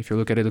 If you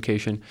look at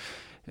education,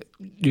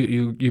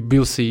 you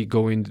will see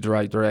go in the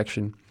right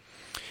direction,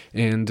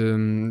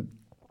 and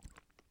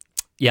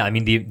yeah, I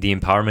mean the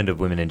empowerment of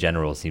women in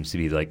general seems to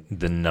be like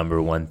the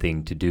number one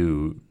thing to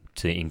do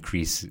to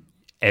increase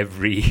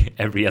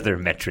every other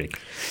metric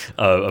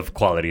of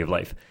quality of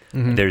life.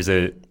 Mhm. There's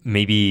a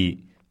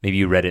maybe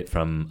you read it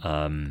from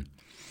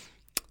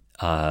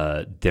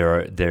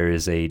there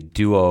is a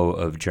duo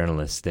of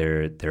journalists.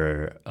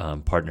 They're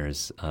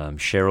partners,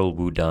 Cheryl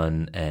Wu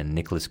Dunn and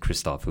Nicholas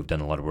Kristof, who've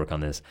done a lot of work on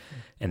this,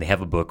 and they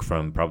have a book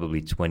from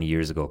probably 20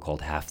 years ago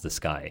called Half the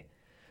Sky,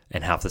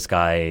 and Half the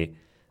Sky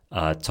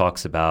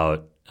talks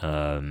about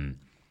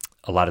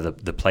a lot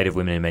of the plight of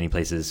women in many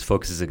places,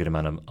 focuses a good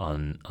amount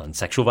on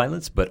sexual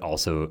violence, but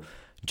also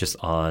just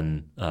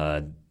on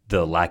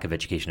the lack of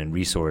education and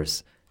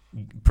resource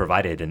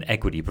provided and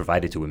equity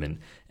provided to women,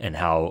 and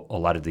how a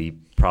lot of the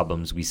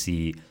problems we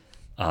see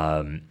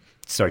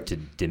start to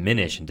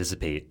diminish and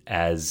dissipate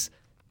as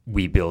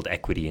we build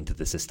equity into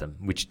the system,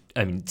 which,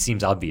 I mean,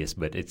 seems obvious,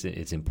 but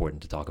it's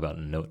important to talk about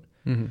and note.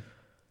 Mm-hmm.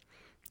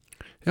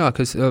 Yeah,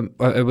 because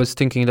I was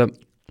thinking that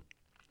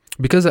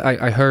because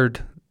I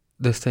heard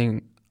this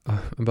thing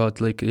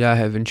about like, yeah,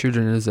 having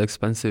children is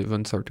expensive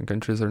in certain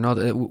countries or not,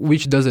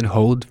 which doesn't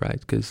hold, right?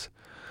 Because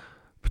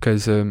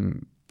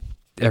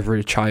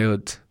every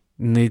child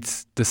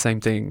needs the same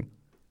thing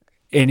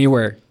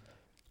anywhere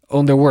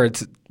on the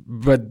world,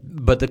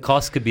 but the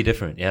cost could be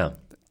different. Yeah,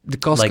 the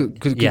cost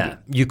could yeah,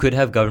 you could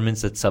have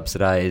governments that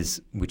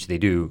subsidize, which they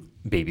do,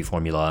 baby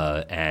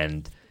formula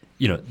and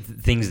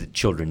things that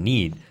children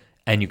need,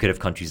 and you could have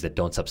countries that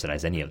don't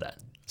subsidize any of that.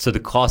 So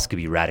the cost could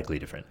be radically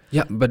different.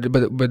 Yeah, but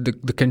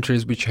the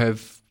countries which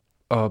have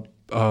a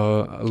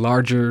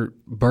larger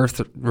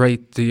birth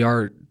rate, they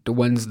are the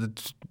ones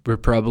that were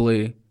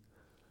probably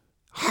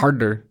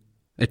harder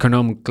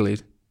economically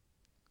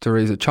to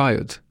raise a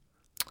child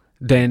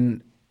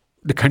than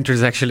the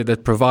countries actually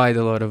that provide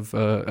a lot of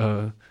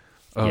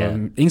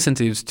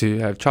incentives to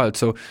have child.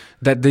 So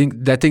that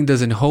thing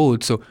doesn't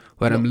hold. So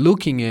what I'm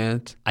looking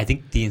at, I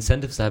think the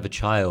incentives to have a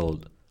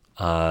child,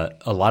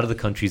 a lot of the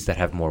countries that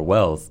have more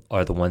wealth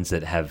are the ones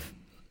that have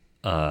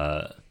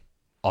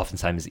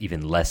oftentimes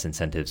even less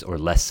incentives or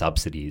less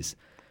subsidies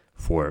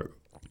for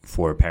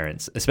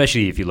parents,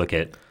 especially if you look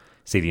at,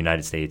 say, the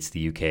United States,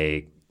 the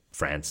UK,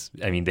 France.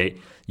 I mean,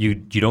 you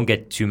don't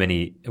get too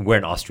many. We're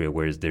in Austria,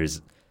 where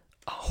there's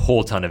a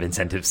whole ton of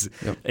incentives,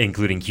 yep,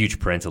 including huge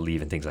parental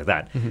leave and things like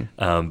that.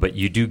 Mm-hmm. But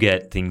you do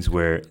get things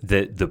where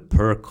the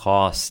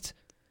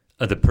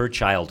per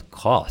child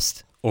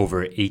cost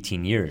over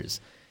 18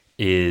 years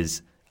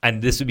is,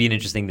 and this would be an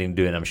interesting thing to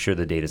do, and I'm sure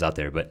the data's out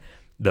there, but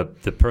the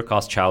per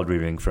cost child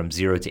rearing from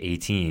 0 to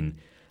 18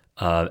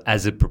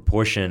 as a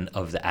proportion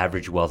of the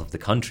average wealth of the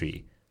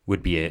country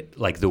would be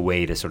like the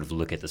way to sort of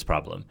look at this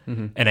problem.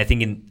 Mm-hmm. And I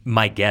think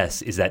my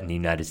guess is that in the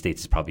United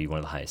States is probably one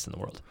of the highest in the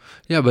world.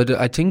 Yeah, but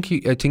I think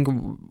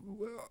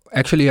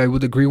actually I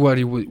would agree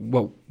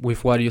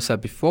with what you said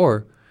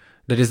before.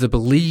 There is the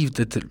belief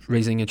that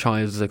raising a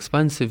child is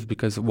expensive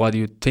because what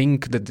you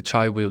think that the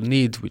child will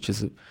need, which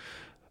is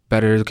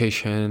better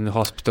education,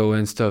 hospital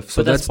and stuff.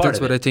 So that's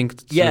what I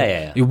think.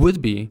 Yeah. It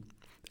would be.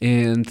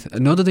 And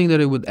another thing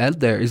that I would add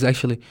there is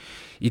actually,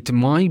 it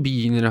might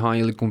be in a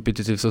highly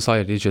competitive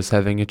society, just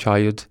having a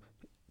child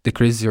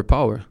decreases your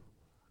power,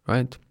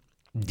 right?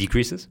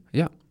 Decreases?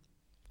 Yeah.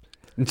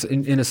 It's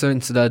in a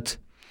sense that...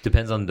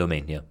 Depends on the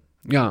domain, yeah.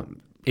 Yeah.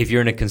 If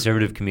you're in a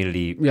conservative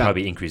community,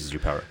 probably increases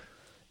your power.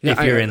 Yeah,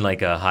 if you're in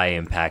like a high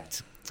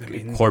impact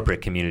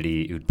corporate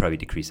community, it would probably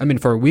decrease it. I mean,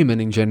 for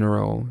women in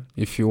general,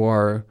 if you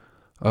are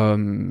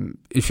in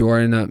a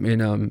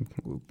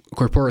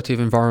corporative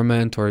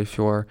environment, or if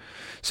you're...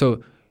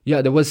 So...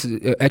 Yeah, there was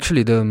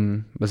actually the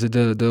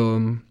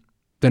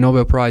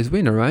Nobel Prize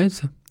winner,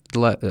 right?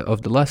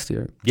 Of the last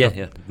year. Yeah,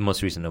 the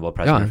most recent Nobel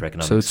Prize winner for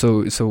economics.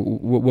 So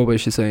what was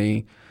she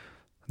saying?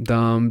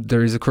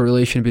 There is a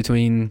correlation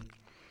between,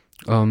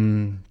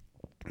 I'm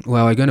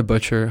gonna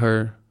butcher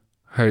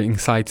her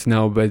insights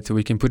now, but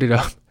we can put it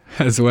up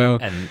as well.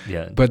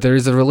 And but there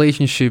is a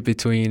relationship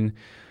between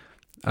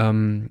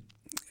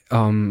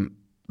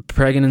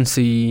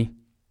pregnancy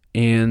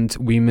and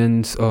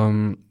women's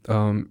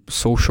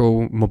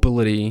social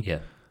mobility. Yeah.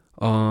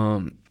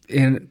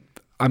 And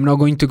I'm not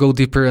going to go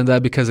deeper on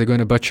that because I'm going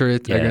to butcher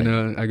it. Yeah.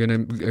 I'm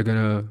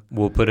gonna.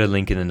 We'll put a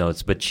link in the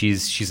notes. But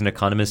she's an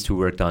economist who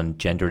worked on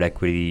gendered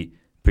equity,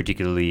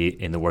 particularly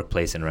in the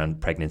workplace and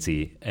around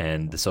pregnancy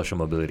and the social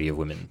mobility of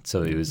women.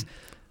 So it was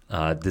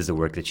this is the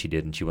work that she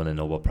did, and she won a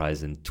Nobel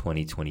Prize in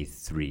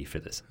 2023 for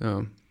this.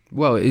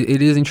 Well,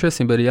 it is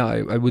interesting, but yeah,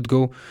 I would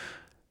go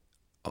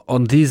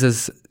on this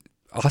as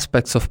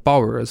aspects of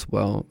power as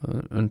well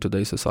in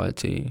today's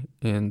society.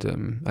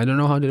 And I don't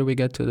know how did we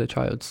get to the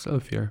child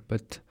stuff here,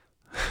 but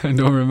I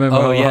don't remember.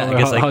 Oh yeah, I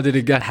guess like how did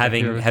it get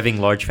having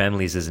large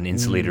families is an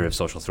insulator of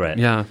social threat.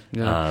 Yeah.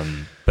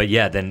 But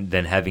yeah,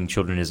 then having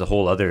children is a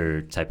whole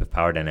other type of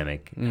power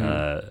dynamic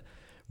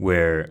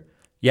where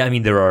I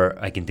mean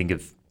I can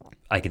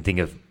think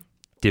of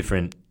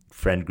different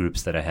friend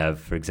groups that I have,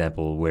 for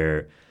example,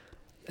 where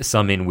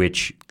some in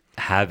which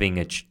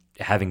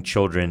having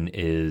children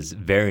is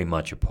very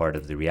much a part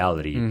of the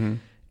reality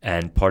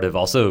and part of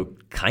also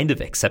kind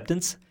of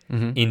acceptance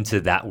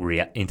into that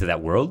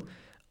world.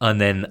 And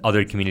then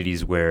other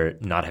communities where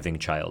not having a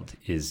child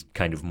is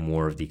kind of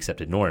more of the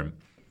accepted norm.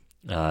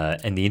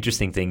 And the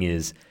interesting thing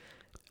is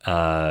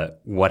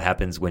what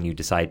happens when you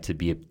decide to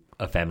be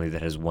a family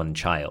that has one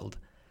child.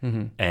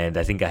 And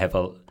I think I have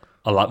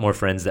a lot more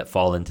friends that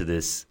fall into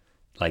this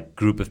like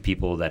group of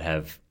people that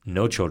have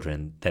no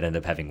children that end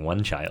up having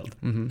one child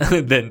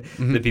than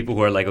the people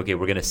who are like, okay,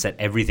 we're going to set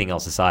everything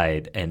else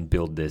aside and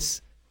build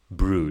this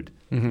brood,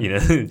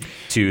 2,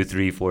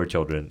 3, 4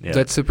 children. Yeah.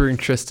 That's super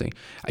interesting.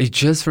 It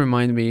just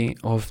reminded me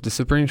of the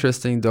super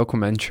interesting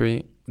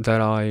documentary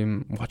that I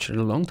watched a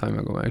long time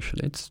ago.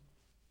 Actually,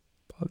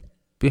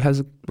 it has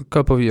a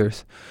couple of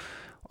years,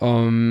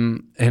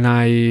 and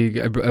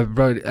I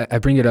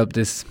bring it up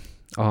this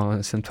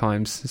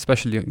sometimes,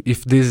 especially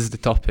if this is the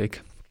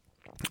topic,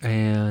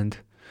 and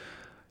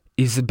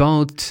it's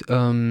about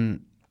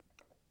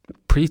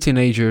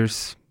pre-teenager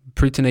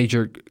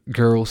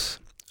girls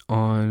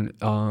on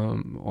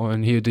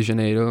Rio de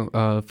Janeiro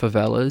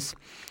favelas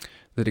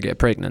that get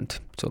pregnant.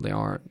 So they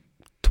are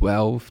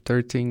 12,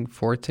 13,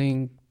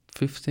 14,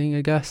 15,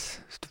 I guess.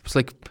 It's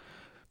like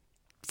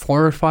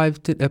 4 or 5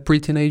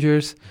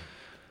 pre-teenagers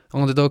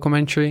on the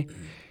documentary,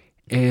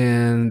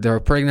 and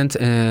they're pregnant,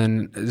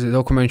 and the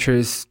documentary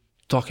is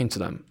talking to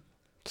them.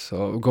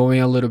 So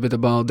going a little bit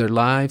about their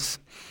lives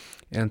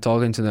and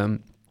talking to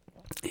them.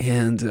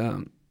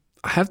 And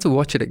I have to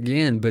watch it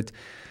again, but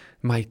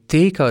my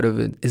take out of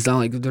it is that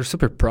like they're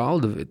super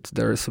proud of it.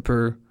 They're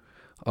super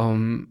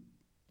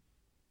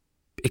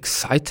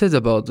excited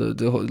about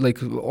the whole,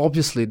 like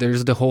obviously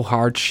there's the whole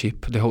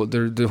hardship, the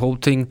whole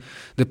thing,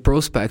 the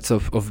prospects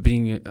of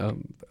being a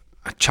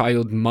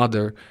child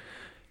mother,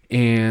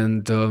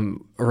 and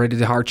already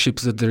the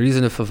hardships that there is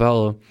in a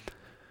favela.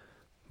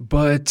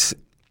 But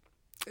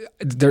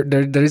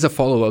there is a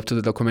follow-up to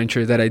the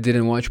documentary that I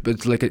didn't watch,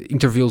 but like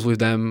interviews with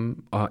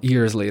them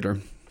years later,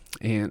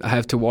 and I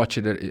have to watch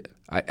it.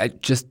 I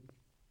just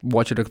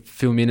watched it a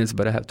few minutes,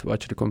 but I have to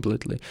watch it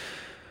completely.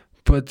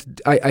 But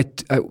I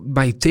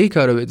my take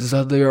out of it is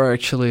that they were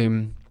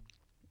actually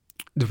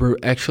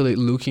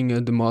looking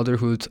at the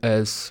motherhood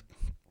as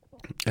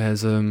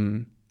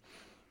a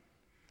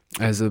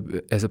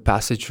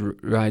passage,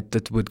 right,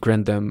 that would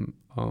grant them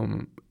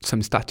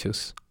some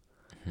status.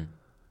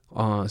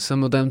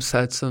 Some of them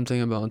said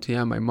something about,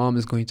 my mom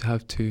is going to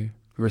have to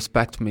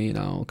respect me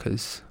now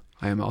because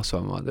I am also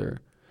a mother,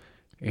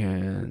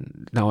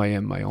 and now I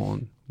am my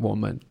own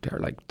woman. They're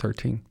like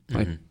 13,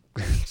 like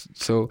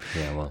so.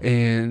 Yeah, well.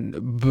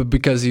 But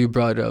because you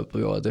brought up,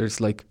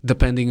 there's like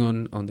depending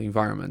on the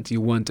environment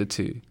you wanted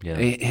to,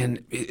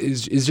 and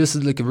it's just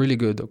like a really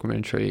good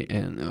documentary,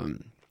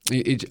 and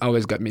it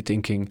always got me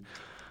thinking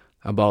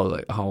about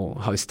like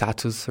how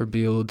status are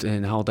built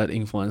and how that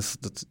influences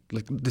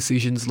like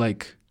decisions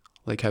like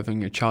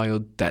having a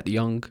child that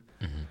young.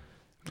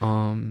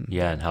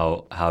 And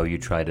how you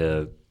try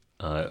to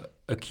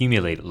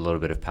accumulate a little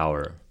bit of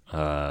power,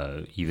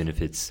 even if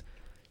it's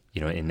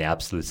in the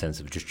absolute sense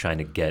of just trying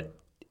to get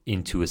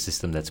into a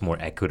system that's more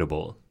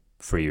equitable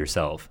for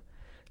yourself.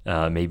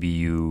 Maybe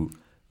you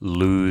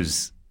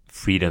lose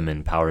freedom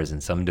and powers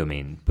in some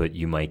domain, but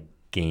you might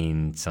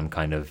gain some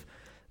kind of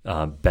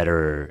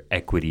better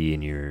equity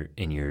in your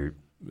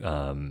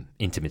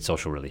intimate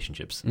social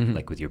relationships,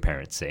 like with your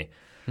parents, say.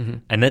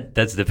 And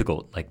that's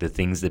difficult. Like the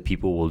things that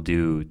people will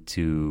do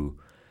to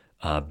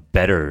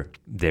better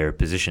their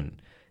position.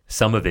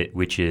 Some of it,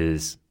 which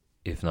is,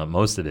 if not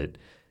most of it,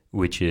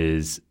 which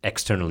is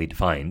externally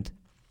defined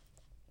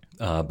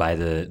by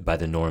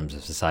the norms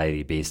of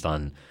society based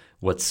on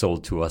what's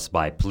sold to us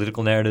by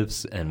political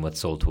narratives and what's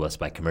sold to us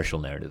by commercial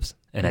narratives.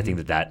 And I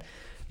think that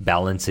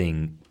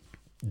balancing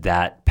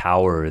that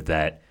power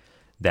that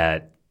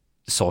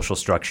social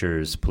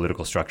structures,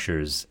 political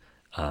structures,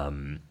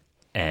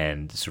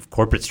 and sort of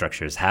corporate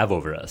structures have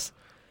over us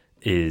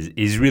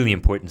is really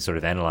important to sort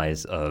of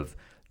analyze of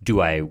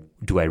do I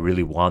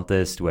really want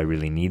this? Do I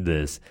really need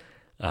this?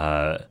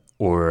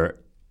 Or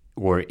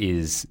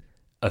is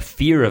a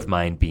fear of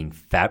mine being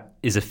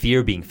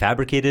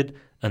fabricated,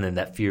 and then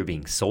that fear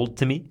being sold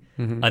to me,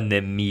 and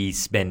then me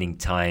spending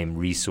time,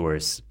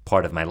 resource,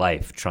 part of my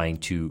life trying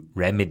to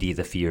remedy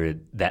the fear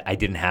that I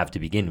didn't have to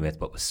begin with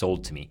but was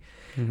sold to me.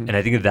 And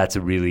I think that that's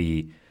a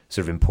really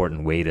sort of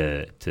important way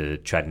to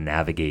try to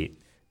navigate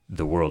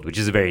the world, which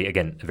is a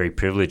very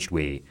privileged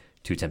way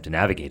to attempt to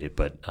navigate it.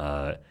 But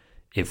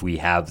if we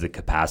have the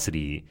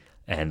capacity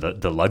and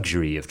the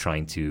luxury of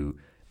trying to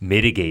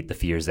mitigate the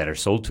fears that are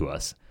sold to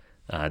us,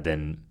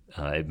 then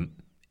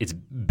it's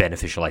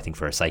beneficial, I think,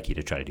 for our psyche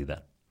to try to do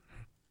that.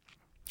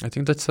 I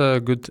think that's a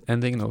good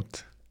ending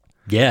note.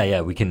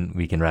 Yeah, we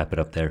can wrap it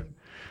up there.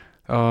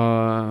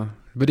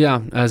 But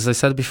yeah, as I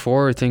said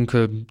before, I think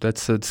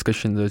that's a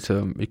discussion that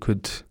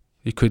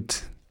it could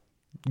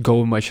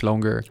go much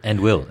longer and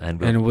will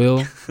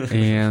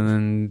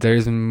and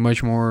there's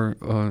much more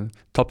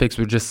topics.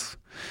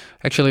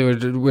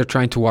 We're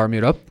trying to warm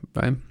it up,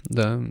 right?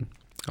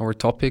 Our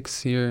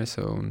topics here,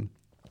 so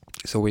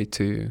it's a way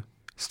to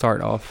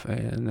start off,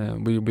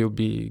 and we will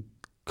be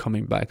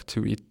coming back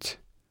to it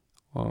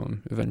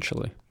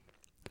eventually.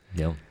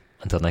 Yeah.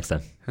 Until next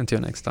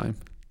time.